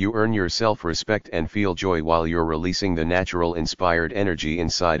 You earn your self-respect and feel joy while you're releasing the natural inspired energy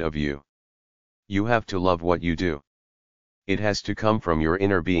inside of you. You have to love what you do. It has to come from your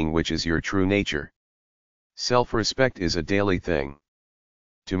inner being, which is your true nature. Self-respect is a daily thing.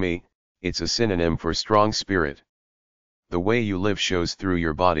 To me, it's a synonym for strong spirit. The way you live shows through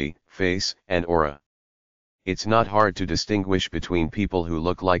your body, face, and aura. It's not hard to distinguish between people who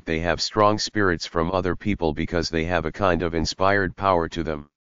look like they have strong spirits from other people because they have a kind of inspired power to them.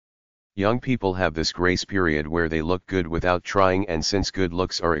 Young people have this grace period where they look good without trying, and since good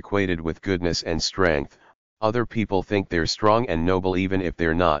looks are equated with goodness and strength, other people think they're strong and noble even if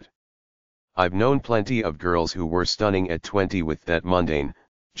they're not. I've known plenty of girls who were stunning at 20 with that mundane,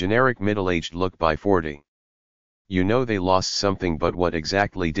 generic middle-aged look by 40. You know they lost something, but what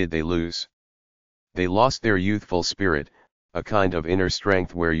exactly did they lose? They lost their youthful spirit, a kind of inner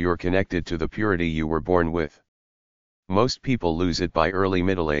strength where you're connected to the purity you were born with. Most people lose it by early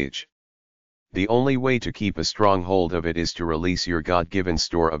middle age. The only way to keep a strong hold of it is to release your God-given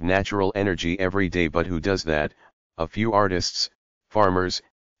store of natural energy every day. But who does that? A few artists, farmers,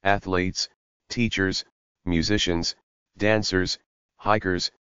 athletes, teachers, musicians, dancers,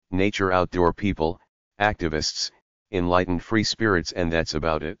 hikers, nature outdoor people, activists, enlightened free spirits, and that's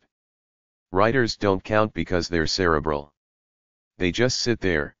about it. Writers don't count because they're cerebral. They just sit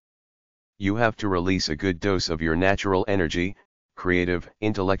there. You have to release a good dose of your natural energy, creative,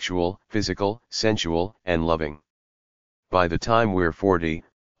 intellectual, physical, sensual, and loving. By the time we're 40,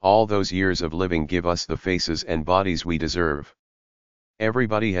 all those years of living give us the faces and bodies we deserve.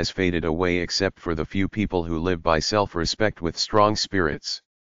 Everybody has faded away except for the few people who live by self-respect with strong spirits.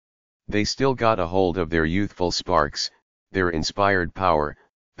 They still got a hold of their youthful sparks, their inspired power,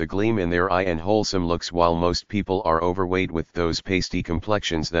 the gleam in their eye and wholesome looks, while most people are overweight with those pasty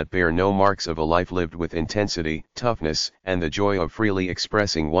complexions that bear no marks of a life lived with intensity, toughness, and the joy of freely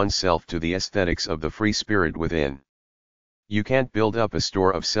expressing oneself to the aesthetics of the free spirit within. You can't build up a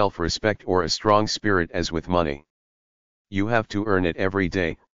store of self-respect or a strong spirit as with money. You have to earn it every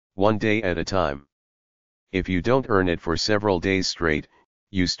day, one day at a time. If you don't earn it for several days straight,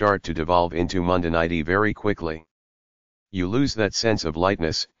 you start to devolve into mundanity very quickly. You lose that sense of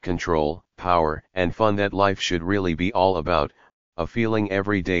lightness, control, power, and fun that life should really be all about, a feeling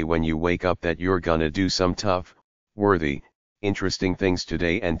every day when you wake up that you're gonna do some tough, worthy, interesting things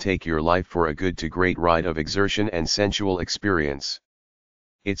today and take your life for a good to great ride of exertion and sensual experience.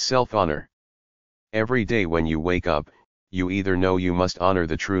 It's self-honor. Every day when you wake up, you either know you must honor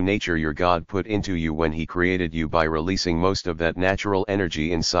the true nature your God put into you when He created you by releasing most of that natural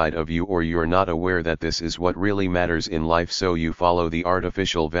energy inside of you, or you're not aware that this is what really matters in life, so you follow the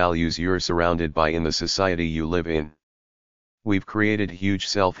artificial values you're surrounded by in the society you live in. We've created huge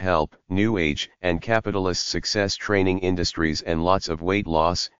self-help, new age, and capitalist success training industries and lots of weight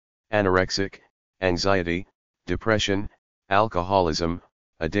loss, anorexic, anxiety, depression, alcoholism,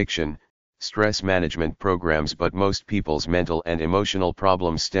 addiction, stress management programs, but most people's mental and emotional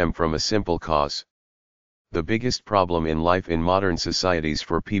problems stem from a simple cause. The biggest problem in life in modern societies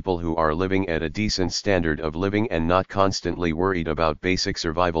for people who are living at a decent standard of living and not constantly worried about basic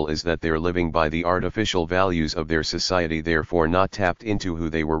survival is that they're living by the artificial values of their society, therefore not tapped into who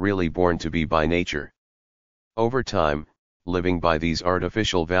they were really born to be by nature. Over time, living by these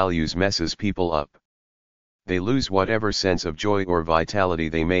artificial values messes people up. They lose whatever sense of joy or vitality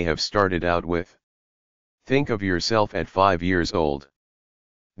they may have started out with. Think of yourself at 5 years old.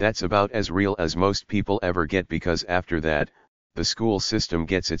 That's about as real as most people ever get, because after that, the school system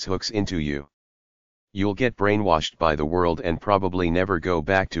gets its hooks into you. You'll get brainwashed by the world and probably never go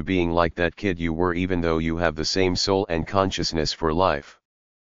back to being like that kid you were, even though you have the same soul and consciousness for life.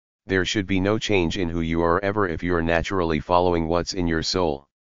 There should be no change in who you are ever if you're naturally following what's in your soul.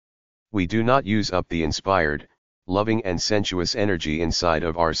 We do not use up the inspired, loving and sensuous energy inside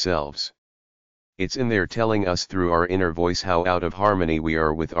of ourselves. It's in there telling us through our inner voice how out of harmony we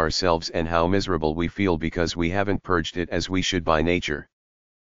are with ourselves and how miserable we feel because we haven't purged it as we should by nature.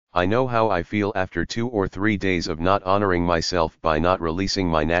 I know how I feel after 2 or 3 days of not honoring myself by not releasing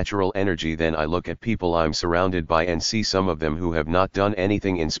my natural energy. Then I look at people I'm surrounded by and see some of them who have not done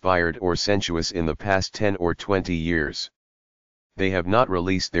anything inspired or sensuous in the past 10 or 20 years. They have not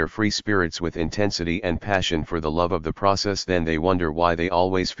released their free spirits with intensity and passion for the love of the process. Then they wonder why they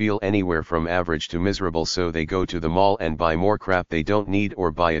always feel anywhere from average to miserable, so they go to the mall and buy more crap they don't need,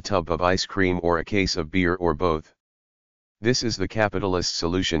 or buy a tub of ice cream or a case of beer, or both. This is the capitalist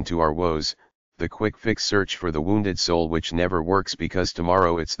solution to our woes, the quick fix search for the wounded soul, which never works because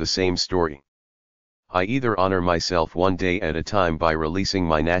tomorrow it's the same story. I either honor myself one day at a time by releasing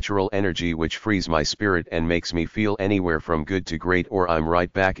my natural energy, which frees my spirit and makes me feel anywhere from good to great, or I'm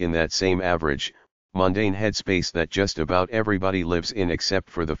right back in that same average, mundane headspace that just about everybody lives in except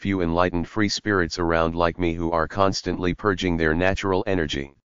for the few enlightened free spirits around like me who are constantly purging their natural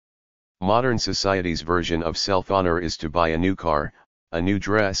energy. Modern society's version of self-honor is to buy a new car, a new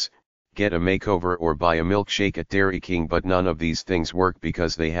dress, get a makeover, or buy a milkshake at Dairy King, but none of these things work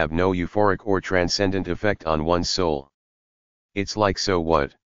because they have no euphoric or transcendent effect on one's soul. It's like, so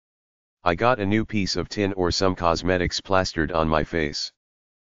what? I got a new piece of tin or some cosmetics plastered on my face.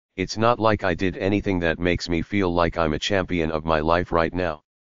 It's not like I did anything that makes me feel like I'm a champion of my life right now.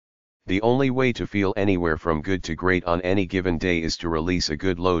 The only way to feel anywhere from good to great on any given day is to release a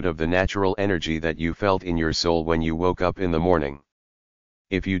good load of the natural energy that you felt in your soul when you woke up in the morning.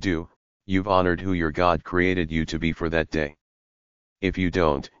 If you do, you've honored who your God created you to be for that day. If you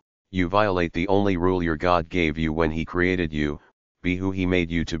don't, you violate the only rule your God gave you when He created you: be who He made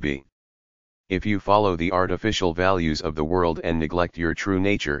you to be. If you follow the artificial values of the world and neglect your true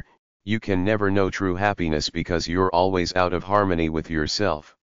nature, you can never know true happiness because you're always out of harmony with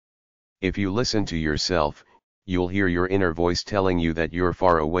yourself. If you listen to yourself, you'll hear your inner voice telling you that you're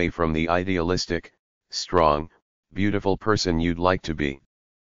far away from the idealistic, strong, beautiful person you'd like to be.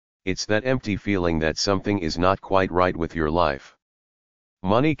 It's that empty feeling that something is not quite right with your life.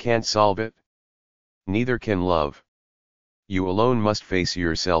 Money can't solve it. Neither can love. You alone must face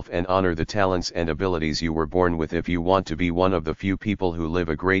yourself and honor the talents and abilities you were born with if you want to be one of the few people who live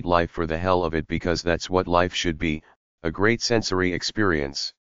a great life for the hell of it, because that's what life should be, a great sensory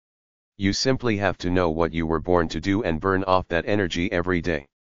experience. You simply have to know what you were born to do and burn off that energy every day.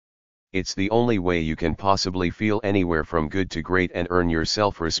 It's the only way you can possibly feel anywhere from good to great and earn your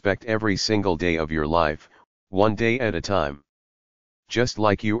self-respect every single day of your life, one day at a time. Just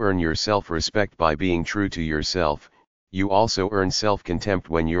like you earn your self-respect by being true to yourself, you also earn self-contempt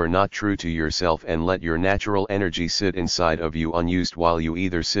when you're not true to yourself and let your natural energy sit inside of you unused while you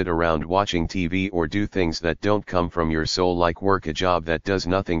either sit around watching TV or do things that don't come from your soul, like work a job that does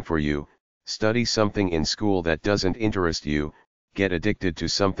nothing for you, study something in school that doesn't interest you, get addicted to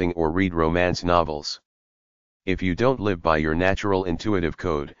something, or read romance novels. If you don't live by your natural intuitive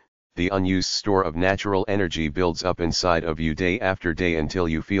code, the unused store of natural energy builds up inside of you day after day until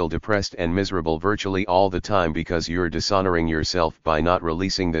you feel depressed and miserable virtually all the time because you're dishonoring yourself by not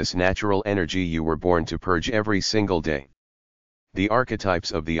releasing this natural energy you were born to purge every single day. The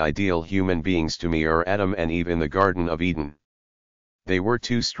archetypes of the ideal human beings to me are Adam and Eve in the Garden of Eden. They were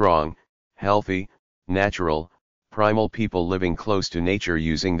two strong, healthy, natural, primal people living close to nature,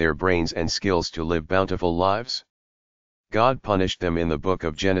 using their brains and skills to live bountiful lives. God punished them in the book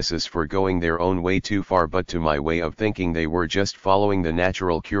of Genesis for going their own way too far, but to my way of thinking they were just following the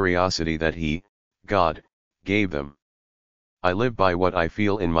natural curiosity that He, God, gave them. I live by what I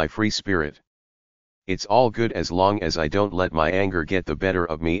feel in my free spirit. It's all good as long as I don't let my anger get the better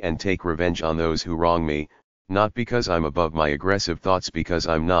of me and take revenge on those who wrong me, not because I'm above my aggressive thoughts, because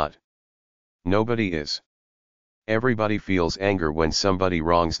I'm not. Nobody is. Everybody feels anger when somebody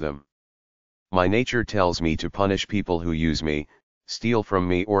wrongs them. My nature tells me to punish people who use me, steal from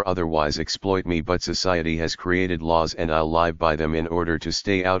me, or otherwise exploit me, but society has created laws and I'll live by them in order to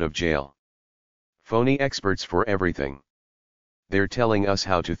stay out of jail. Phony experts for everything. They're telling us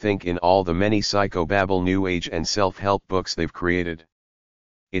how to think in all the many psychobabble, new age and self-help books they've created.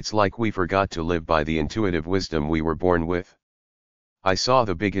 It's like we forgot to live by the intuitive wisdom we were born with. I saw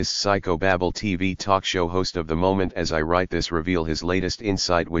the biggest psychobabble TV talk show host of the moment as I write this reveal his latest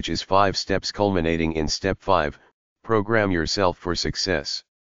insight, which is 5 steps culminating in step 5, program yourself for success.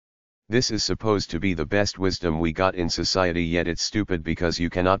 This is supposed to be the best wisdom we got in society, yet it's stupid because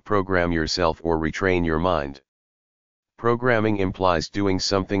you cannot program yourself or retrain your mind. Programming implies doing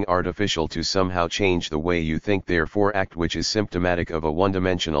something artificial to somehow change the way you think, therefore act, which is symptomatic of a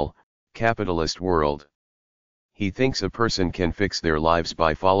one-dimensional, capitalist world. He thinks a person can fix their lives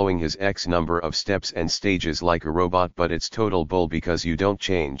by following his X number of steps and stages like a robot, but it's total bull because you don't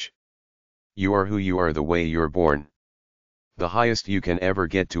change. You are who you are the way you're born. The highest you can ever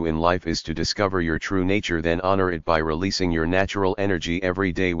get to in life is to discover your true nature, then honor it by releasing your natural energy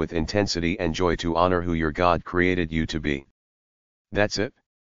every day with intensity and joy to honor who your God created you to be. That's it.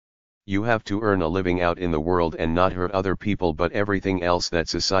 You have to earn a living out in the world and not hurt other people, but everything else that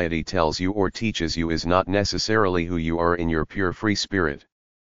society tells you or teaches you is not necessarily who you are in your pure free spirit.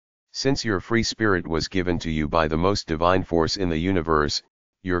 Since your free spirit was given to you by the most divine force in the universe,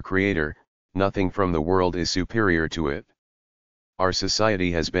 your creator, nothing from the world is superior to it. Our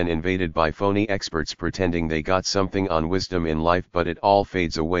society has been invaded by phony experts pretending they got something on wisdom in life, but it all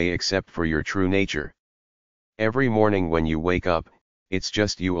fades away except for your true nature. Every morning when you wake up, it's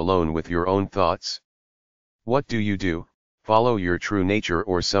just you alone with your own thoughts. What do? Follow your true nature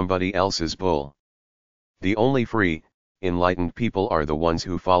or somebody else's bull? The only free, enlightened people are the ones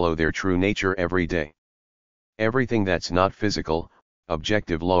who follow their true nature every day. Everything that's not physical,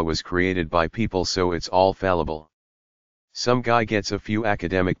 objective law was created by people, so it's all fallible. Some guy gets a few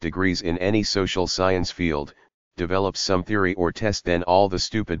academic degrees in any social science field, develops some theory or test, then all the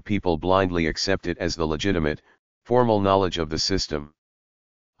stupid people blindly accept it as the legitimate, formal knowledge of the system.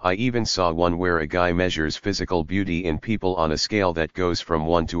 I even saw one where a guy measures physical beauty in people on a scale that goes from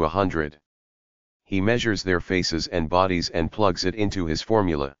 1 to 100. He measures their faces and bodies and plugs it into his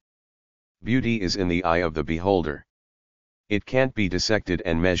formula. Beauty is in the eye of the beholder. It can't be dissected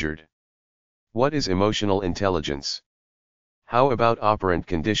and measured. What is emotional intelligence? How about operant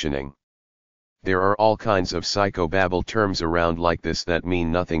conditioning? There are all kinds of psychobabble terms around like this that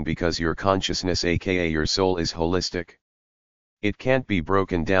mean nothing because your consciousness, aka your soul, is holistic. It can't be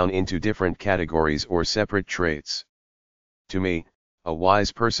broken down into different categories or separate traits. To me, a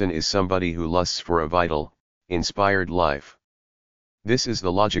wise person is somebody who lusts for a vital, inspired life. This is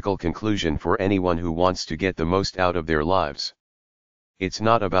the logical conclusion for anyone who wants to get the most out of their lives. It's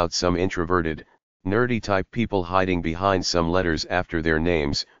not about some introverted, nerdy type people hiding behind some letters after their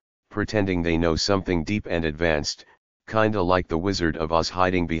names, pretending they know something deep and advanced, kinda like the Wizard of Oz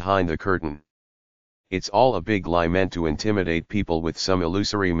hiding behind the curtain. It's all a big lie meant to intimidate people with some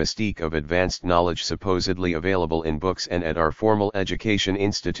illusory mystique of advanced knowledge supposedly available in books and at our formal education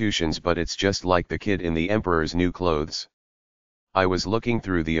institutions, but it's just like the kid in the Emperor's New Clothes. I was looking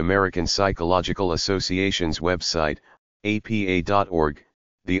through the American Psychological Association's website, apa.org,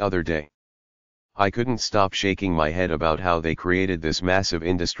 the other day. I couldn't stop shaking my head about how they created this massive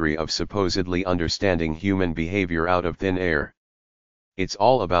industry of supposedly understanding human behavior out of thin air. It's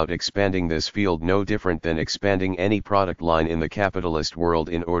all about expanding this field, no different than expanding any product line in the capitalist world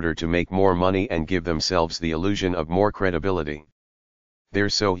in order to make more money and give themselves the illusion of more credibility. They're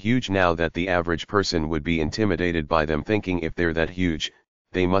so huge now that the average person would be intimidated by them, thinking if they're that huge,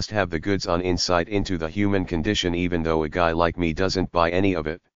 they must have the goods on insight into the human condition, even though a guy like me doesn't buy any of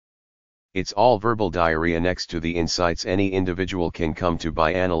it. It's all verbal diarrhea next to the insights any individual can come to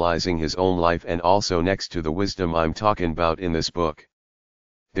by analyzing his own life, and also next to the wisdom I'm talking about in this book.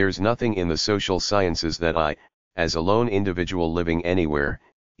 There's nothing in the social sciences that I, as a lone individual living anywhere,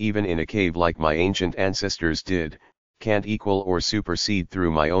 even in a cave like my ancient ancestors did, can't equal or supersede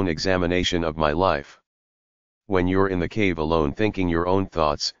through my own examination of my life. When you're in the cave alone thinking your own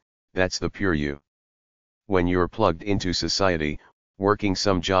thoughts, that's the pure you. When you're plugged into society, working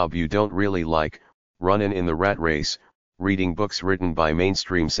some job you don't really like, running in the rat race, reading books written by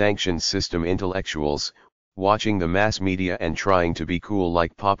mainstream sanctioned system intellectuals, watching the mass media and trying to be cool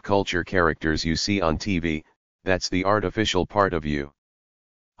like pop culture characters you see on TV, that's the artificial part of you.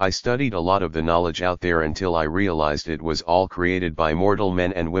 I studied a lot of the knowledge out there until I realized it was all created by mortal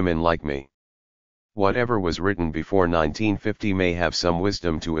men and women like me. Whatever was written before 1950 may have some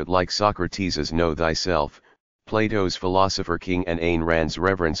wisdom to it, like Socrates' Know Thyself, Plato's Philosopher King, and Ayn Rand's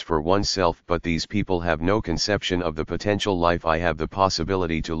Reverence for Oneself, but these people have no conception of the potential life I have the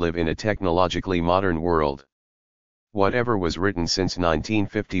possibility to live in a technologically modern world. Whatever was written since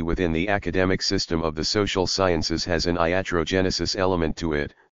 1950 within the academic system of the social sciences has an iatrogenesis element to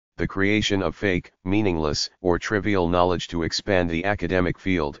it, the creation of fake, meaningless, or trivial knowledge to expand the academic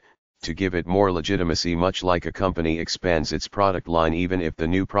field, to give it more legitimacy, much like a company expands its product line even if the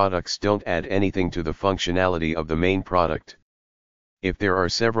new products don't add anything to the functionality of the main product. If there are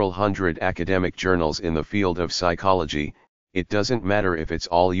several hundred academic journals in the field of psychology, it doesn't matter if it's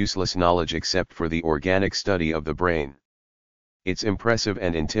all useless knowledge except for the organic study of the brain. It's impressive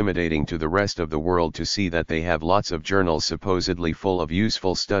and intimidating to the rest of the world to see that they have lots of journals supposedly full of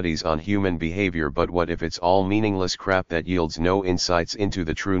useful studies on human behavior, but what if it's all meaningless crap that yields no insights into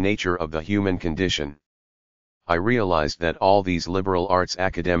the true nature of the human condition? I realized that all these liberal arts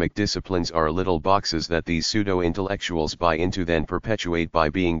academic disciplines are little boxes that these pseudo-intellectuals buy into, then perpetuate by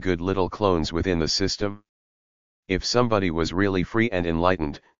being good little clones within the system. If somebody was really free and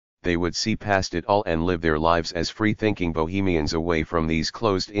enlightened, they would see past it all and live their lives as free-thinking bohemians away from these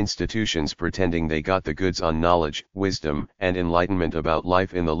closed institutions, pretending they got the goods on knowledge, wisdom, and enlightenment about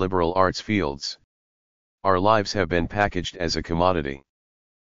life in the liberal arts fields. Our lives have been packaged as a commodity.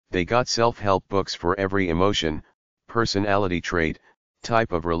 They got self-help books for every emotion, personality trait,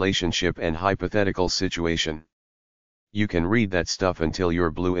 type of relationship, and hypothetical situation. You can read that stuff until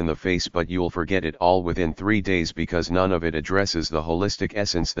you're blue in the face, but you'll forget it all within 3 days because none of it addresses the holistic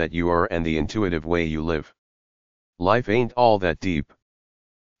essence that you are and the intuitive way you live. Life ain't all that deep.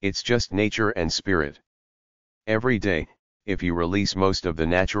 It's just nature and spirit. Every day, if you release most of the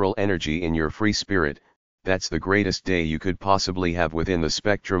natural energy in your free spirit, that's the greatest day you could possibly have within the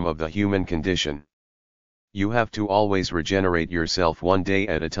spectrum of the human condition. You have to always regenerate yourself one day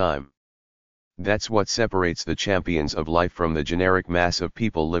at a time. That's what separates the champions of life from the generic mass of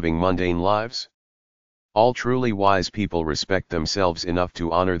people living mundane lives. All truly wise people respect themselves enough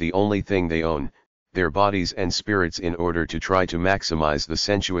to honor the only thing they own, their bodies and spirits, in order to try to maximize the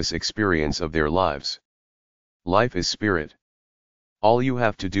sensuous experience of their lives. Life is spirit. All you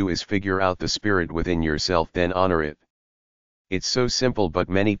have to do is figure out the spirit within yourself, then honor it. It's so simple, but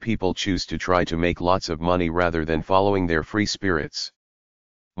many people choose to try to make lots of money rather than following their free spirits.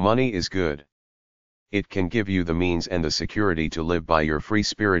 Money is good. It can give you the means and the security to live by your free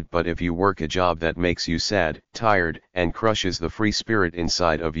spirit, but if you work a job that makes you sad, tired, and crushes the free spirit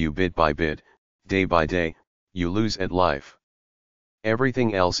inside of you bit by bit, day by day, you lose at life.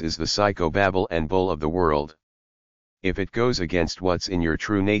 Everything else is the psychobabble and bull of the world. If it goes against what's in your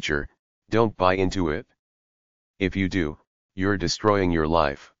true nature, don't buy into it. If you do, you're destroying your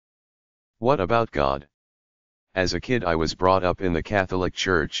life. What about God? As a kid, I was brought up in the Catholic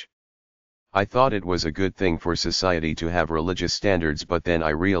Church. I thought it was a good thing for society to have religious standards, but then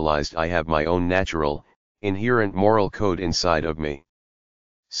I realized I have my own natural, inherent moral code inside of me.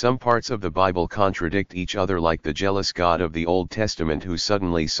 Some parts of the Bible contradict each other, like the jealous God of the Old Testament who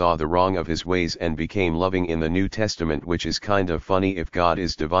suddenly saw the wrong of his ways and became loving in the New Testament, which is kind of funny if God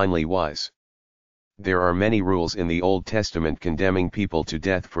is divinely wise. There are many rules in the Old Testament condemning people to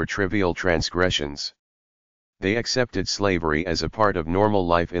death for trivial transgressions. They accepted slavery as a part of normal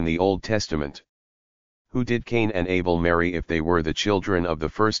life in the Old Testament. Who did Cain and Abel marry if they were the children of the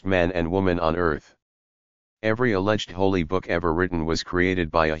first man and woman on earth? Every alleged holy book ever written was created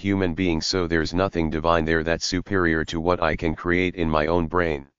by a human being, so there's nothing divine there that's superior to what I can create in my own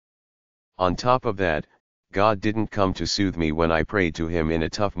brain. On top of that, God didn't come to soothe me when I prayed to him in a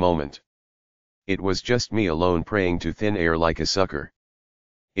tough moment. It was just me alone praying to thin air like a sucker.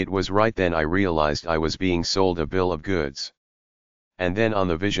 It was right then I realized I was being sold a bill of goods. And then on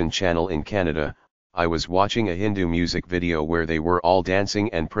the Vision channel in Canada, I was watching a Hindu music video where they were all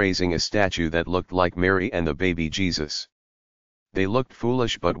dancing and praising a statue that looked like Mary and the baby Jesus. They looked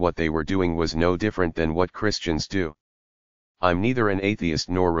foolish, but what they were doing was no different than what Christians do. I'm neither an atheist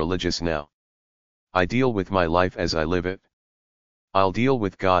nor religious now. I deal with my life as I live it. I'll deal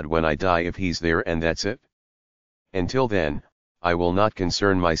with God when I die if he's there, and that's it. Until then, I will not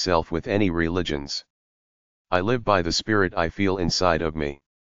concern myself with any religions. I live by the spirit I feel inside of me.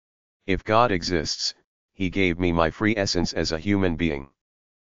 If God exists, he gave me my free essence as a human being.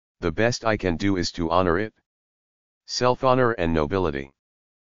 The best I can do is to honor it. Self-honor and nobility.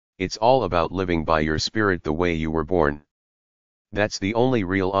 It's all about living by your spirit the way you were born. That's the only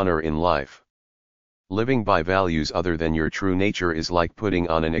real honor in life. Living by values other than your true nature is like putting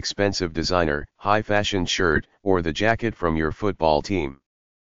on an expensive designer, high-fashion shirt, or the jacket from your football team.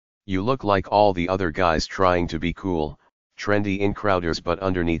 You look like all the other guys trying to be cool, trendy in crowders, but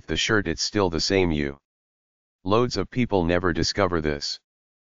underneath the shirt it's still the same you. Loads of people never discover this.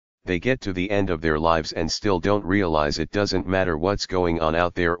 They get to the end of their lives and still don't realize it doesn't matter what's going on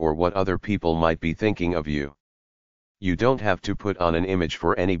out there or what other people might be thinking of you. You don't have to put on an image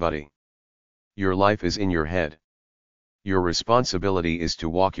for anybody. Your life is in your head. Your responsibility is to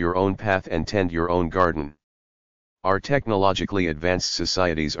walk your own path and tend your own garden. Our technologically advanced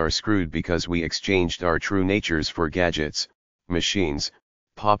societies are screwed because we exchanged our true natures for gadgets, machines,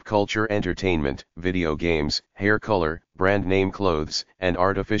 pop culture entertainment, video games, hair color, brand name clothes, and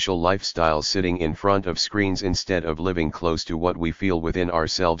artificial lifestyles, sitting in front of screens instead of living close to what we feel within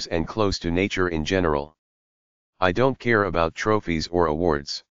ourselves and close to nature in general. I don't care about trophies or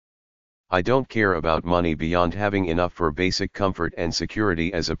awards. I don't care about money beyond having enough for basic comfort and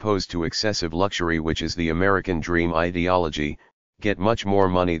security, as opposed to excessive luxury, which is the American dream ideology. Get much more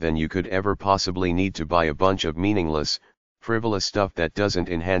money than you could ever possibly need to buy a bunch of meaningless, frivolous stuff that doesn't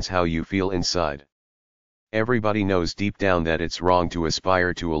enhance how you feel inside. Everybody knows deep down that it's wrong to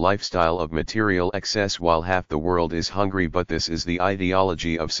aspire to a lifestyle of material excess while half the world is hungry, but this is the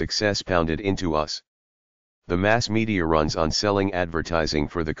ideology of success pounded into us. The mass media runs on selling advertising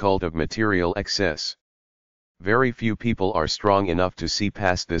for the cult of material excess. Very few people are strong enough to see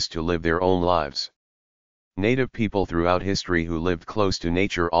past this to live their own lives. Native people throughout history who lived close to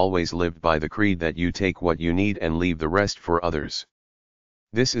nature always lived by the creed that you take what you need and leave the rest for others.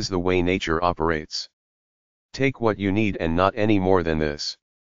 This is the way nature operates. Take what you need and not any more than this.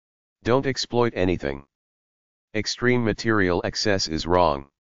 Don't exploit anything. Extreme material excess is wrong.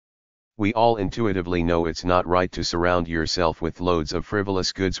 We all intuitively know it's not right to surround yourself with loads of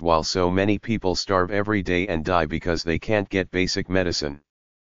frivolous goods while so many people starve every day and die because they can't get basic medicine.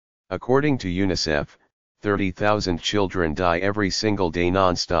 According to UNICEF, 30,000 children die every single day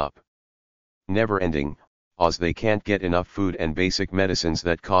non-stop. Never ending, as they can't get enough food and basic medicines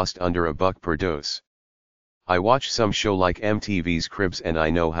that cost under $1 per dose. I watch some show like MTV's Cribs and I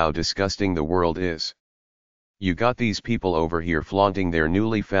know how disgusting the world is. You got these people over here flaunting their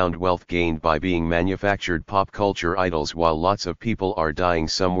newly found wealth gained by being manufactured pop culture idols, while lots of people are dying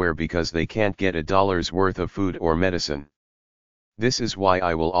somewhere because they can't get $1's worth of food or medicine. This is why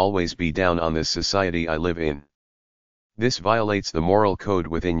I will always be down on this society I live in. This violates the moral code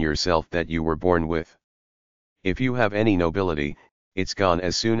within yourself that you were born with. If you have any nobility, it's gone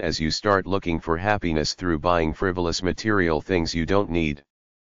as soon as you start looking for happiness through buying frivolous material things you don't need.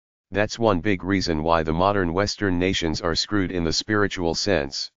 That's one big reason why the modern Western nations are screwed in the spiritual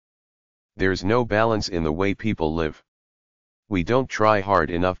sense. There's no balance in the way people live. We don't try hard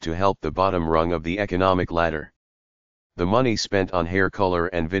enough to help the bottom rung of the economic ladder. The money spent on hair color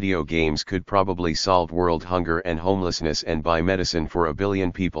and video games could probably solve world hunger and homelessness and buy medicine for 1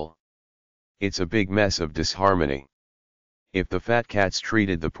 billion people. It's a big mess of disharmony. If the fat cats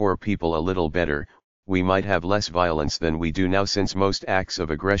treated the poor people a little better, we might have less violence than we do now, since most acts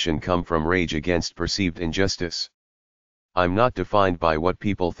of aggression come from rage against perceived injustice. I'm not defined by what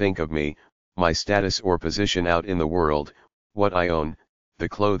people think of me, my status or position out in the world, what I own, the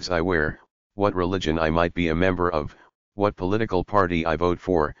clothes I wear, what religion I might be a member of, what political party I vote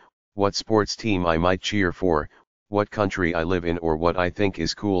for, what sports team I might cheer for, what country I live in, or what I think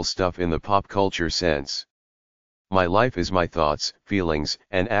is cool stuff in the pop culture sense. My life is my thoughts, feelings,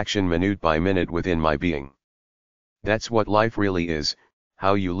 and action minute by minute within my being. That's what life really is,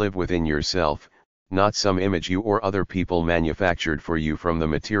 how you live within yourself, not some image you or other people manufactured for you from the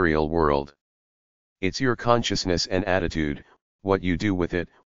material world. It's your consciousness and attitude, what you do with it,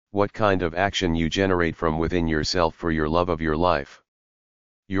 what kind of action you generate from within yourself for your love of your life.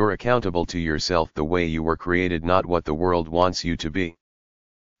 You're accountable to yourself the way you were created, not what the world wants you to be.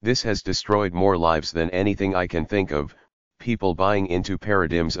 This has destroyed more lives than anything I can think of, people buying into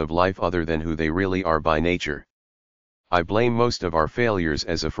paradigms of life other than who they really are by nature. I blame most of our failures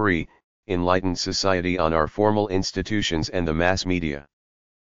as a free, enlightened society on our formal institutions and the mass media.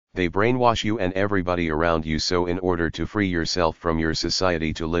 They brainwash you and everybody around you, so in order to free yourself from your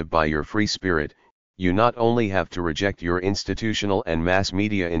society to live by your free spirit, you not only have to reject your institutional and mass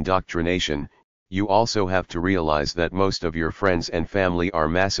media indoctrination, you also have to realize that most of your friends and family are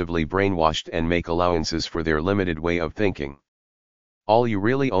massively brainwashed and make allowances for their limited way of thinking. All you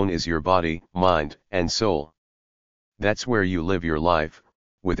really own is your body, mind, and soul. That's where you live your life,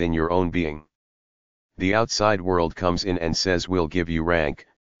 within your own being. The outside world comes in and says we'll give you rank,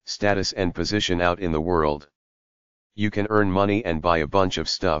 status and position out in the world. You can earn money and buy a bunch of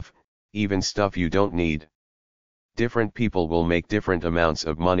stuff, even stuff you don't need. Different people will make different amounts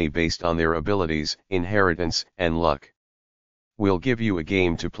of money based on their abilities, inheritance, and luck. We'll give you a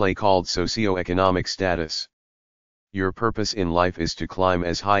game to play called socioeconomic status. Your purpose in life is to climb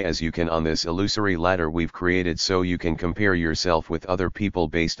as high as you can on this illusory ladder we've created so you can compare yourself with other people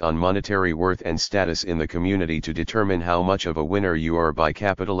based on monetary worth and status in the community to determine how much of a winner you are by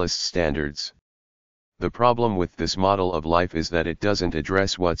capitalist standards. The problem with this model of life is that it doesn't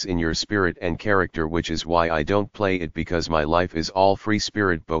address what's in your spirit and character, which is why I don't play it, because my life is all free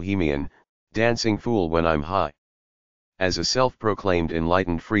spirit bohemian, dancing fool when I'm high. As a self-proclaimed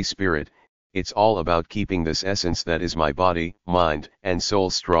enlightened free spirit, it's all about keeping this essence that is my body, mind, and soul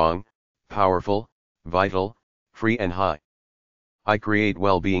strong, powerful, vital, free and high. I create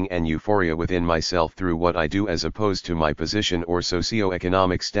well-being and euphoria within myself through what I do as opposed to my position or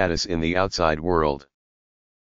socio-economic status in the outside world.